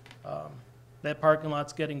 That parking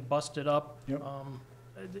lot's getting busted up. Yep.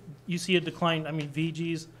 You see a decline, I mean,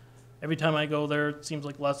 VG's, every time I go there, it seems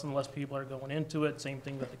like less and less people are going into it. Same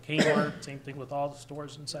thing with the Kmart, same thing with all the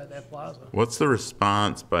stores inside that plaza. What's the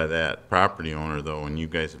response by that property owner, though, when you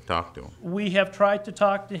guys have talked to him? We have tried to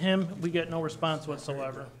talk to him. We get no response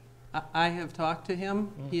whatsoever. I have talked to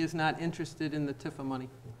him. He is not interested in the Tifa money.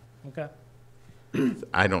 Okay.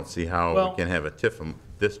 I don't see how Well- we can have a TIF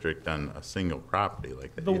district on a single property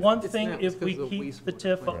like that. The either. one It's thing, not, if it's we 'cause of keep waste the work.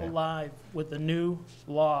 TIFA alive with the new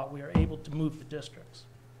law, we are able to move the districts.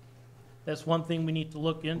 That's one thing we need to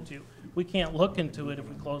look into. We can't look into it if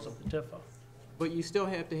we close up the TIFA. But you still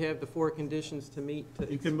have to have the 4 conditions to meet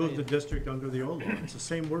to You can move the expand. district under the old law. It's the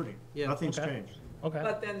same wording. Yeah. Nothing's Okay. changed. Okay.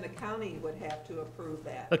 But then the county would have to approve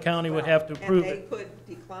that. The county as would well. have to approve And it. they could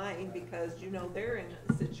decline because, they're in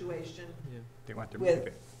a situation They want to with,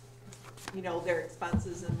 their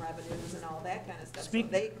expenses and revenues and all that kind of stuff. So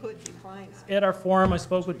Speak- they could decline it. At our forum, I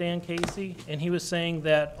spoke with Dan Casey, and he was saying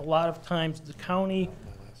that a lot of times the county,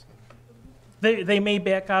 they may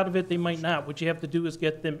back out of it, they might not. What you have to do is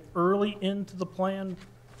get them early into the plan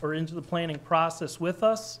or into the planning process with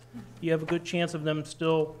us. You have a good chance of them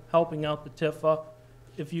still helping out the TIFA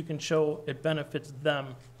if you can show it benefits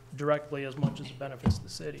them directly as much as it benefits the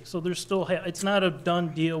city. So there's still, it's not a done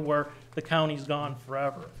deal where the county's gone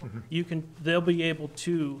forever. They'll be able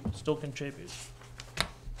to still contribute.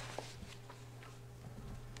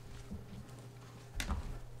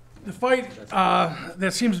 The fight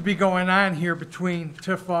that seems to be going on here between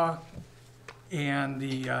Tifa and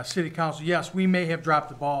the city council, yes, we may have dropped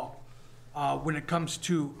the ball when it comes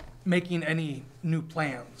to making any new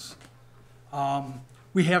plans.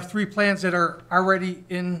 We have 3 plans that are already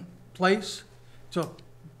in place till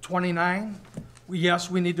 29.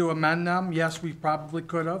 Yes, we need to amend them. Yes, we probably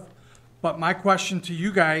could have. But my question to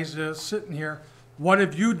you guys is, sitting here, what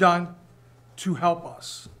have you done to help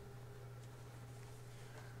us?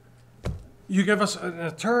 You give us an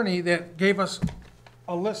attorney that gave us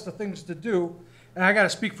a list of things to do, and I gotta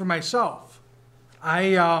speak for myself. I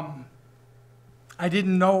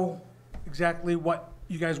didn't know exactly what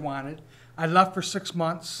you guys wanted. I left for 6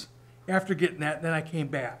 months after getting that, then I came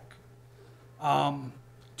back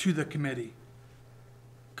to the committee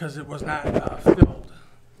because it was not filled,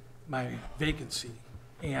 my vacancy.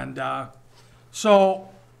 And so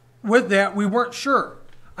with that, we weren't sure.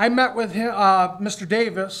 I met with him, Mr.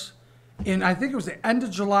 Davis in, I think it was the end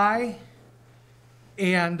of July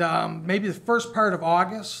and maybe the first part of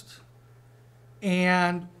August.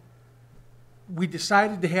 And we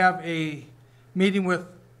decided to have a meeting with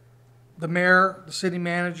the mayor, the city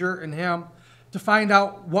manager, and him to find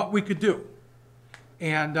out what we could do.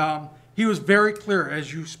 And he was very clear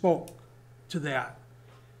as you spoke to that.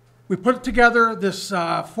 We put together this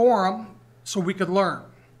forum so we could learn.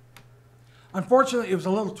 Unfortunately, it was a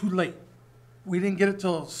little too late. We didn't get it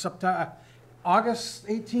till August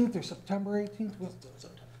 18th or September 18th?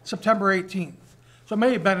 September 18th. So it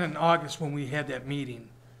may have been in August when we had that meeting.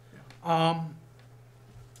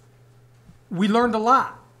 We learned a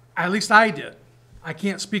lot. At least I did. I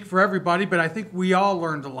can't speak for everybody, but I think we all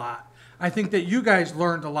learned a lot. I think that you guys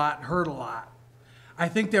learned a lot and heard a lot. I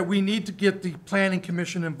think that we need to get the planning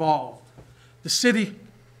commission involved, the city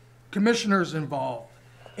commissioners involved,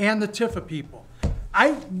 and the Tifa people.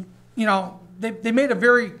 They made a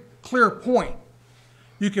very clear point.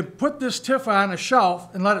 You can put this Tifa on a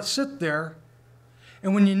shelf and let it sit there,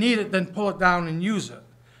 and when you need it, then pull it down and use it.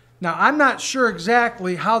 Now, I'm not sure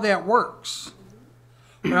exactly how that works,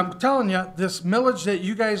 but I'm telling you, this millage that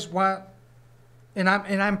you guys want, and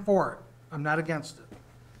I'm for it. I'm not against it.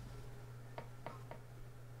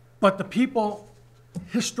 But the people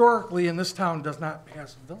historically in this town does not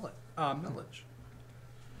pass millage.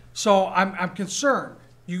 So I'm concerned.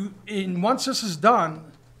 Once this is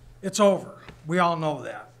done, it's over. We all know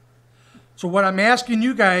that. So what I'm asking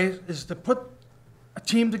you guys is to put a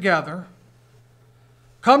team together,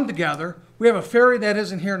 come together. We have a ferry that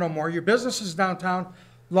isn't here no more. Your businesses downtown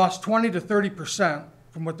lost 20 to 30%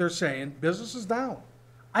 from what they're saying. Business is down.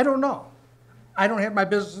 I don't know. I don't have my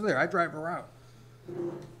business there. I drive around.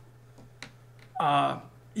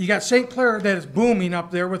 You got St. Clair that is booming up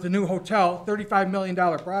there with a new hotel, $35 million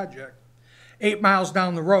project, 8 miles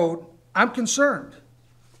down the road. I'm concerned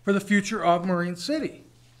for the future of Marine City.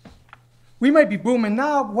 We might be booming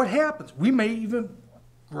now. What happens? We may even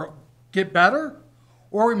get better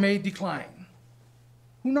or we may decline.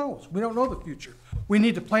 Who knows? We don't know the future. We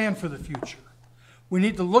need to plan for the future. We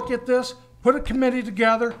need to look at this, put a committee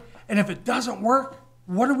together, and if it doesn't work,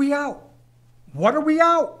 what are we out? What are we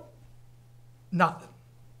out? Nothing.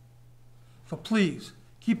 So please,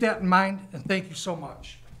 keep that in mind, and thank you so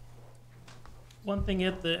much. One thing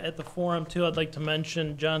at the forum too, I'd like to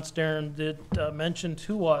mention, John Starren did mention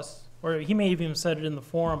to us, or he may have even said it in the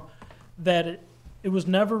forum, that it was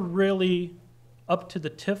never really up to the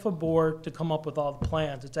Tifa board to come up with all the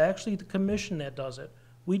plans. It's actually the commission that does it.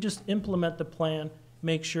 We just implement the plan,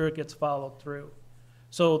 make sure it gets followed through.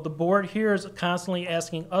 So the board here is constantly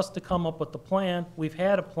asking us to come up with the plan. We've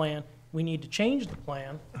had a plan. We need to change the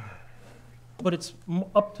plan, but it's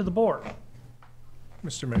up to the board.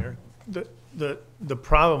 Mr. Mayor, the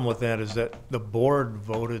problem with that is that the board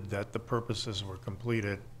voted that the purposes were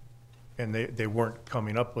completed and they weren't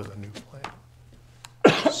coming up with a new plan.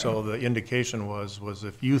 So the indication was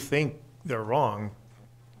if you think they're wrong,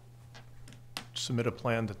 submit a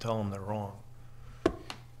plan to tell them they're wrong.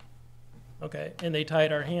 Okay, and they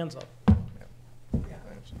tied our hands up.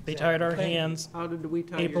 They tied our hands. How did we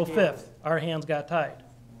tie April your hands? 5th, our hands got tied.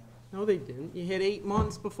 No, they didn't. You had 8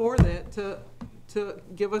 months before that to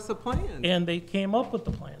give us a plan. And they came up with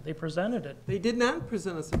the plan. They presented it. They did not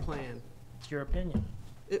present us a plan. It's your opinion.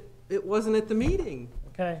 It wasn't at the meeting.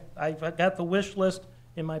 Okay, I got the wish list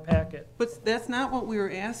in my packet. But that's not what we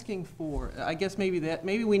were asking for. I guess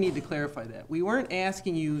maybe we need to clarify that. We weren't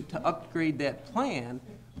asking you to upgrade that plan.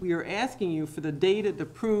 We were asking you for the data to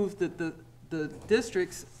prove that the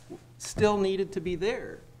districts still needed to be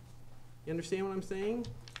there. You understand what I'm saying?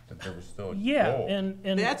 That there was still a Yeah, goal.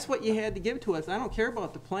 and That's what you had to give to us. I don't care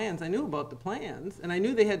about the plans. I knew about the plans, and I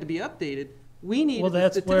knew they had to be updated. We needed Well, the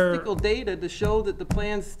that's where- statistical data to show that the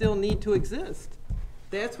plans still need to exist.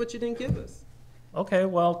 That's what you didn't give us. Okay,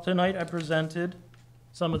 well, tonight I presented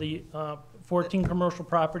some of the 14 commercial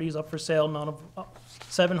properties up for sale, none of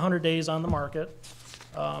 700 days on the market.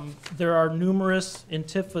 There are numerous, in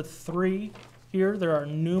TIFA 3 here, there are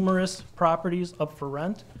numerous properties up for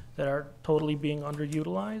rent that are totally being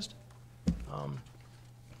underutilized.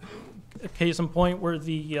 A case in point where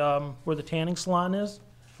the tanning salon is,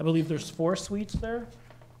 I believe there's 4 suites there.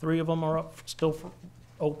 3 of them are still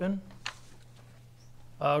open.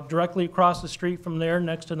 Directly across the street from there,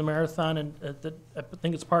 next to the Marathon, and I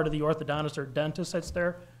think it's part of the orthodontist or dentist that's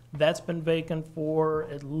there, That's been vacant for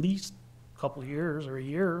at least a couple years or a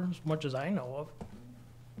year, as much as I know of.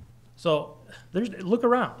 So look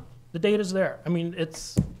around. The data's there. I mean,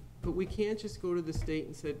 it's, But we can't just go to the state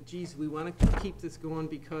and say, geez, we want to keep this going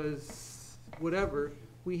because whatever.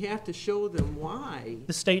 We have to show them why.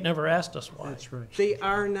 the state never asked us why. That's right. They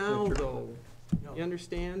are now, though. You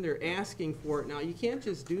understand? They're asking for it now. You can't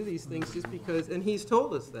just do these things just because, and he's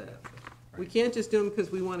told us that. We can't just do them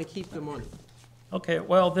because we want to keep the money. Okay,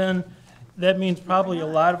 well then, that means probably a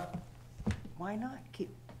lot of, Why not?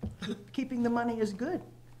 Keeping the money is good.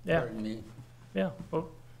 yeah, Pardon me? yeah. But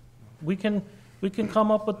we can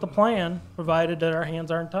come up with the plan, provided that our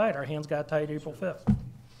hands aren't tied. Our hands got tied April 5th.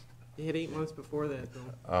 They had 8 months before that,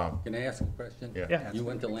 though. Can I ask a question? Yeah. You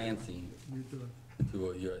went to Lansing,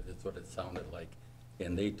 that's what it sounded like,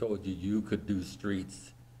 and they told you you could do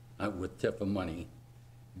streets with TIFA money.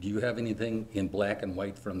 Do you have anything in black and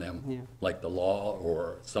white from them? Yeah. Like the law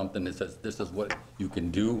or something that says this is what you can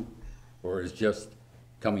do? Or is just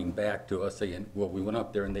coming back to us saying, well, we went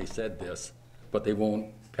up there and they said this, but they won't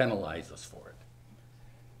penalize us for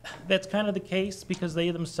it? That's kind of the case because they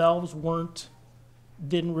themselves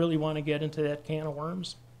didn't really want to get into that can of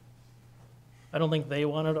worms. I don't think they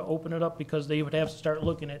wanted to open it up because they would have to start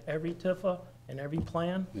looking at every TIFA and every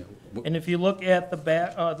plan. Yeah. And if you look at the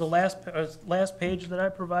back, the last page that I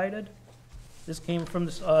provided, this came from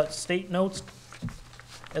the state notes.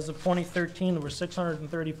 As of 2013, there were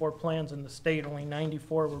 634 plans in the state. Only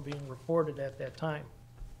 94 were being reported at that time.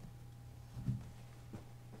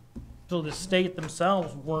 So the state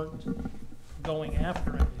themselves weren't going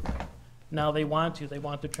after anything. Now they want to. They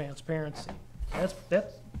want the transparency. That's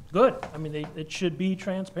good. I mean, it should be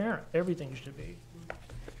transparent. Everything should be.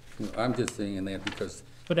 I'm just saying that because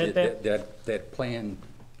But at that plan,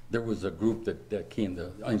 there was a group that came,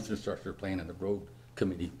 the infrastructure plan and the road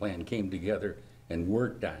committee plan came together and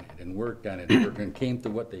worked on it and worked on it and came to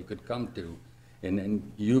what they could come to. And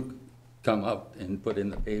then you come up and put in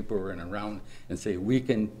the paper and around and say, we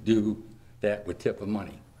can do that with TIFA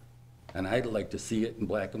money. And I'd like to see it in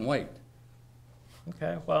black and white.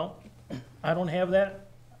 Okay, well, I don't have that.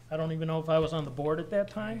 I don't even know if I was on the board at that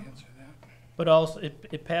time. But also,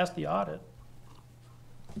 it passed the audit.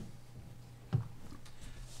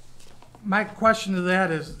 My question to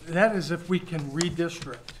that is if we can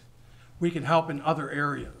redistrict, we can help in other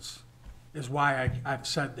areas, is why I've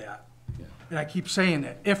said that. Yeah. And I keep saying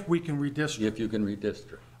that, if we can redistrict. If you can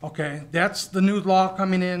redistrict. Okay, that's the new law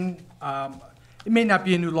coming in. It may not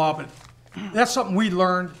be a new law, but that's something we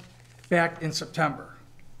learned back in September.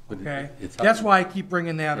 But Okay? it's how That's you- why I keep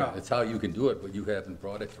bringing that Yeah, up. it's how you can do it, but you haven't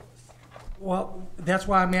brought it to us. Well, that's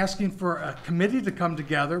why I'm asking for a committee to come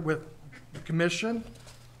together with the commission,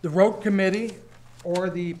 the road committee, or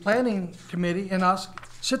the planning committee, and us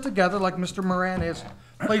sit together like Mr. Moran has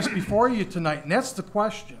placed before you tonight, and that's the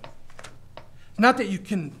question. It's not that you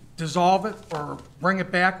can dissolve it or bring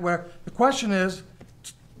it back, where, the question is,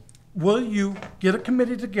 will you get a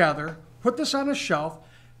committee together, put this on a shelf,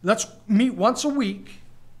 let's meet once a week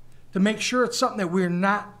to make sure it's something that we're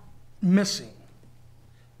not missing.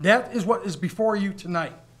 That is what is before you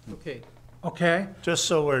tonight, Okay. okay? Just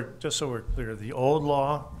so we're clear, the old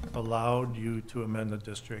law allowed you to amend the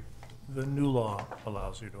district. The new law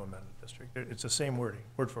allows you to amend the district. It's the same wording,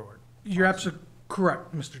 word for word. You're absolutely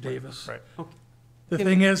correct, Mr. Davis. Right. The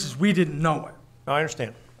thing is we didn't know it. No, I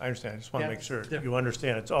understand. I just want to Yeah. make sure you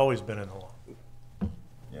understand it's always been in the law.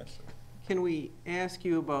 Yes. Can we ask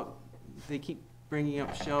you about, they keep bringing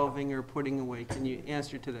up shelving or putting away. Can you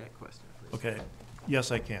answer to that question, please? Okay,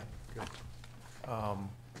 yes, I can.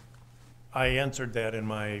 I answered that in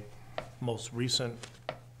my most recent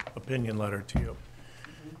opinion letter to you.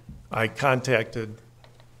 I contacted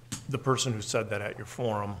the person who said that at your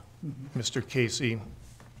forum, Mr. Casey,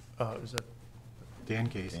 is that? Dan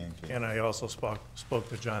Casey. And I also spoke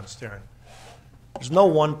to John Stern. There's no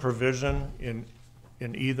one provision in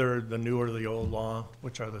either the new or the old law,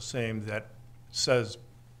 which are the same, that says,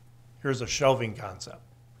 here's a shelving concept.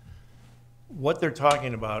 What they're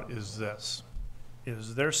talking about is this,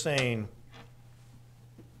 is they're saying,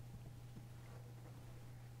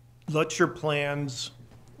 let your plans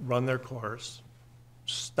run their course,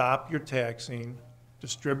 stop your taxing,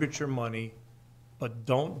 distribute your money, but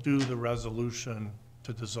don't do the resolution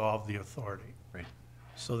to dissolve the authority. Right.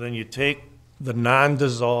 So then you take the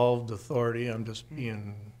non-dissolved authority, I'm just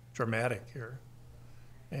being dramatic here,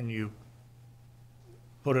 and you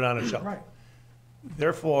put it on a shelf. Right.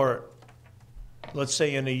 Therefore, let's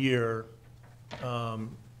say in a year, Or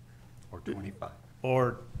 25.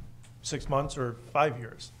 or 6 months or 5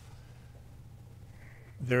 years,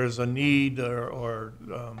 there's a need, or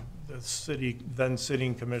the city, then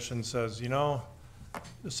sitting commission says, you know,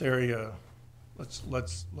 this area, let's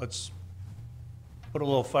put a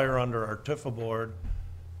little fire under our Tifa board,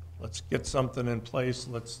 let's get something in place,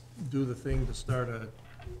 let's do the thing to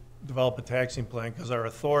develop a taxing plan, because our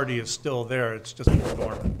authority is still there, it's just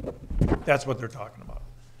dormant. That's what they're talking about.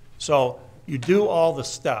 So you do all the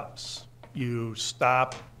steps. You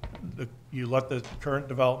stop, you let the current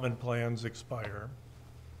development plans expire.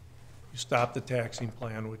 You stop the taxing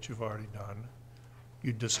plan, which you've already done.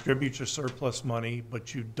 You distribute your surplus money,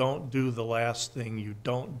 but you don't do the last thing. You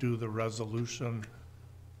don't do the resolution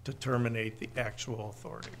to terminate the actual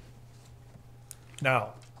authority.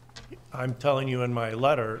 Now, I'm telling you in my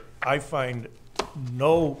letter, I find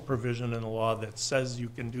no provision in the law that says you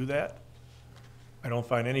can do that. I don't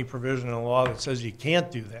find any provision in the law that says you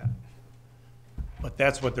can't do that. But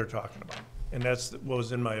that's what they're talking about. And that's what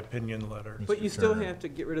was in my opinion letter. But you still have to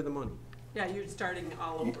get rid of the money. Yeah, you're starting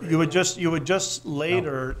all over. You would just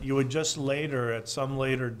later, at some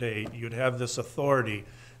later date, you'd have this authority.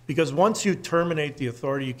 Because once you terminate the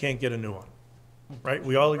authority, you can't get a new one. Right?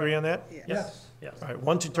 We all agree on that? Yes. Yes. All right,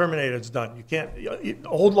 once you terminate it, it's done. You can't,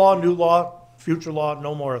 old law, new law, future law,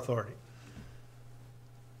 no more authority.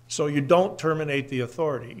 So you don't terminate the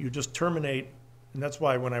authority. You just terminate, and that's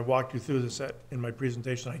why when I walked you through this in my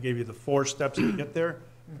presentation, I gave you the 4 steps to get there,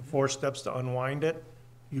 the 4 steps to unwind it.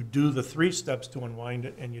 You do the 3 steps to unwind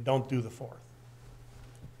it, and you don't do the 4th.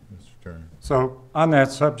 Mr. Turner. So on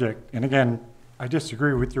that subject, and again, I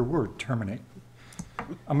disagree with your word, terminate.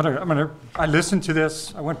 I listened to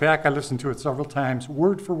this, I went back, I listened to it several times,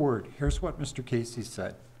 word for word. Here's what Mr. Casey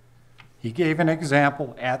said. He gave an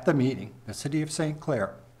example at the meeting. The city of St.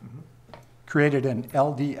 Clair created an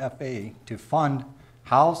LDFA to fund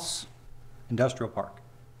House Industrial Park.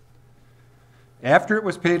 After it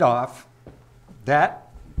was paid off,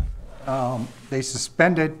 they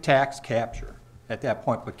suspended tax capture at that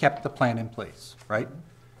point, but kept the plan in place, right?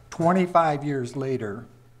 25 years later,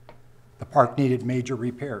 the park needed major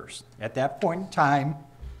repairs. At that point in time,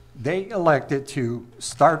 they elected to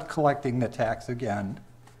start collecting the tax again,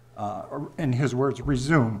 in his words,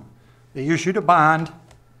 resume. They issued a bond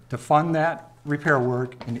to fund that repair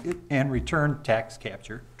work and return tax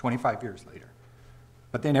capture 25 years later.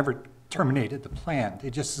 But they never terminated the plan.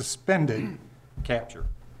 They just suspended capture.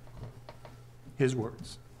 His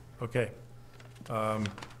words. Okay.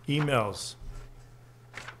 Emails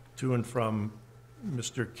to and from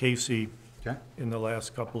Mr. Casey in the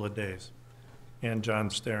last couple of days, and John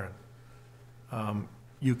Starren.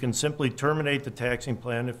 You can simply terminate the taxing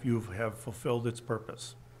plan if you have fulfilled its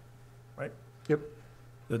purpose, right? Yep.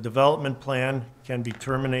 The development plan can be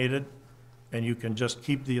terminated, and you can just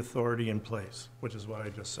keep the authority in place, which is what I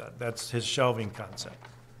just said. That's his shelving concept.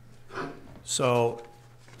 So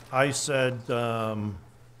I said,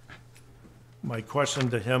 my question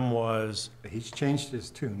to him was... He's changed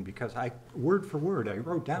his tune because word for word, I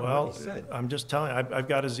wrote down what he said. I'm just telling you, I've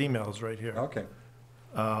got his emails right here. Okay.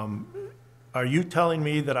 Are you telling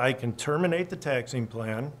me that I can terminate the taxing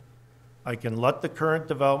plan, I can let the current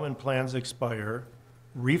development plans expire,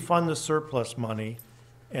 refund the surplus money,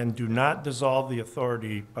 and do not dissolve the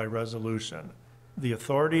authority by resolution? The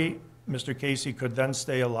authority, Mr. Casey, could then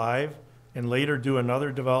stay alive and later do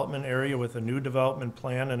another development area with a new development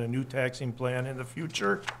plan and a new taxing plan in the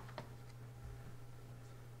future?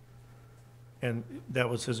 And that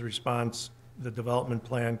was his response. The development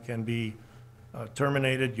plan can be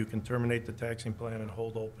terminated. You can terminate the taxing plan and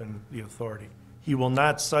hold open the authority. He will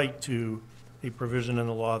not cite to a provision in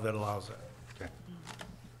the law that allows that. Okay.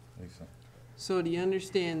 Lisa. So do you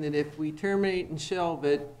understand that if we terminate and shelve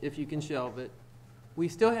it, if you can shelve it, we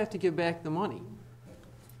still have to give back the money?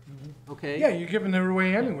 Okay? Yeah, you're giving it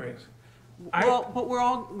away anyways. Well, but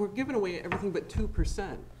we're giving away everything but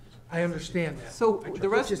 2%. I understand that. So the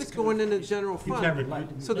rest of it's going into the general never fund.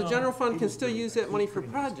 lied. So the general fund can still use that money for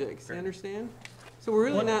projects, you understand? So we're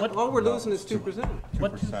really not, all we're losing is 2%.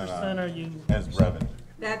 What 2% are you? As revenue.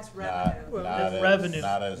 That's revenue. Not as- Revenue.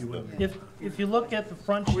 Not as the. If you look at the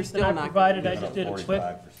front We're sheet that still I not provided, I gonna just did a get quick,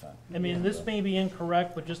 45%. I mean, this may be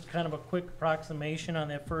incorrect, but just kind of a quick approximation on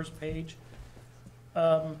that first page.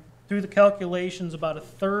 Through the calculations, about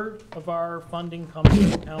 1/3 of our funding comes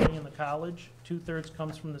from the county and the college, 2/3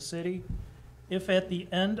 comes from the city. If at the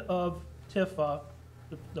end of TIFA,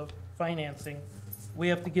 the financing, we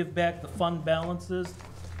have to give back the fund balances,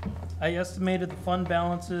 I estimated the fund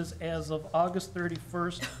balances as of August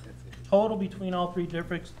 31st, total between all 3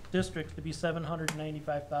 districts to be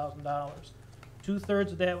 $795,000.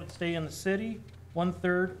 2/3 of that would stay in the city,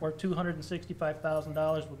 1/3 or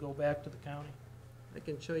 $265,000 would go back to the county. I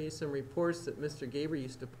can show you some reports that Mr. Gaber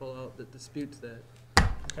used to pull out that disputes that.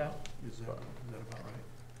 Okay. Is that about right?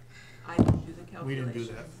 I didn't do the calculations. We didn't do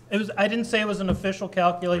that. It was, I didn't say it was an official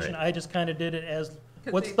calculation, I just kind of did it as,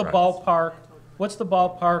 what's they- the Right.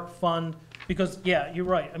 ballpark fund? Because, yeah, you're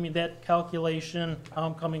right, I mean, that calculation, how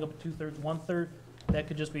I'm coming up 2/3, 1/3, that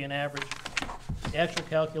could just be an average. The actual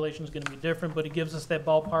calculation is gonna be different, but it gives us that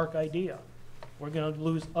ballpark idea. We're gonna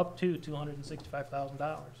lose up to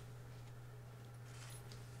 $265,000.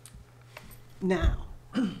 Now,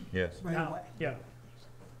 Yes. right Now, away. yeah.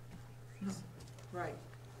 Right.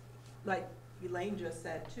 Like Elaine just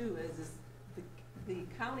said too, is the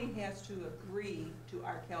county has to agree to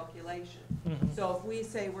our calculation. Mhm. So if we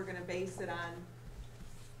say we're gonna base it on,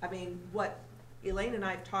 I mean, what Elaine and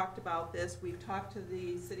I have talked about this, we've talked to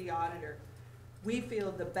the city auditor. We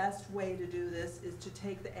feel the best way to do this is to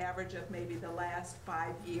take the average of maybe the last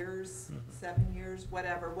 5 years, 7 years,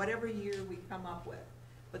 whatever year we come up with.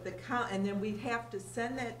 But and then we have to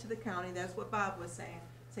send that to the county, that's what Bob was saying.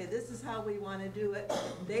 Say, this is how we wanna do it.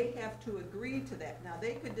 They have to agree to that. Now,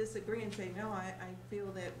 they could disagree and say, no, I feel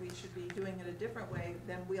that we should be doing it a different way,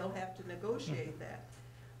 then we'll have to negotiate that.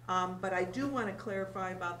 But I do wanna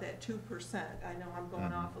clarify about that 2%. I know I'm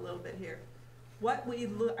going off a little bit here. What we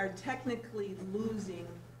are technically losing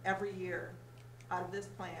every year out of this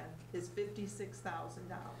plan is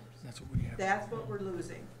 $56,000. That's what we have. That's what we're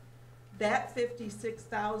losing. That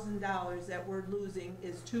 $56,000 that we're losing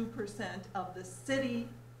is 2% of the city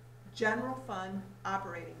general fund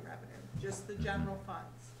operating revenue, just the general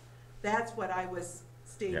funds. That's what I was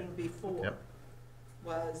stating Yep. before, Yep.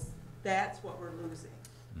 was that's what we're losing.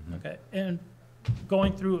 Okay, and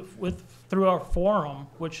going through our forum,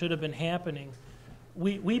 what should have been happening,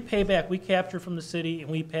 we pay back, we capture from the city and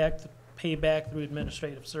we pay back through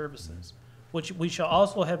administrative services, which we shall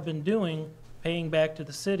also have been doing, paying back to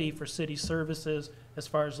the city for city services as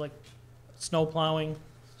far as like snow plowing,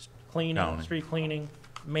 cleaning, Counting. street cleaning,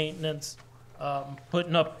 maintenance,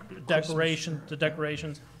 putting up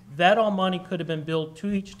decorations. That all money could have been billed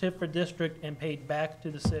to each TIFRA district and paid back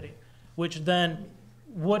to the city, which then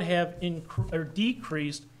would have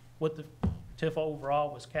decreased what the TIFA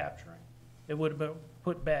overall was capturing. It would have been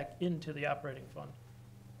put back into the operating fund.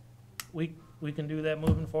 We can do that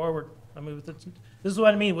moving forward. I mean, this is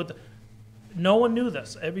what I mean with no one knew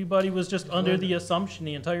this. Everybody was just under the assumption,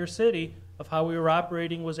 the entire city, of how we were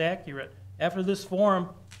operating was accurate. After this forum,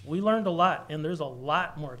 we learned a lot, and there's a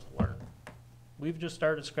lot more to learn. We've just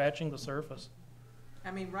started scratching the surface.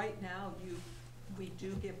 I mean, right now, we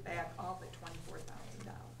do give back all but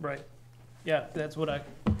 $24,000. Right. Yeah, that's what I.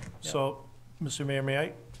 So, Mr.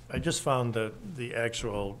 Mayor, I just found the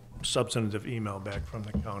actual substantive email back from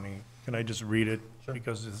the county. Can I just read it?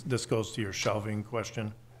 Because this goes to your shelving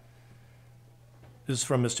question. This is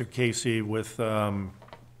from Mr. Casey with John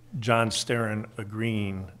Starren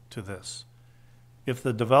agreeing to this. If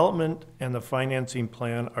the development and the financing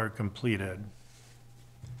plan are completed,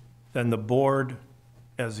 then the board,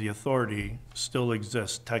 as the authority, still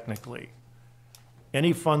exists technically.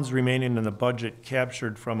 Any funds remaining in the budget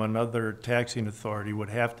captured from another taxing authority would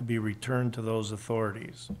have to be returned to those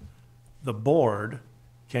authorities. The board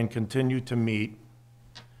can continue to meet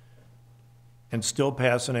and still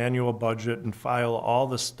pass an annual budget and file all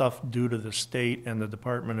the stuff due to the state and the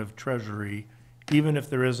Department of Treasury, even if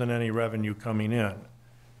there isn't any revenue coming in.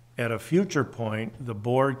 At a future point, the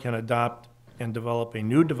board can adopt and develop a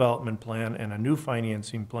new development plan and a new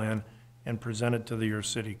financing plan and present it to your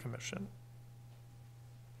city commission.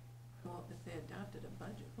 Well, if they adopted a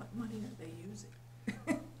budget, what money are they using?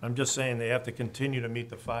 I'm just saying they have to continue to meet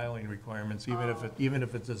the filing requirements, even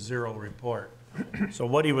if it's a zero report. So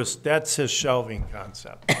that's his shelving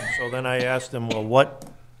concept. So then I asked him, well, what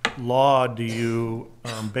law do you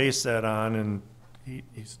base that on? And he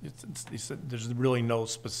said, there's really no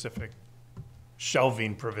specific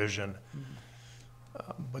shelving provision.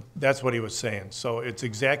 But that's what he was saying. So it's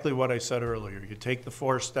exactly what I said earlier. You take the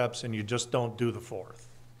 4 steps and you just don't do the 4th.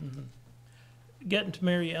 Mm-hmm. Getting to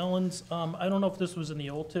Mary Ellen's, I don't know if this was in the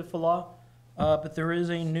old TIFA law, but there is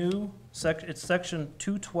a new section, it's section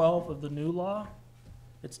 212 of the new law.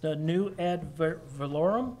 It's the new ad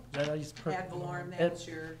valorem, is that how you Ad valorem, that's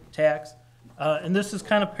your. tax. And this is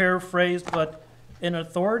kind of paraphrased, but an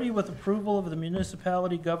authority with approval of the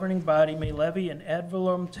municipality governing body may levy an ad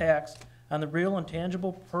valorem tax on the real and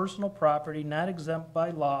tangible personal property not exempt by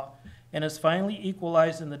law and is finally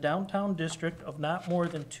equalized in the downtown district of not more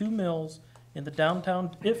than 2 mills in the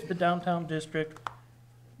downtown, if the downtown district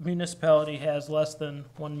municipality has less than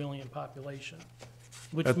 1 million population.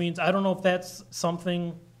 Which means, I don't know if that's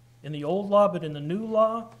something in the old law, but in the new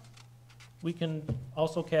law, we can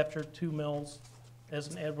also capture 2 mills as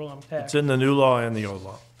an ad valorem tax. It's in the new law and the old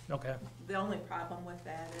law. Okay. The only problem with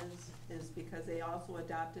that is because they also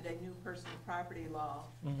adopted a new personal property law,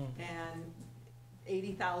 and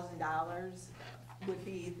 $80,000 would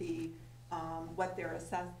be the, what their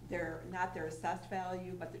assessed, not their assessed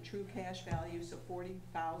value, but the true cash value, so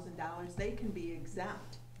 $40,000, they can be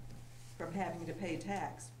exempt from having to pay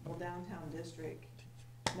tax. Well, downtown district,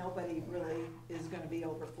 nobody really is gonna be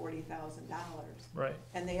over $40,000. Right.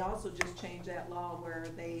 And they also just changed that law where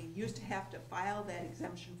they used to have to file that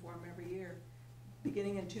exemption form every year.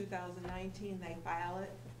 Beginning in 2019, they file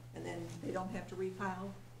it, and then they don't have to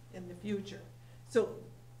refile in the future. So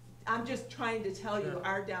I'm just trying to tell you,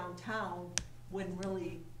 our downtown wouldn't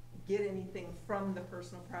really get anything from the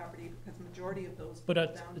personal property because majority of those. But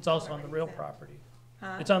it's also on the real exempt. property.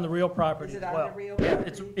 Huh? It's on the real property Is it as on well. the real Yeah,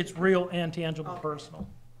 property? it's real and tangible Okay. personal.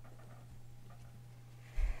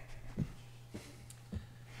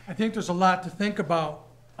 I think there's a lot to think about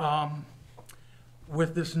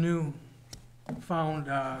with this new found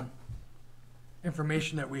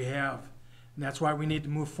information that we have. And that's why we need to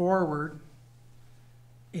move forward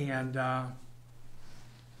and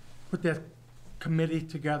put that committee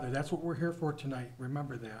together. That's what we're here for tonight,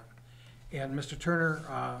 remember that. And Mr. Turner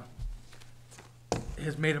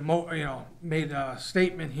has made made a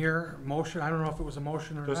statement here, motion, I don't know if it was a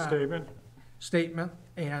motion or not. Just statement? Statement,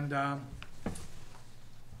 and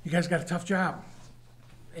you guys got a tough job,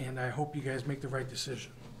 and I hope you guys make the right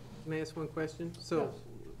decision. Can I ask one question? So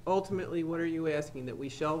ultimately, what are you asking, that we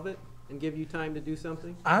shelve it and give you time to do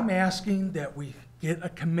something? I'm asking that we get a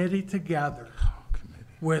committee together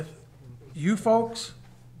with you folks,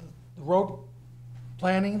 the road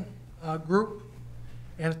planning group,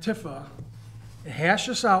 and Tifa, and hash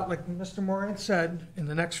this out, like Mr. Moran said, in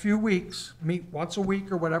the next few weeks, meet once a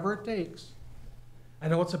week or whatever it takes. I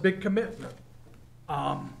know it's a big commitment,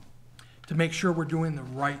 to make sure we're doing the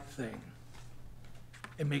right thing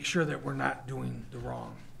and make sure that we're not doing the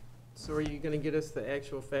wrong. So are you gonna get us the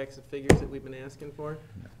actual facts and figures that we've been asking for?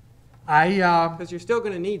 Because you're still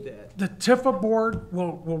gonna need that. The Tifa board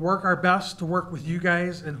will work our best to work with you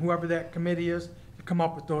guys and whoever that committee is to come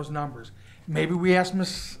up with those numbers. Maybe we ask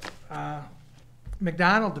Ms.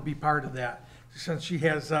 McDonald to be part of that, since she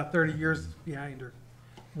has 30 years behind her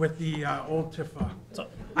with the old Tifa.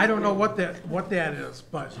 I don't know what that is,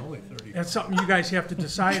 but that's something you guys have to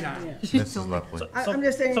decide on. This is lovely. I'm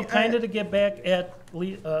just saying. So kind of to get back at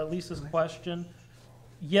Lisa's question,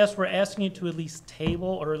 yes, we're asking you to at least table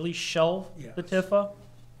or at least shelve the TIFA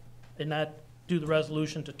and not do the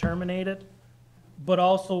resolution to terminate it, but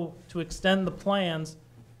also to extend the plans.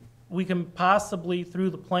 We can possibly,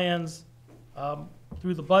 through the plans,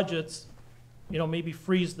 through the budgets, maybe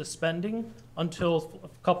freeze the spending until a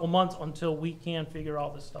couple months until we can figure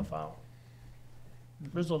all this stuff out.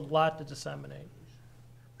 There's a lot to disseminate.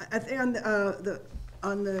 I think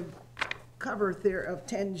on the cover there of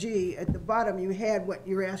 10G, at the bottom, you had what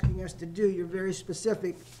you're asking us to do. You're very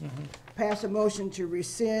specific. Pass a motion to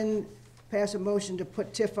rescind, pass a motion to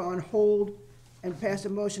put TIFA on hold, and pass a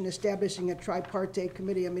motion establishing a tripartite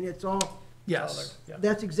committee. I mean, it's all. Yes.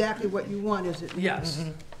 That's exactly what you want, is it? Yes.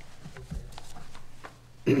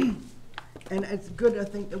 And it's good, I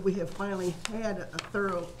think, that we have finally had a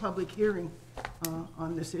thorough public hearing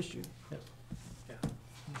on this issue.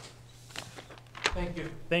 Thank you.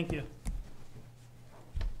 Thank you.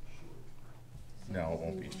 No, it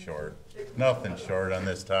won't be short. Nothing short on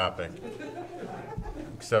this topic,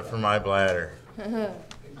 except for my bladder. You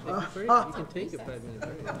can take a 5-minute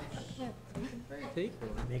break. Take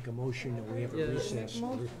one. Make a motion that we have a recess.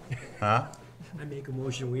 Huh? I make a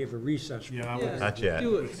motion, we have a recess. Not yet.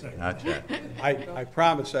 Do it. Not yet. I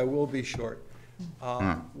promise I will be short.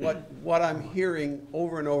 What I'm hearing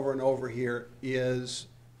over and over and over here is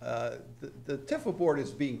the TIFA board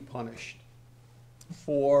is being punished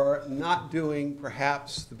for not doing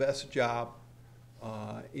perhaps the best job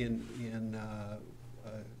in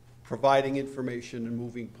providing information and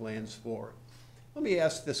moving plans forward. Let me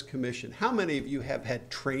ask this commission, how many of you have had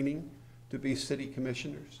training to be city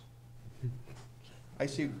commissioners? I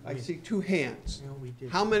see two hands.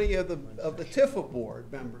 How many of the TIFA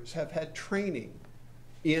board members have had training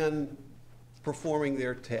in performing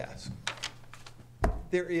their task?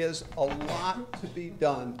 There is a lot to be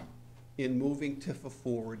done in moving TIFA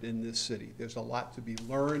forward in this city. There's a lot to be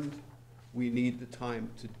learned. We need the time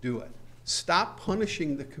to do it. Stop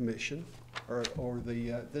punishing the commission or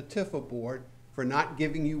the TIFA board for not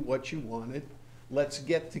giving you what you wanted. Let's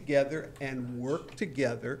get together and work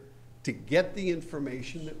together to get the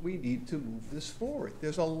information that we need to move this forward.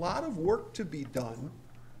 There's a lot of work to be done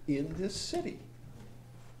in this city.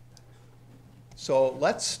 So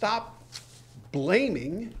let's stop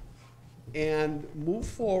blaming and move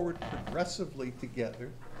forward progressively together.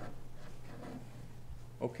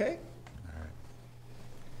 Okay?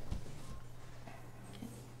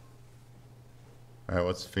 All right,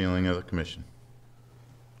 what's the feeling of the commission?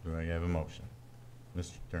 Do I have a motion?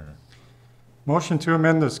 Mr. Turner? Motion to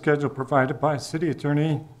amend the schedule provided by city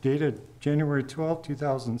attorney dated January 12,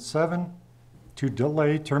 2007 to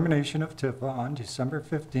delay termination of TIFA on December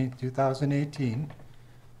 15, 2018.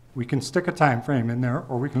 We can stick a time frame in there,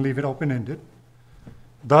 or we can leave it open-ended,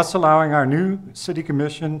 thus allowing our new city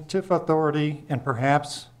commission, TIFA authority, and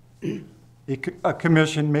perhaps a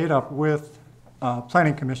commission made up with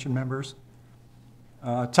planning commission members,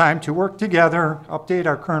 time to work together, update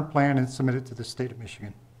our current plan, and submit it to the state of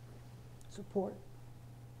Michigan. Support.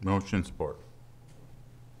 Motion support.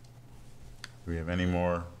 Do we have any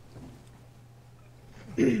more?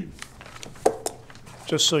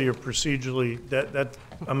 Just so you're procedurally,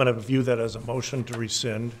 I'm going to view that as a motion to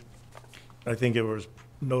rescind. I think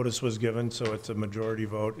notice was given, so it's a majority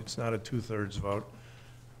vote. It's not a 2/3 vote.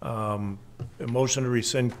 A motion to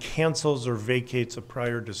rescind cancels or vacates a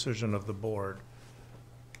prior decision of the board.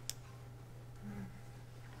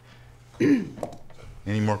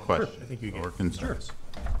 Any more questions? I think you get or concerns?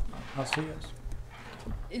 I'll say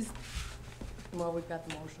yes. Well, we've got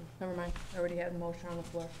the motion. Never mind. I already had the motion on the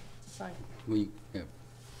floor. It's fine. We have,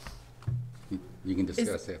 you can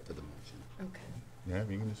discuss after the motion. Okay. Yeah,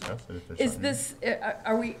 we can discuss it if there's Is something. this,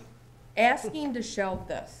 are we asking to shelve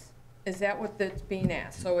this? Is that what that's being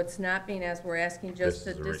asked? So it's not being asked, we're asking just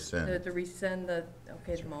This to is a rescind. to rescind the,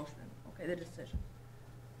 okay, the motion, okay, the decision.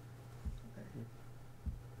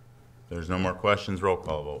 There's no more questions, roll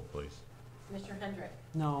call vote, please. Commissioner Hendrick,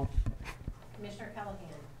 No. Commissioner Callahan,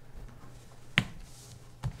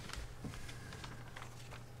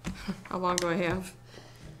 How long do I have?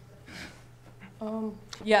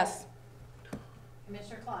 Yes.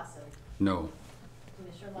 Commissioner Clausen, No.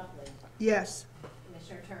 Commissioner Lovely, Yes.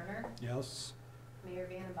 Commissioner Turner, Yes. Mayor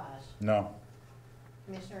Van Bosch, No.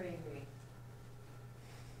 Commissioner Avery.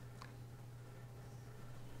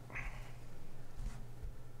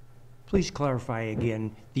 Please clarify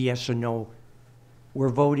again, the yes or no. We're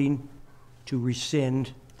voting to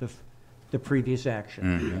rescind the previous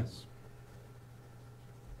action. Yes.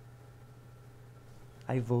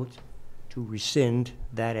 I vote to rescind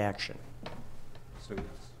that action. So yes.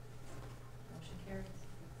 Motion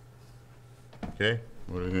carries. Okay,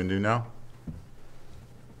 what are we gonna do now?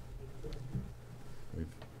 We've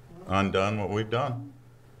undone what we've done.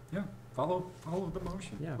 Yeah, follow the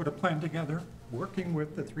motion. Yeah. Put a plan together, working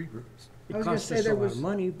with the three groups. I was gonna say there was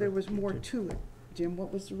more to it. Jim,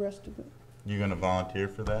 what was the rest of it? You gonna volunteer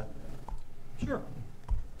for that? Sure.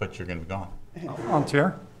 But you're gonna be gone. I'll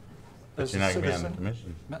volunteer. But As you're a not gonna be on the citizen.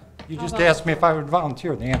 commission. You just asked me if I would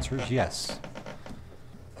volunteer. The answer is yes.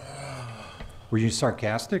 Were you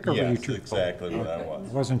sarcastic or were you Yes, truthful? exactly what I was.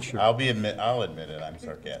 Wasn't sure. I'll admit it, I'm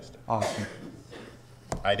sarcastic. Awesome.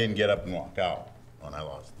 I didn't get up and walk out when I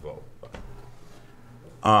lost the vote, but.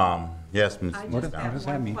 Yes, Ms. I What just does have that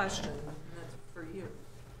one mean? question, and that's for you.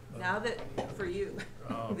 Now that, for you,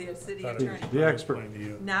 the city Thought it was attorney. The expert. explained to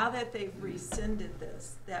you. Now that they've rescinded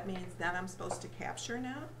this, that means that I'm supposed to capture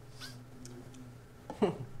now?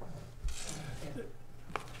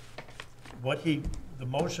 The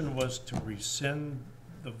motion was to rescind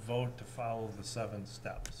the vote to follow the 7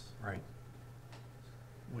 steps, Right.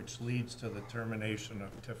 which leads to the termination of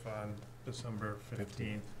TIFA on December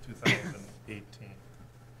 15th, 2018.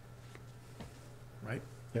 Right?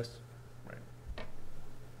 Yes. Right.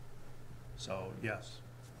 So, yes.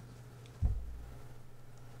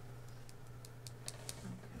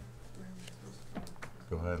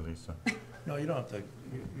 Go ahead, Lisa. No, you don't have to,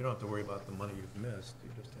 you don't have to worry about the money you've missed. You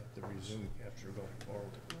just have to resume capture going forward.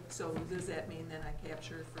 So does that mean then I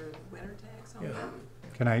capture for the winter tax only? Yeah.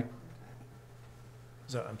 Can I?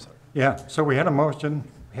 I'm sorry. Yeah, so we had a motion,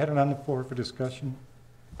 we had it on the floor for discussion.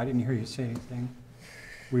 I didn't hear you say anything.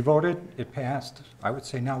 We voted, it passed. I would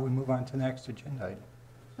say now we move on to the next agenda item.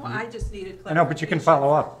 Well, I just needed clarification. I know, but you can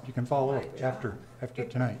follow up. You can follow up after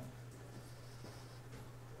tonight.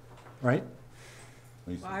 Right?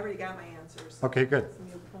 Well, I already got my answers. Okay, good. That's a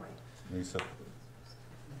moot point. Lisa.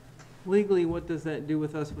 Legally, what does that do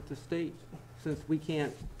with us with the state, since we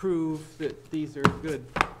can't prove that these are good?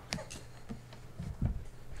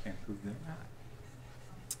 Can't prove that.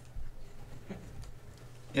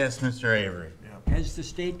 Yes, Mr. Avery. Has the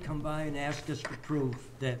state come by and asked us for proof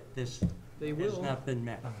that this They has will. not been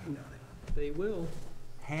met? They will.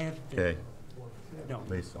 Have they? Okay, No.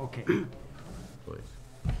 Lisa. Okay. please.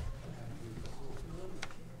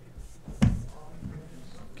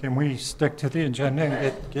 Can we stick to the agenda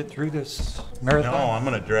and get through this Marathon? No, I'm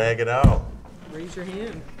gonna drag it out. Raise your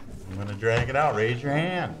hand. I'm gonna drag it out. Raise your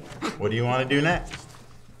hand. What do you wanna do next?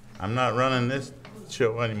 I'm not running this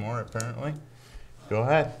show anymore, apparently. Go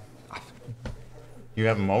ahead. You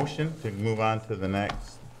have a motion to move on to the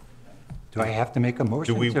next? Do I have to make a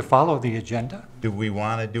motion we- to follow the agenda? Do we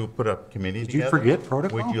wanna put a committee Did you together? forget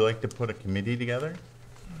protocol? Would you like to put a committee together?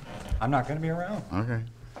 I'm not gonna be around. Okay.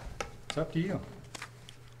 It's up to you.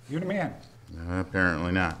 You're the man.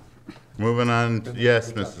 Apparently not. Moving on,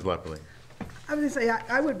 yes, Mrs. Lepley. I was gonna say,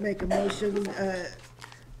 I would make a motion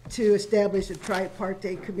to establish a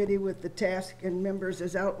tripartite committee with the task and members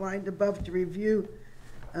as outlined above to review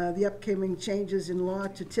the upcoming changes in law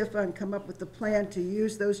to Tifa and come up with a plan to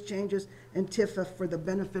use those changes in Tifa for the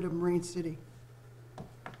benefit of Marine City.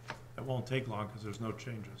 That won't take long because there's no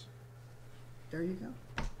changes. There you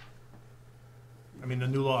go. I mean, the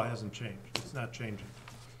new law hasn't changed. It's not changing.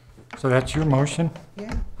 So that's your motion?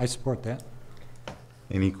 Yeah. I support that.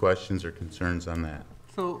 Any questions or concerns on that?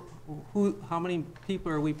 So how many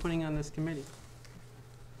people are we putting on this committee?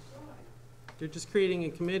 They're just creating a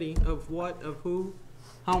committee of what, of who,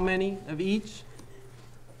 how many, of each?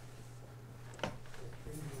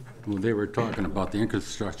 Well, they were talking about the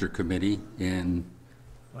infrastructure committee and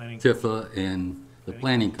Planning. Tifa and the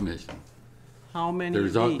planning commission. How many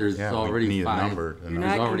There's of each? there's Yeah, we already need a 5. number. You're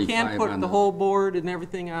There's not, already you can't 5 put on the whole board and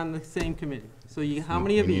everything on the same committee. So how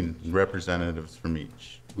many of We each? need representatives from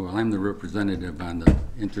each. Well, I'm the representative on the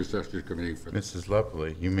infrastructure committee for this. Mrs.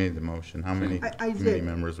 Lepley, you made the motion. How many I committee did.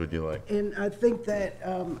 members would you like? And I think that,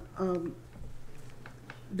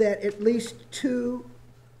 that at least two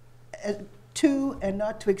and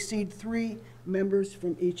not to exceed 3 members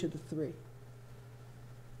from each of the 3.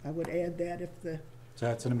 I would add that if the, So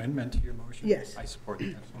that's an amendment to your motion? Yes. I support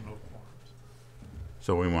that.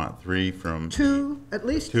 So we want 3 from. 2, at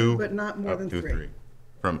least 2, but not more up than to 3.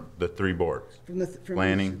 From the 3 boards. From each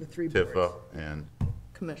Planning, of the 3 Tifa, boards. and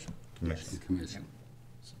Commission. commission. Commission.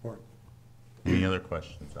 Support. Any other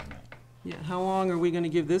questions on that? Yeah, how long are we gonna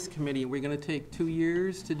give this committee? Are we gonna take 2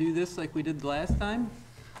 years to do this like we did the last time?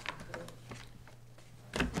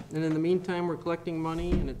 And in the meantime, we're collecting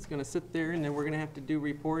money and it's gonna sit there and then we're gonna have to do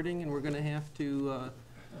reporting and we're gonna have to,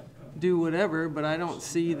 do whatever, but I don't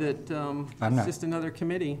see that, I'm it's not- just another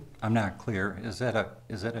committee. I'm not clear. Is that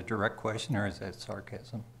a direct question or is that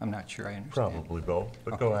sarcasm? I'm not sure I understand. Probably both,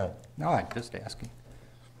 but go ahead. No, I'm just asking.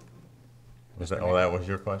 Was that, oh, that was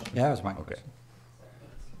your question? Yeah, that was my Okay. question.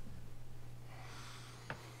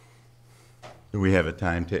 Do we have a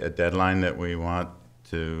deadline that we want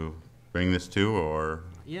to bring this to, or?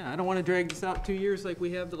 Yeah, I don't wanna drag this out 2 years like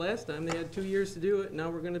we have the last time. They had 2 years to do it, now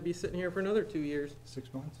we're gonna be sitting here for another 2 years.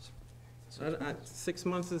 6 months? 6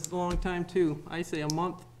 months is a long time too. I say a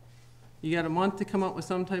month. You got a month to come up with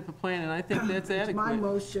some type of plan, and I think that's It's my adequate.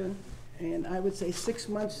 motion, and I would say 6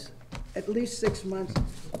 months, at least 6 months,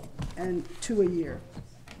 and 2 a year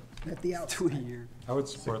at the outside. 2 a year. I would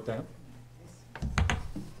support that.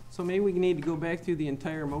 So maybe we need to go back through the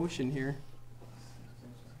entire motion here.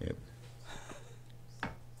 Yep,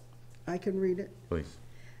 I can read it. please.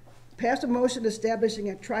 Pass a motion establishing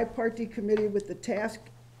a tripartite committee with the task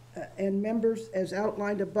and members as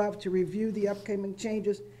outlined above to review the upcoming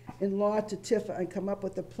changes in law to Tifa and come up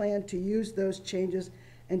with a plan to use those changes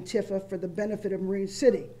in Tifa for the benefit of Marine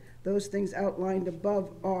City. Those things outlined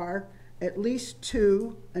above are at least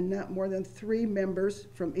 2 and not more than 3 members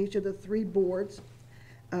from each of the 3 boards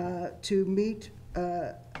to meet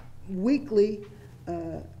weekly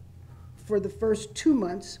for the first 2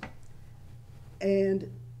 months,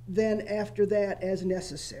 and then after that as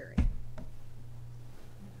necessary.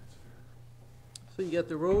 So you got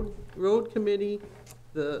the road committee,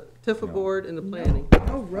 the Tifa board, and the planning.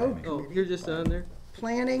 No road Oh, committee. you're just on there?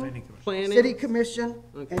 Planning, Planning? city commission,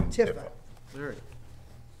 Okay. and Tifa. All right.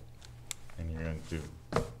 And you're going to,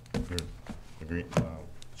 you're agree,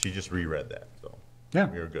 she just reread that, so. Yeah.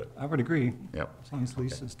 We're good. I would agree. Yep. As long as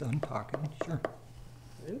Lisa's done talking, sure.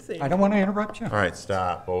 I didn't say I don't want to interrupt you. All right,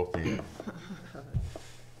 stop, both of you.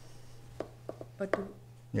 But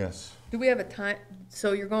Yes, do we have a time,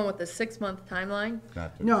 so you're going with the 6-month timeline?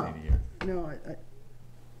 not to No, exceed a year. no,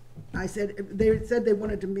 I said, they said they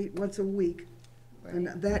wanted to meet once a week, and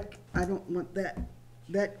that, I don't want that,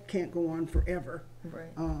 that can't go on forever. Right.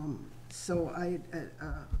 So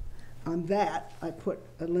on that, I put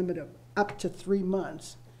a limit of up to 3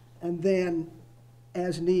 months, and then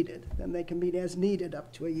as needed, then they can meet as needed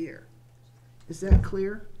up to a year. Is that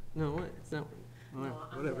clear? No, it's not, all right,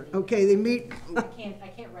 whatever. Okay, they meet, I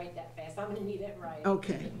can't write that fast. I'm gonna need it right.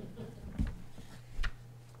 okay.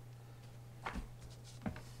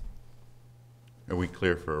 Are we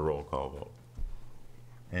clear for a roll call vote?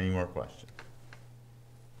 Any more questions?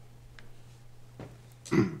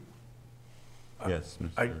 Yes,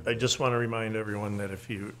 I just want to remind everyone that if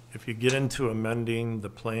you get into amending the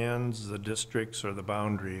plans, the districts, or the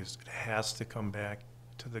boundaries, it has to come back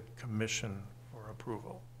to the commission for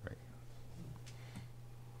approval. Right.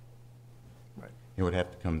 Right. It would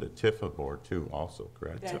have to come to Tifa board too, also,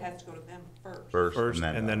 correct? That has to go to them first. First,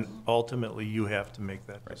 And then ultimately, you have to make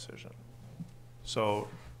that decision. So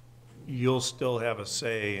you'll still have a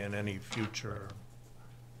say in any future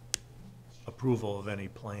approval of any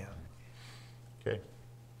plan. Okay.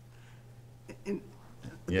 And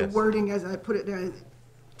the Yes. wording, as I put it there,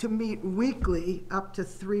 to meet weekly up to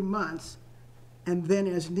 3 months, and then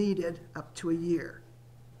as needed, up to a year.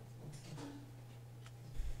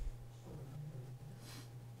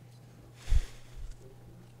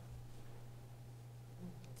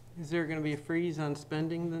 Is there going to be a freeze on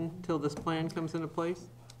spending then till this plan comes into place?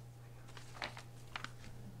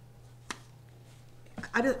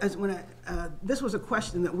 This was a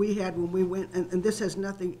question that we had when we went, and this has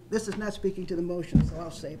nothing, this is not speaking to the motion, so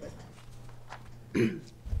I'll save it.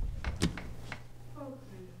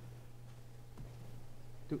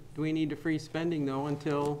 Do we need to freeze spending though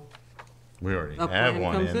until We already a have plan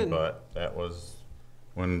one comes in, but that was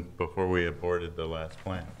before we aborted the last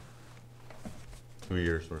plan. 2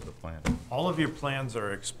 years worth of plan. All of your plans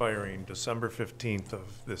are expiring December 15th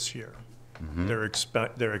of this year. Mhm.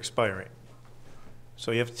 They're expiring.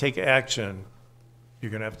 So you have to take action. You're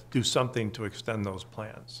going to have to do something to extend those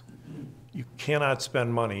plans. You cannot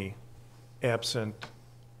spend money absent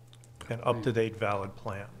an up-to-date valid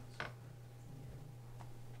plan.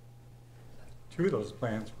 2 of those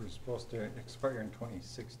plans were supposed to expire in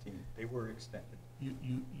 2016. They were extended.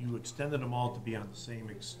 You extended them all to be on the same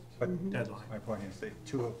deadline. My point is that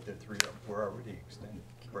 2 of the 3 of them were already extended.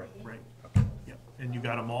 Correct. Right. Yeah. And you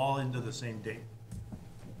got them all into the same date.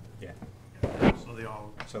 Yeah. So they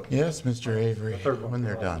all. Yes, Mr. Avery, when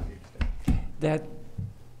they're done. That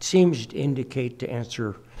seems to indicate, to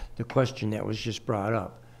answer the question that was just brought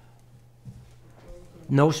up,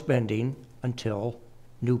 no spending until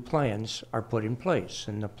new plans are put in place.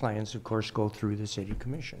 And the plans, of course, go through the city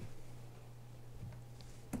commission.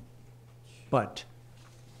 But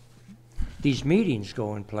these meetings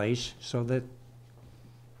go in place so that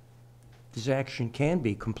this action can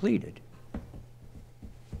be completed.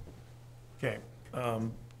 Okay.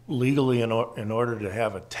 Legally, in order to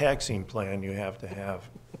have a taxing plan, you have to have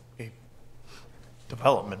a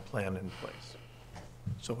development plan in place.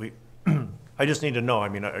 So I just need to know, I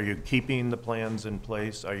mean, are you keeping the plans in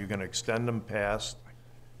place? Are you going to extend them past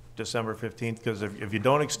December 15th? Because if you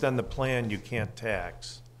don't extend the plan, you can't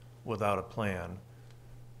tax without a plan.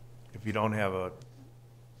 If you don't have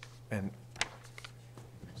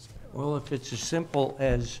Well, if it's as simple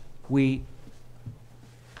as we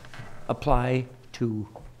apply to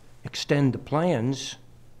extend the plans,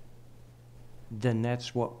 then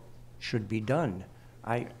that's what should be done.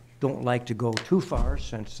 I don't like to go too far,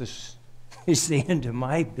 since this is the end of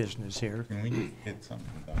my business here. Can we just get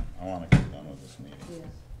something done? I want to get done with this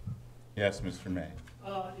meeting. Yes, Mr. May.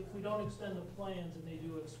 If we don't extend the plans and they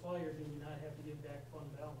do expire, do we not have to give back fund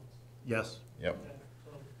balance? Yes. Yep. Okay,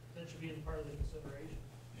 so that should be in part of the consideration.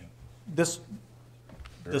 This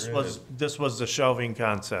was the shelving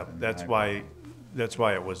concept. That's why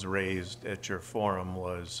it was raised at your forum,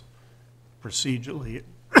 was procedurally,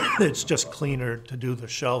 it's just cleaner to do the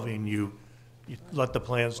shelving. You let the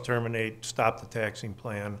plans terminate, stop the taxing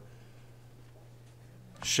plan,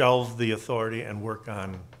 shelve the authority, and work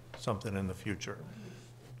on something in the future.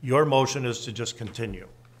 Your motion is to just continue.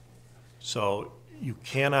 So you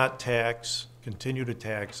cannot continue to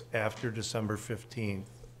tax after December 15th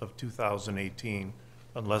of 2018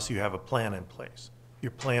 unless you have a plan in place.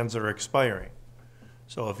 Your plans are expiring.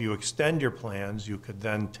 So if you extend your plans, you could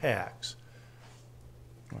then tax.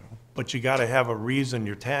 But you got to have a reason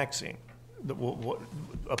you're taxing,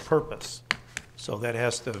 a purpose. So that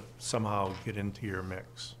has to somehow get into your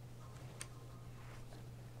mix.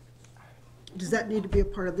 Does that need to be a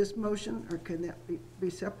part of this motion, or can that be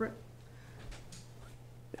separate?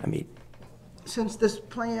 I mean, Since this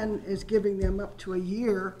plan is giving them up to a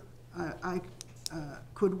year,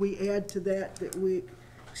 could we add to that we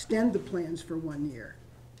extend the plans for 1 year?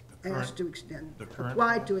 Ask to extend,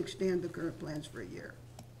 apply to extend the current plans for a year.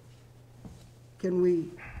 Can we?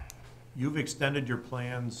 You've extended your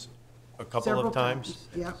plans a couple Several of times.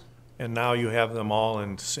 Yeah. And now you have them all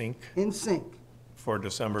in sync In sync. for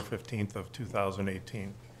December 15th of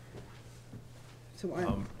 2018.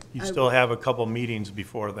 So You still have a couple meetings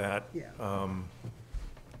before that. Yeah.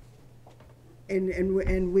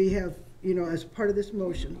 And we have, as part of this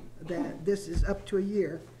motion, that this is up to a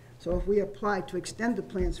year. So if we apply to extend the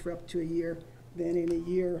plans for up to a year, then in a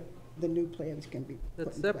year, the new plans can be put in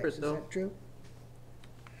That's place. separate, Is though. that true?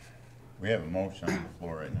 We have a motion on the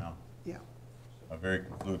floor right now, Yeah. a very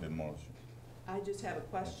concluded motion. I just have a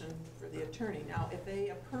question for the attorney. Now, if they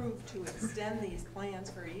approve to extend these plans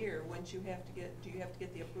for a year, wouldn't you have to get, do you have to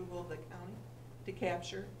get the approval of the county to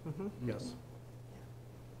capture? Yes.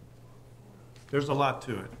 There's a lot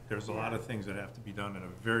to it. There's a lot of things that have to be done in a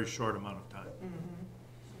very short amount of time.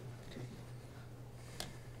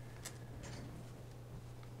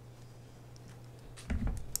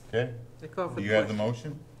 Okay? I call for Do the you have the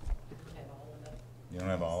question. motion? I have all of it. You don't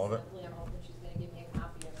have all of it? Simply, I'm hoping she's gonna give me a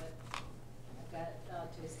copy of it. I've got,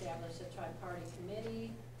 to establish a tri-party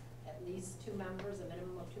committee, at least 2 members, a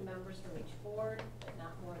minimum of 2 members from each board, but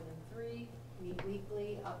not more than 3, meet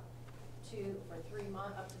weekly up to 3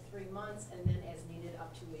 months, and then as needed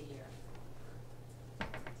up to a year.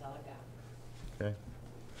 That's all I got. Okay.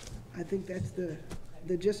 I think that's the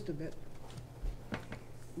gist of it.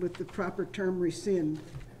 With the proper term rescind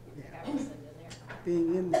Got rescind in there.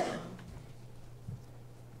 being in there.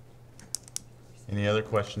 Any other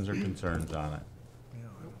questions or concerns on it?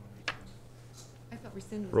 I thought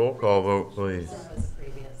rescind was. Roll call vote, please. Rescind was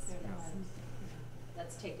previous.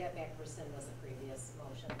 Let's take that back, rescind was the previous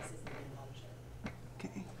motion, this is the new motion.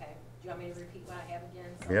 Okay. Okay, do you want me to repeat what I have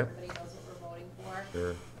again, so Yep. everybody knows what we're voting for?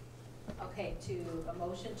 Sure. Okay, a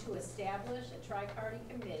motion to establish a tri-party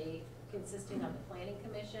committee consisting of the planning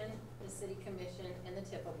commission, the city commission, and the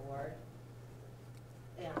TIFA board,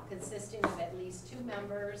 consisting of at least 2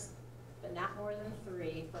 members, but not more than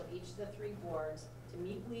 3 from each of the 3 boards, to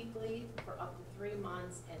meet weekly for up to 3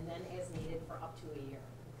 months, and then as needed for up to a year.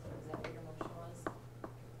 Is that what your motion was?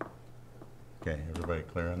 Okay, everybody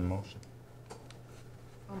clear on the motion?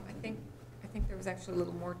 I think there was actually a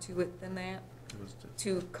little more to it than that.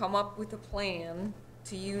 To come up with a plan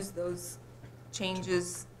to use those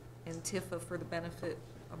changes in TIFA for the benefit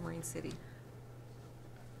of Marine City.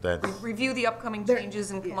 That's, Review the upcoming There- changes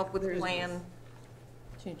and come yeah, up with a there's- plan.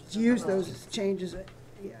 To use those changes,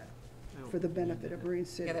 yeah, for the benefit of Marine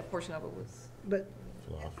City. Yeah, that portion of it was. But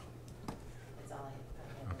fluff. That's all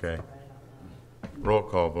I Okay. write it out loud. Roll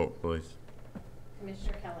call vote, please.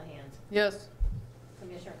 Commissioner Callahan, Yes.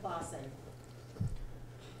 Commissioner Clausen,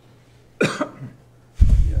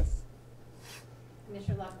 Yes.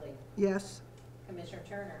 Commissioner Lockley, yes, Commissioner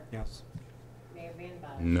Turner, Yes. Mayor Van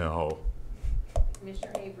Bosch, No.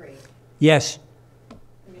 Commissioner Avery, Yes.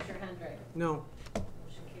 Commissioner Hendrick, No.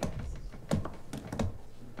 motion carries.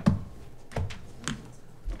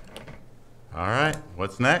 All right,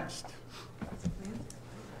 what's next?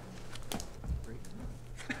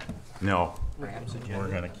 No, we're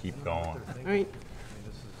gonna keep going All right.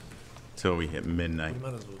 till we hit midnight. We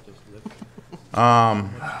might as well just lift.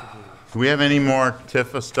 Do we have any more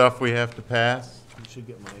TIFA stuff we have to pass? You should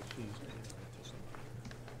get my keys.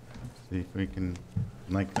 See if we can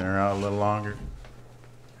lengthen her out a little longer.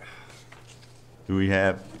 Do we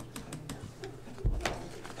have,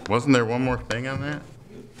 wasn't there one more thing on that?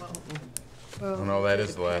 Oh, no, that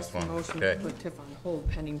is the last one. Okay. Put TIF on hold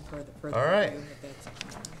pending further. All right. review, but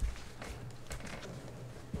that's-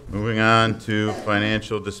 Moving on to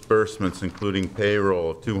financial disbursements, including payroll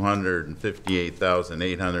of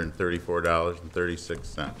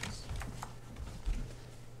 $258,834.36.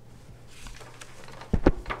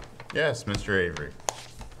 Yes, Mr. Avery.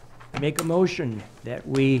 Make a motion that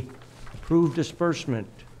we approve disbursement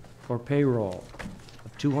for payroll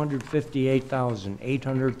of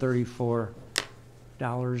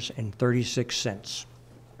 $258,834.36.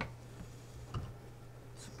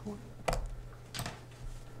 Support.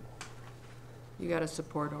 You got a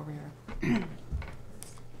support over here.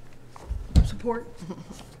 support.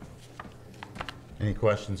 Any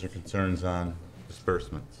questions or concerns on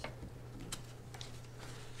disbursements?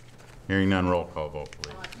 Hearing none, roll call vote,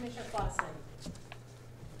 please. Commissioner Clausen,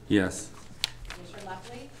 Yes. Commissioner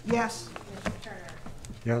Lockley, Yes, Commissioner Turner,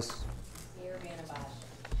 Yes. Mayor Van Bosch,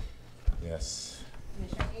 Yes.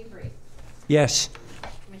 Commissioner Avery, Yes.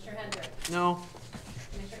 Commissioner Hendrick, No.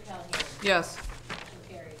 Commissioner Callahan, Yes. motion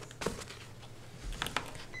carries.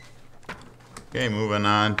 Okay, moving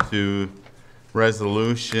on to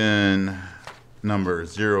resolution number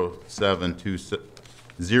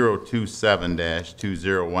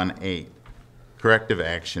 027-2018, corrective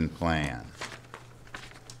action plan.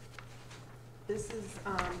 This is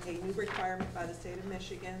a new requirement by the state of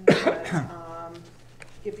Michigan that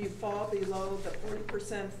if you fall below the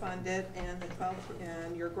 40% funded and the 12,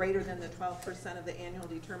 and you're greater than the 12% of the annual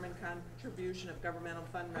determined contribution of governmental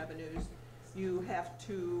fund revenues, you have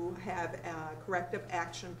to have a corrective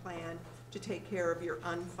action plan to take care of your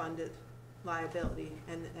unfunded liability.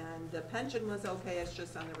 And the pension was okay, it's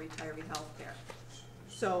just on the retiree health care.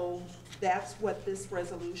 So that's what this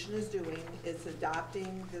resolution is doing, is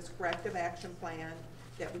adopting this corrective action plan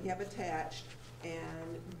that we have attached.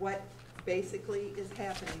 And what basically is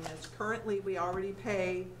happening is currently we already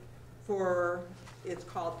pay for, it's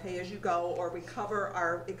called pay-as-you-go, or we cover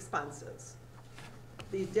our expenses.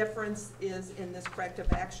 The difference is in this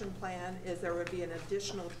corrective action plan is there would be an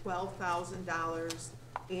additional $12,000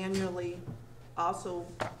 annually also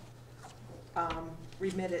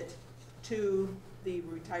remitted to the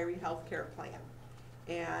retiree health care plan.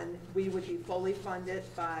 And we would be fully funded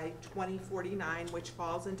by 2049, which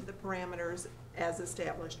falls into the parameters as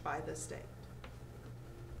established by the state.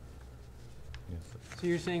 So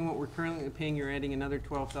you're saying what we're currently paying, you're adding another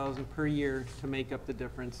 12,000 per year to make up the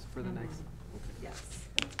difference for the next? Yes,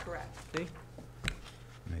 that's correct. Okay.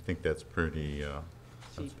 And I think that's pretty,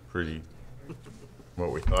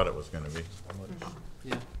 what we thought it was gonna be.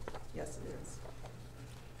 Yeah. Yes, it is.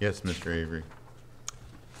 Yes, Mr. Avery.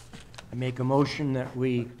 I make a motion that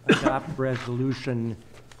we adopt resolution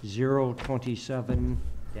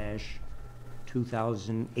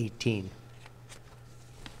 027-2018.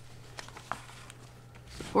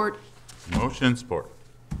 Support. Motion and support.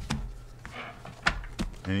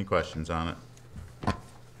 Any questions on it?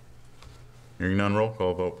 Hearing none, roll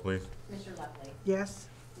call vote, please. Commissioner Lockley. Yes.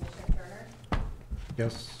 Commissioner Turner.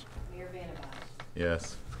 Yes. Mayor Vandenbach.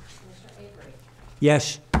 Yes. Commissioner Avery.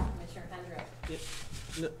 Yes. Commissioner Hendrick.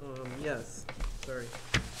 No, yes, sorry.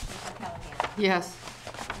 Commissioner Callahan. Yes.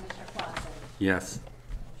 Commissioner Clausen. Yes.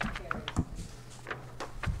 Motion carries.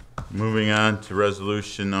 Moving on to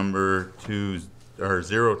resolution number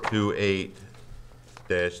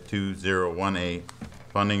 028-2018,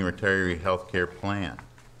 funding retiree healthcare plan.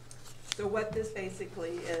 So what this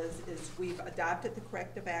basically is we've adopted the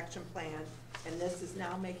corrective action plan, and this is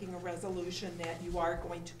now making a resolution that you are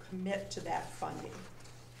going to commit to that funding,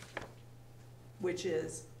 which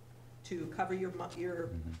is to cover your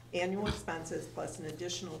annual expenses plus an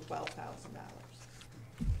additional $12,000.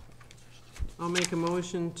 I'll make a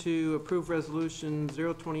motion to approve resolution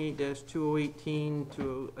 028-2018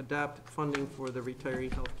 to adopt funding for the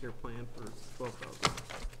retiree health care plan for $12,000.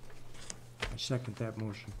 I second that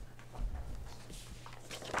motion.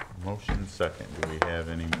 Motion second. Do we have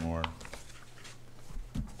any more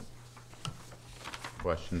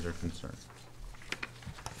questions or concerns?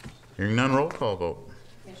 Hearing none, roll call vote.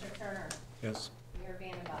 Commissioner Turner. Yes. Mayor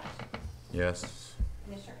Vandenbach. Yes.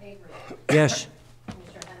 Commissioner Avery. Yes.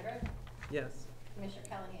 Commissioner Hendrick. Yes. Commissioner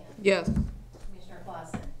Callahan. Yes. Commissioner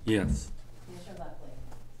Clausen. Yes. Commissioner Lockley.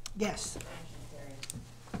 Yes. Motion carries.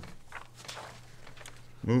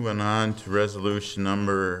 Moving on to resolution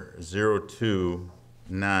number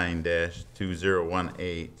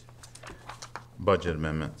 029-2018, budget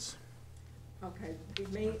amendments. Okay, we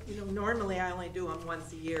may, normally I only do them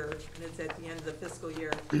once a year, and it's at the end of the fiscal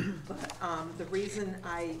year. But the reason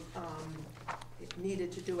I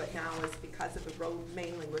needed to do it now is because of the road,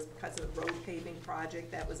 mainly was because of the road paving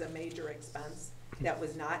project. That was a major expense that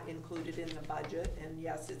was not included in the budget. And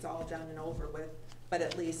yes, it's all done and over with, but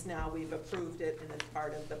at least now we've approved it and it's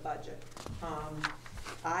part of the budget.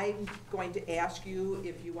 I'm going to ask you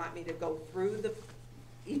if you want me to go through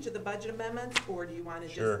each of the budget amendments, or do you want to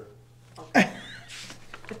just? Sure. Okay.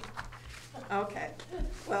 Okay,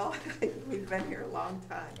 well, we've been here a long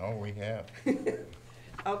time. Oh, we have.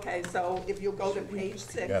 Okay, so if you'll go to page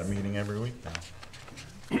 6. Got a meeting every week now.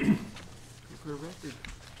 For record.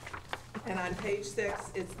 And on page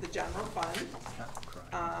 6, it's the general fund.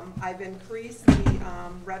 I've increased the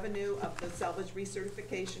revenue of the salvage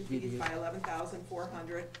recertification fees by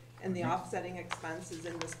 $11,400, and the offsetting expenses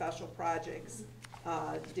in the special projects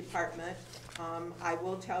department. I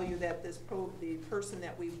will tell you that the person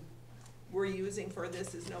that we were using for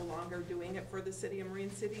this is no longer doing it for the city of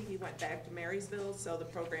Marine City. He went back to Marysville, so the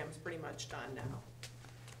program's pretty much done now.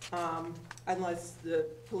 Unless the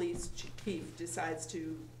police chief decides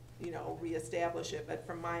to, reestablish it, but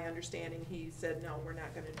from my understanding, he said, no, we're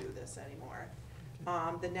not gonna do this anymore.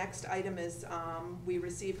 The next item is, we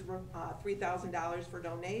received $3,000 for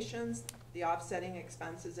donations, the offsetting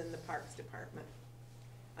expenses in the Parks Department.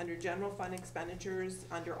 Under general fund expenditures,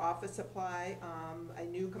 under office supply, a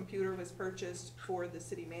new computer was purchased for the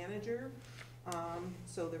city manager.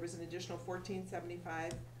 So there was an additional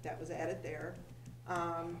 $1475 that was added there.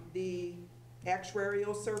 The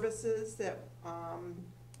actuarial services that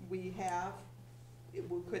we have,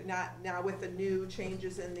 we could not, now with the new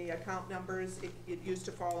changes in the account numbers, it used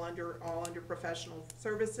to fall all under professional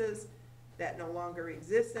services. That no longer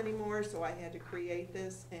exists anymore, so I had to create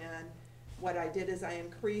this, and what I did is I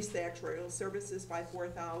increased the actuarial services by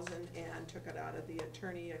 $4,000 and took it out of the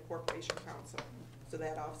attorney and corporation counsel. So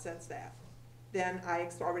that offsets that. Then I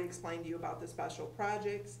already explained to you about the special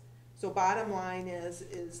projects. So bottom line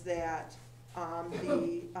is that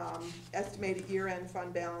the estimated year-end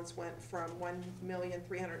fund balance went from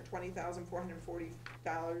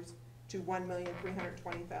 $1,320,440 to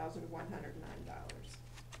 $1,320,109.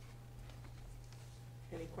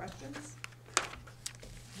 Any questions?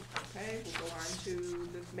 Okay, we'll go on to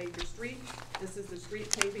the major street. This is the street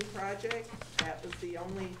paving project. That was the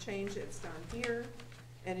only change that's done here.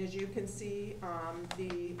 And as you can see,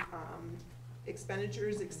 the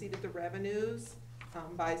expenditures exceeded the revenues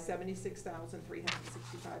by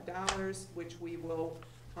 $76,365, which we will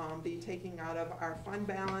be taking out of our fund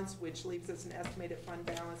balance, which leaves us an estimated fund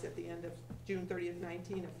balance at the end of June 30th,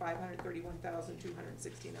 19 of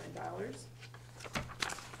 $531,269.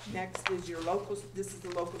 Next is your local, this is the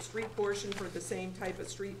local street portion for the same type of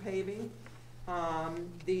street paving.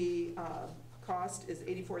 The cost is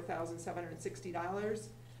 $84,760.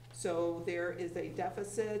 So there is a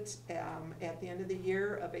deficit at the end of the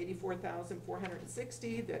year of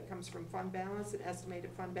 $84,460 that comes from fund balance. An estimated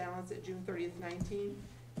fund balance at June 30th, 19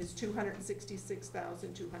 is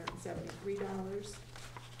 $266,273.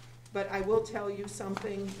 But I will tell you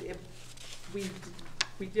something, if we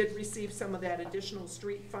did receive some of that additional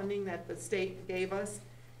street funding that the state gave us.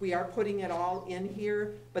 We are putting it all in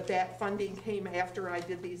here, but that funding came after I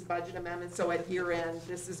did these budget amendments, so at year end,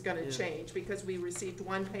 this is gonna change, because we received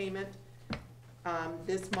one payment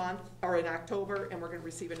this month, or in October, and we're gonna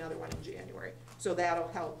receive another one in January. So that'll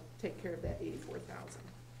help take care of that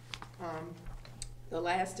 $84,000. The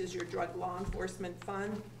last is your drug law enforcement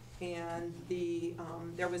fund, and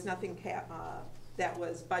there was nothing that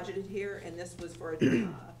was budgeted here, and this was for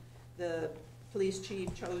the police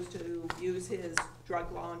chief chose to use his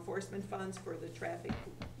drug law enforcement funds for the traffic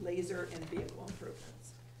laser and vehicle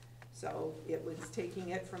improvements. So it was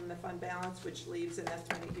taking it from the fund balance, which leaves an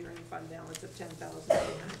estimated year-end fund balance of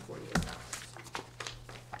 $10,848.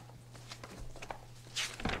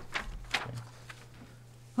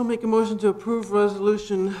 I'll make a motion to approve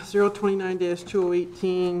resolution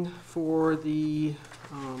 029-2018 for the,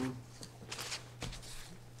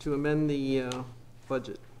 to amend the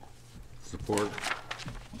budget. Support.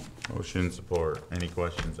 Motion support. Any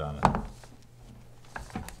questions on it?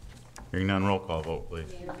 Hearing none, roll call vote, please.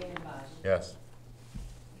 Mayor Vandenbosch. Yes.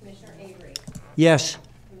 Commissioner Avery. Yes.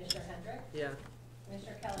 Commissioner Hendrick. Yeah.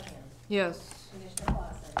 Commissioner Callahan. Yes. Commissioner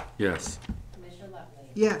Clausen. Yes. Commissioner Leftley.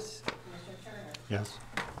 Yes. Commissioner Turner. Yes.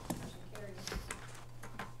 Motion carries.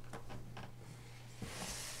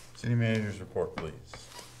 City manager's report, please.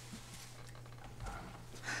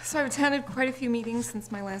 So I've attended quite a few meetings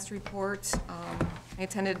since my last report. I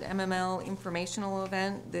attended an MML informational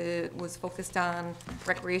event that was focused on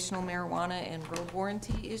recreational marijuana and road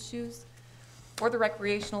warranty issues. For the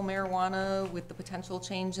recreational marijuana, with the potential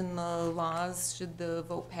change in the laws, should the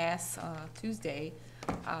vote pass Tuesday,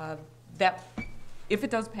 that, if it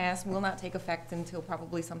does pass, will not take effect until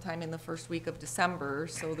probably sometime in the first week of December.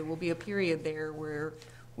 So there will be a period there where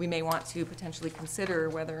we may want to potentially consider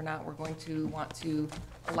whether or not we're going to want to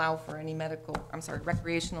allow for any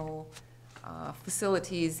recreational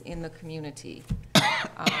facilities in the community.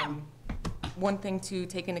 One thing to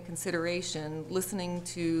take into consideration, listening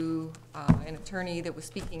to an attorney that was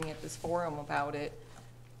speaking at this forum about it,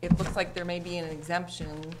 it looks like there may be an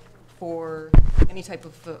exemption for any type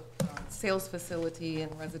of sales facility in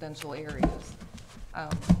residential areas.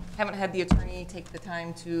 Haven't had the attorney take the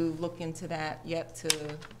time to look into that yet to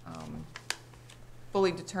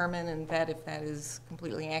fully determine and vet if that is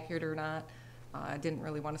completely accurate or not. I didn't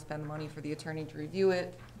really want to spend the money for the attorney to review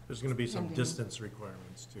it. There's gonna be some distance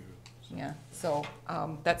requirements too. So. Yeah, so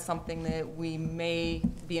that's something that we may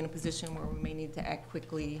be in a position where we may need to act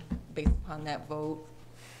quickly based upon that vote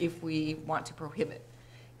if we want to prohibit.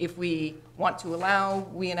 If we want to allow,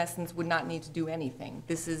 we in essence would not need to do anything.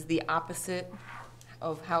 This is the opposite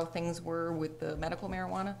of how things were with the medical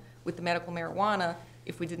marijuana. With the medical marijuana,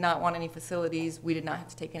 if we did not want any facilities, we did not have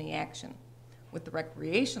to take any action. With the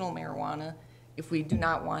recreational marijuana, if we do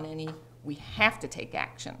not want any, we have to take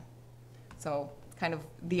action. So kind of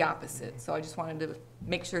the opposite. So I just wanted to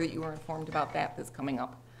make sure that you were informed about that that's coming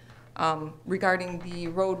up. Regarding the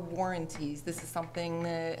road warranties, this is something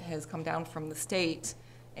that has come down from the state,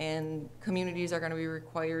 and communities are going to be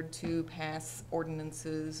required to pass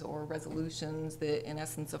ordinances or resolutions that in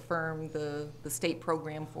essence affirm the state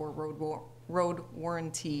program for road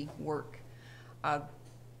warranty work.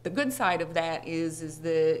 The good side of that is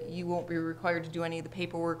that you won't be required to do any of the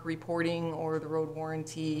paperwork reporting or the road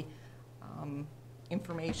warranty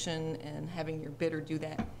information and having your bidder do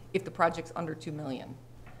that if the project's under $2 million.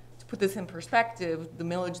 To put this in perspective, the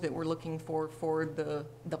millage that we're looking for the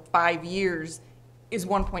 5 years is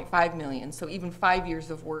 1.5 million. So even 5 years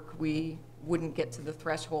of work, we wouldn't get to the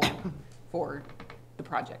threshold for the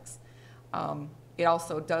projects. It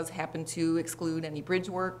also does happen to exclude any bridge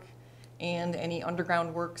work and any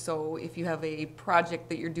underground work. So if you have a project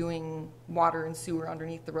that you're doing water and sewer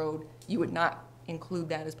underneath the road, you would not include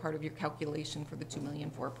that as part of your calculation for the 2 million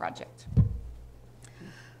for a project.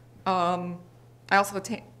 I also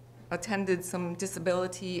attended some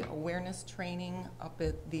disability awareness training up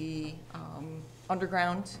at the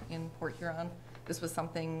underground in Port Huron. This was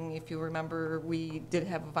something, if you remember, we did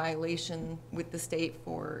have a violation with the state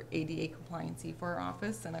for ADA compliancy for our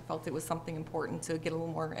office, and I felt it was something important to get a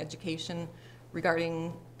little more education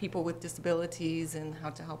regarding people with disabilities and how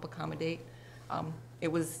to help accommodate.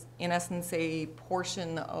 It was, in essence, a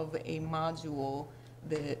portion of a module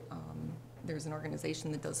that there's an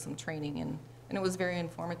organization that does some training in, and it was very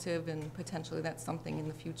informative, and potentially that's something in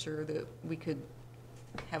the future that we could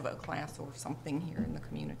have a class or something here in the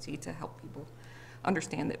community to help people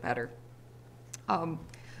understand it better.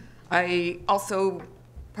 I also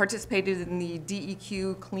participated in the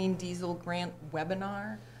DEQ Clean Diesel Grant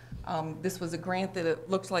webinar. This was a grant that it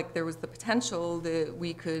looked like there was the potential that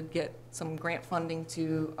we could get some grant funding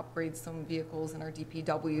to upgrade some vehicles in our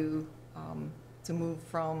DPW to move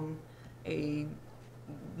from a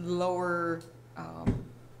lower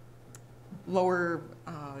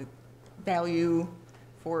value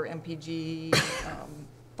for MPG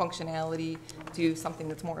functionality to something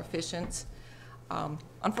that's more efficient.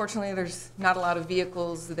 Unfortunately, there's not a lot of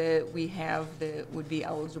vehicles that we have that would be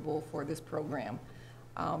eligible for this program.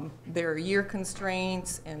 There are year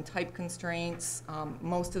constraints and type constraints.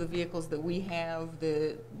 Most of the vehicles that we have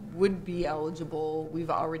that would be eligible,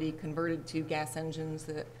 we've already converted to gas engines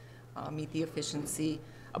that meet the efficiency.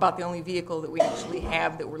 About the only vehicle that we actually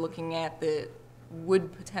have that we're looking at that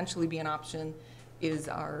would potentially be an option is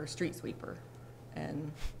our street sweeper.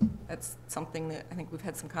 And that's something that I think we've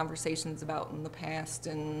had some conversations about in the past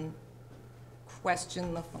and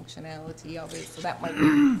question the functionality of it. So that might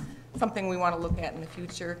be something we want to look at in the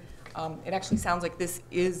future. It actually sounds like this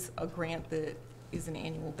is a grant that is an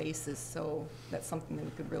annual basis, so that's something that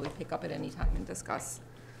we could really pick up at any time and discuss.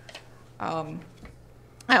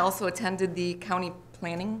 I also attended the county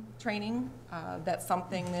planning training. That's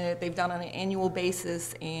something that they've done on an annual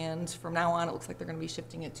basis, and from now on it looks like they're going to be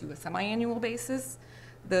shifting it to a semi-annual basis.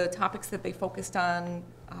 The topics that they focused on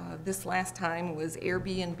this last time was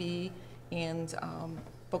Airbnb and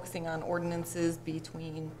focusing on ordinances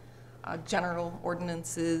between general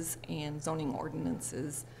ordinances and zoning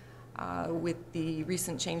ordinances. With the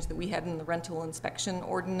recent change that we had in the rental inspection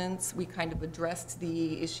ordinance, we kind of addressed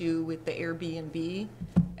the issue with the Airbnb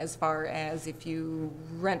as far as if you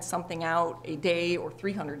rent something out a day or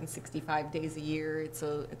 365 days a year, it's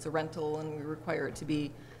a rental, and we require it to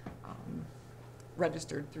be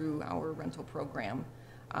registered through our rental program.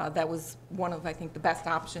 That was one of, I think, the best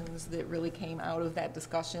options that really came out of that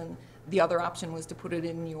discussion. The other option was to put it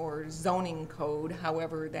in your zoning code,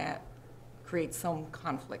 however, that creates some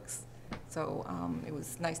conflicts. So it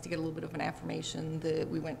was nice to get a little bit of an affirmation that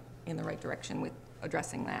we went in the right direction with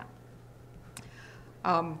addressing that.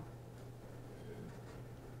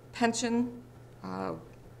 Pension, I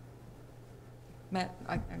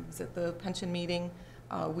was at the pension meeting.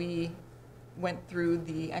 We went through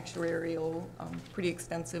the actuarial pretty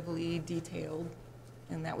extensively detailed,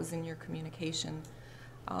 and that was in your communication.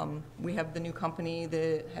 We have the new company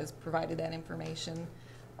that has provided that information.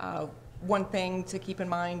 One thing to keep in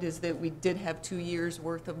mind is that we did have 2 years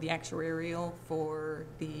worth of the actuarial for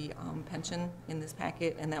the pension in this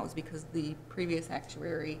packet, and that was because the previous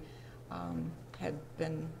actuary had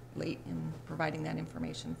been late in providing that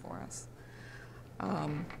information for us.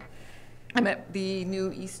 I met the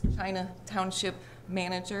new East China Township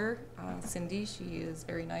manager, Cindy. She is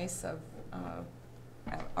very nice.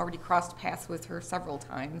 I've already crossed paths with her several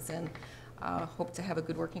times, and hope to have a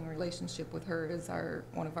good working relationship with her as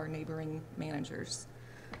one of our neighboring managers.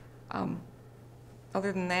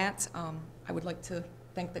 Other than that, I would like to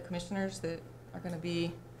thank the commissioners that are going to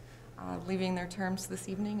be leaving their terms this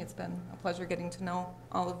evening. It's been a pleasure getting to know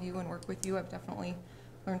all of you and work with you. I've definitely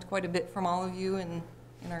learned quite a bit from all of you and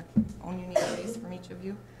in our own unique ways from each of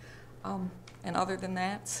you. And other than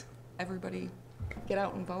that, everybody get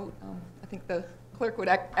out and vote. I think the clerk would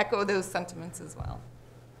echo those sentiments as well.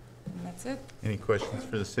 And that's it. Any questions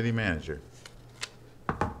for the city manager?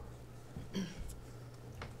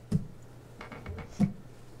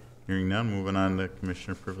 Hearing none, moving on to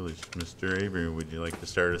commissioner privilege. Mr. Avery, would you like to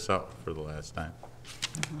start us out for the last time?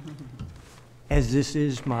 as this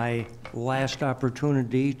is my last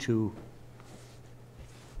opportunity to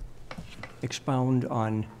expound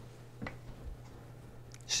on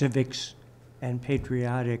civics and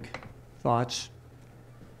patriotic thoughts,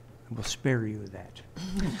 I will spare you that.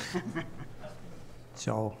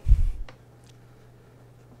 So,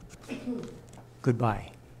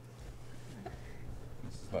 goodbye.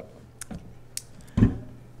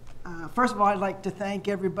 First of all, I'd like to thank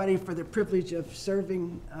everybody for the privilege of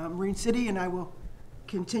serving Marine City, and I will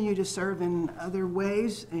continue to serve in other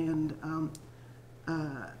ways. And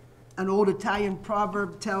an old Italian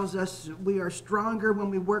proverb tells us we are stronger when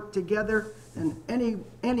we work together than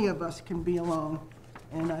any of us can be alone.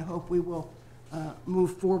 And I hope we will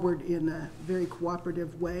move forward in a very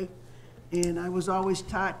cooperative way. And I was always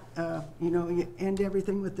taught, you end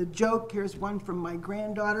everything with a joke. Here's one from my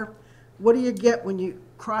granddaughter. What do you get when you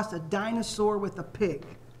cross a dinosaur with a pig?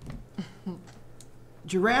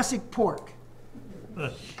 Jurassic pork.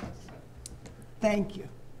 Thank you.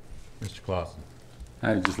 Mr. Clausen.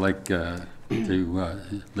 I'd just like to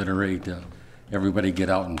reiterate, everybody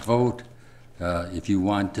get out and vote. If you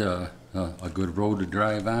want a good road to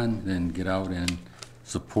drive on, then get out and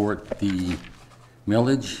support the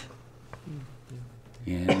millage.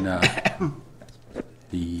 And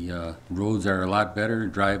the roads are a lot better.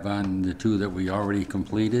 Drive on the two that we already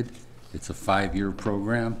completed. It's a 5-year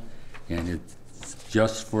program, and it's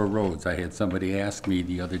just for roads. I had somebody ask me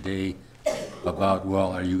the other day about,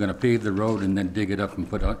 well, are you going to pave the road and then dig it up and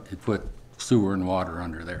put sewer and water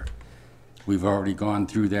under there? We've already gone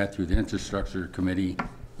through that through the infrastructure committee,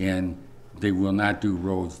 and they will not do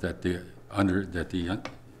roads that the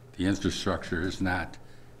infrastructure is not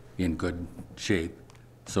in good shape.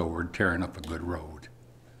 So we're tearing up a good road.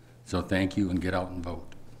 So thank you, and get out and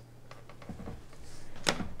vote.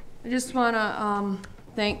 I just want to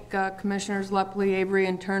thank Commissioners Lepley, Avery,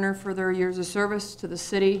 and Turner for their years of service to the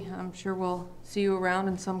city. I'm sure we'll see you around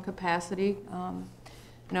in some capacity.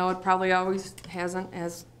 No, it probably always hasn't,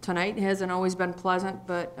 as tonight hasn't always been pleasant,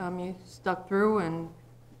 but you stuck through and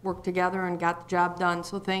worked together and got the job done,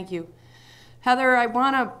 so thank you. Heather, I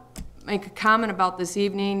want to make a comment about this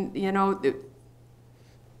evening. You know,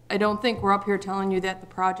 I don't think we're up here telling you that the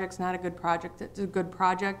project's not a good project. It's a good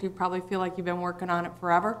project. You probably feel like you've been working on it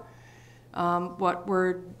forever. What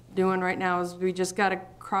we're doing right now is we just got to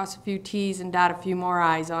cross a few T's and dot a few more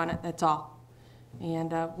I's on it, that's all.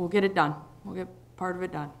 And we'll get it done. We'll get part of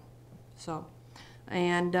it done. So,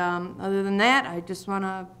 and other than that, I just want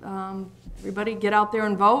to, everybody get out there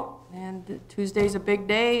and vote. And Tuesday's a big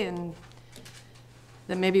day, and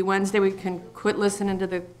then maybe Wednesday we can quit listening to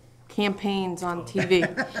the campaigns on TV.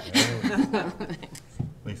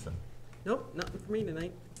 Lisa. Nope, nothing for me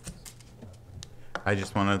tonight. I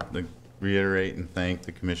just want to reiterate and thank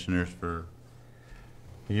the commissioners for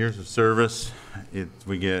years of service.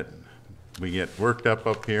 We get worked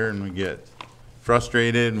up here, and we get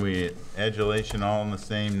frustrated, and we get adulation all in the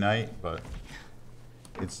same night, but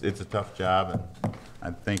it's a tough job, and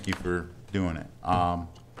I thank you for doing it.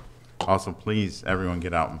 Also, please, everyone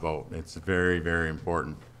get out and vote. It's very, very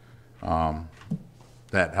important.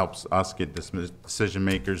 That helps us get decision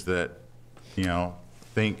makers that,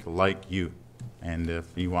 think like you. And if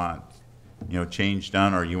you want, change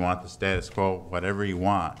done, or you want the status quo, whatever you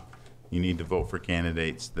want, you need to vote for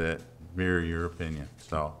candidates that mirror your opinion.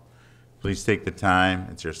 So please take the time.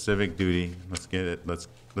 It's your civic duty. Let's get it.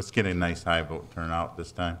 Let's get a nice high vote turnout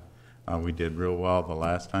this time. We did real well the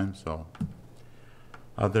last time, so.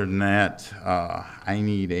 Other than that, I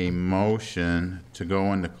need a motion to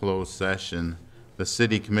go into closed session. The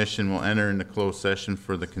City Commission will enter into closed session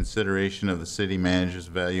for the consideration of the city manager's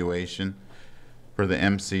evaluation for the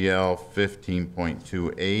MCL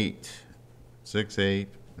 15.28, 68,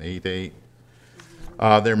 88.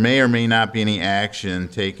 There may or may not be any action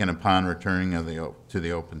taken upon returning to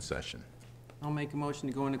the open session. I'll make a motion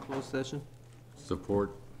to go into closed session.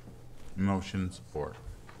 Support. Motion, support.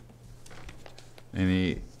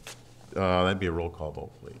 That'd be a roll call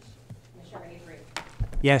vote, please. Commissioner Avery.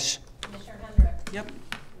 Yes. Commissioner Hendrick. Yep.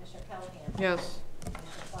 Commissioner Callahan. Yes.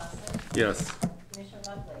 Commissioner Clausen. Yes. Commissioner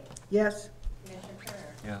Lepley. Yes. Commissioner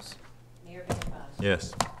Turner. Yes. Mayor Vandenbosch.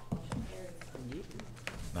 Yes. Motion carries.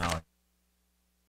 Now.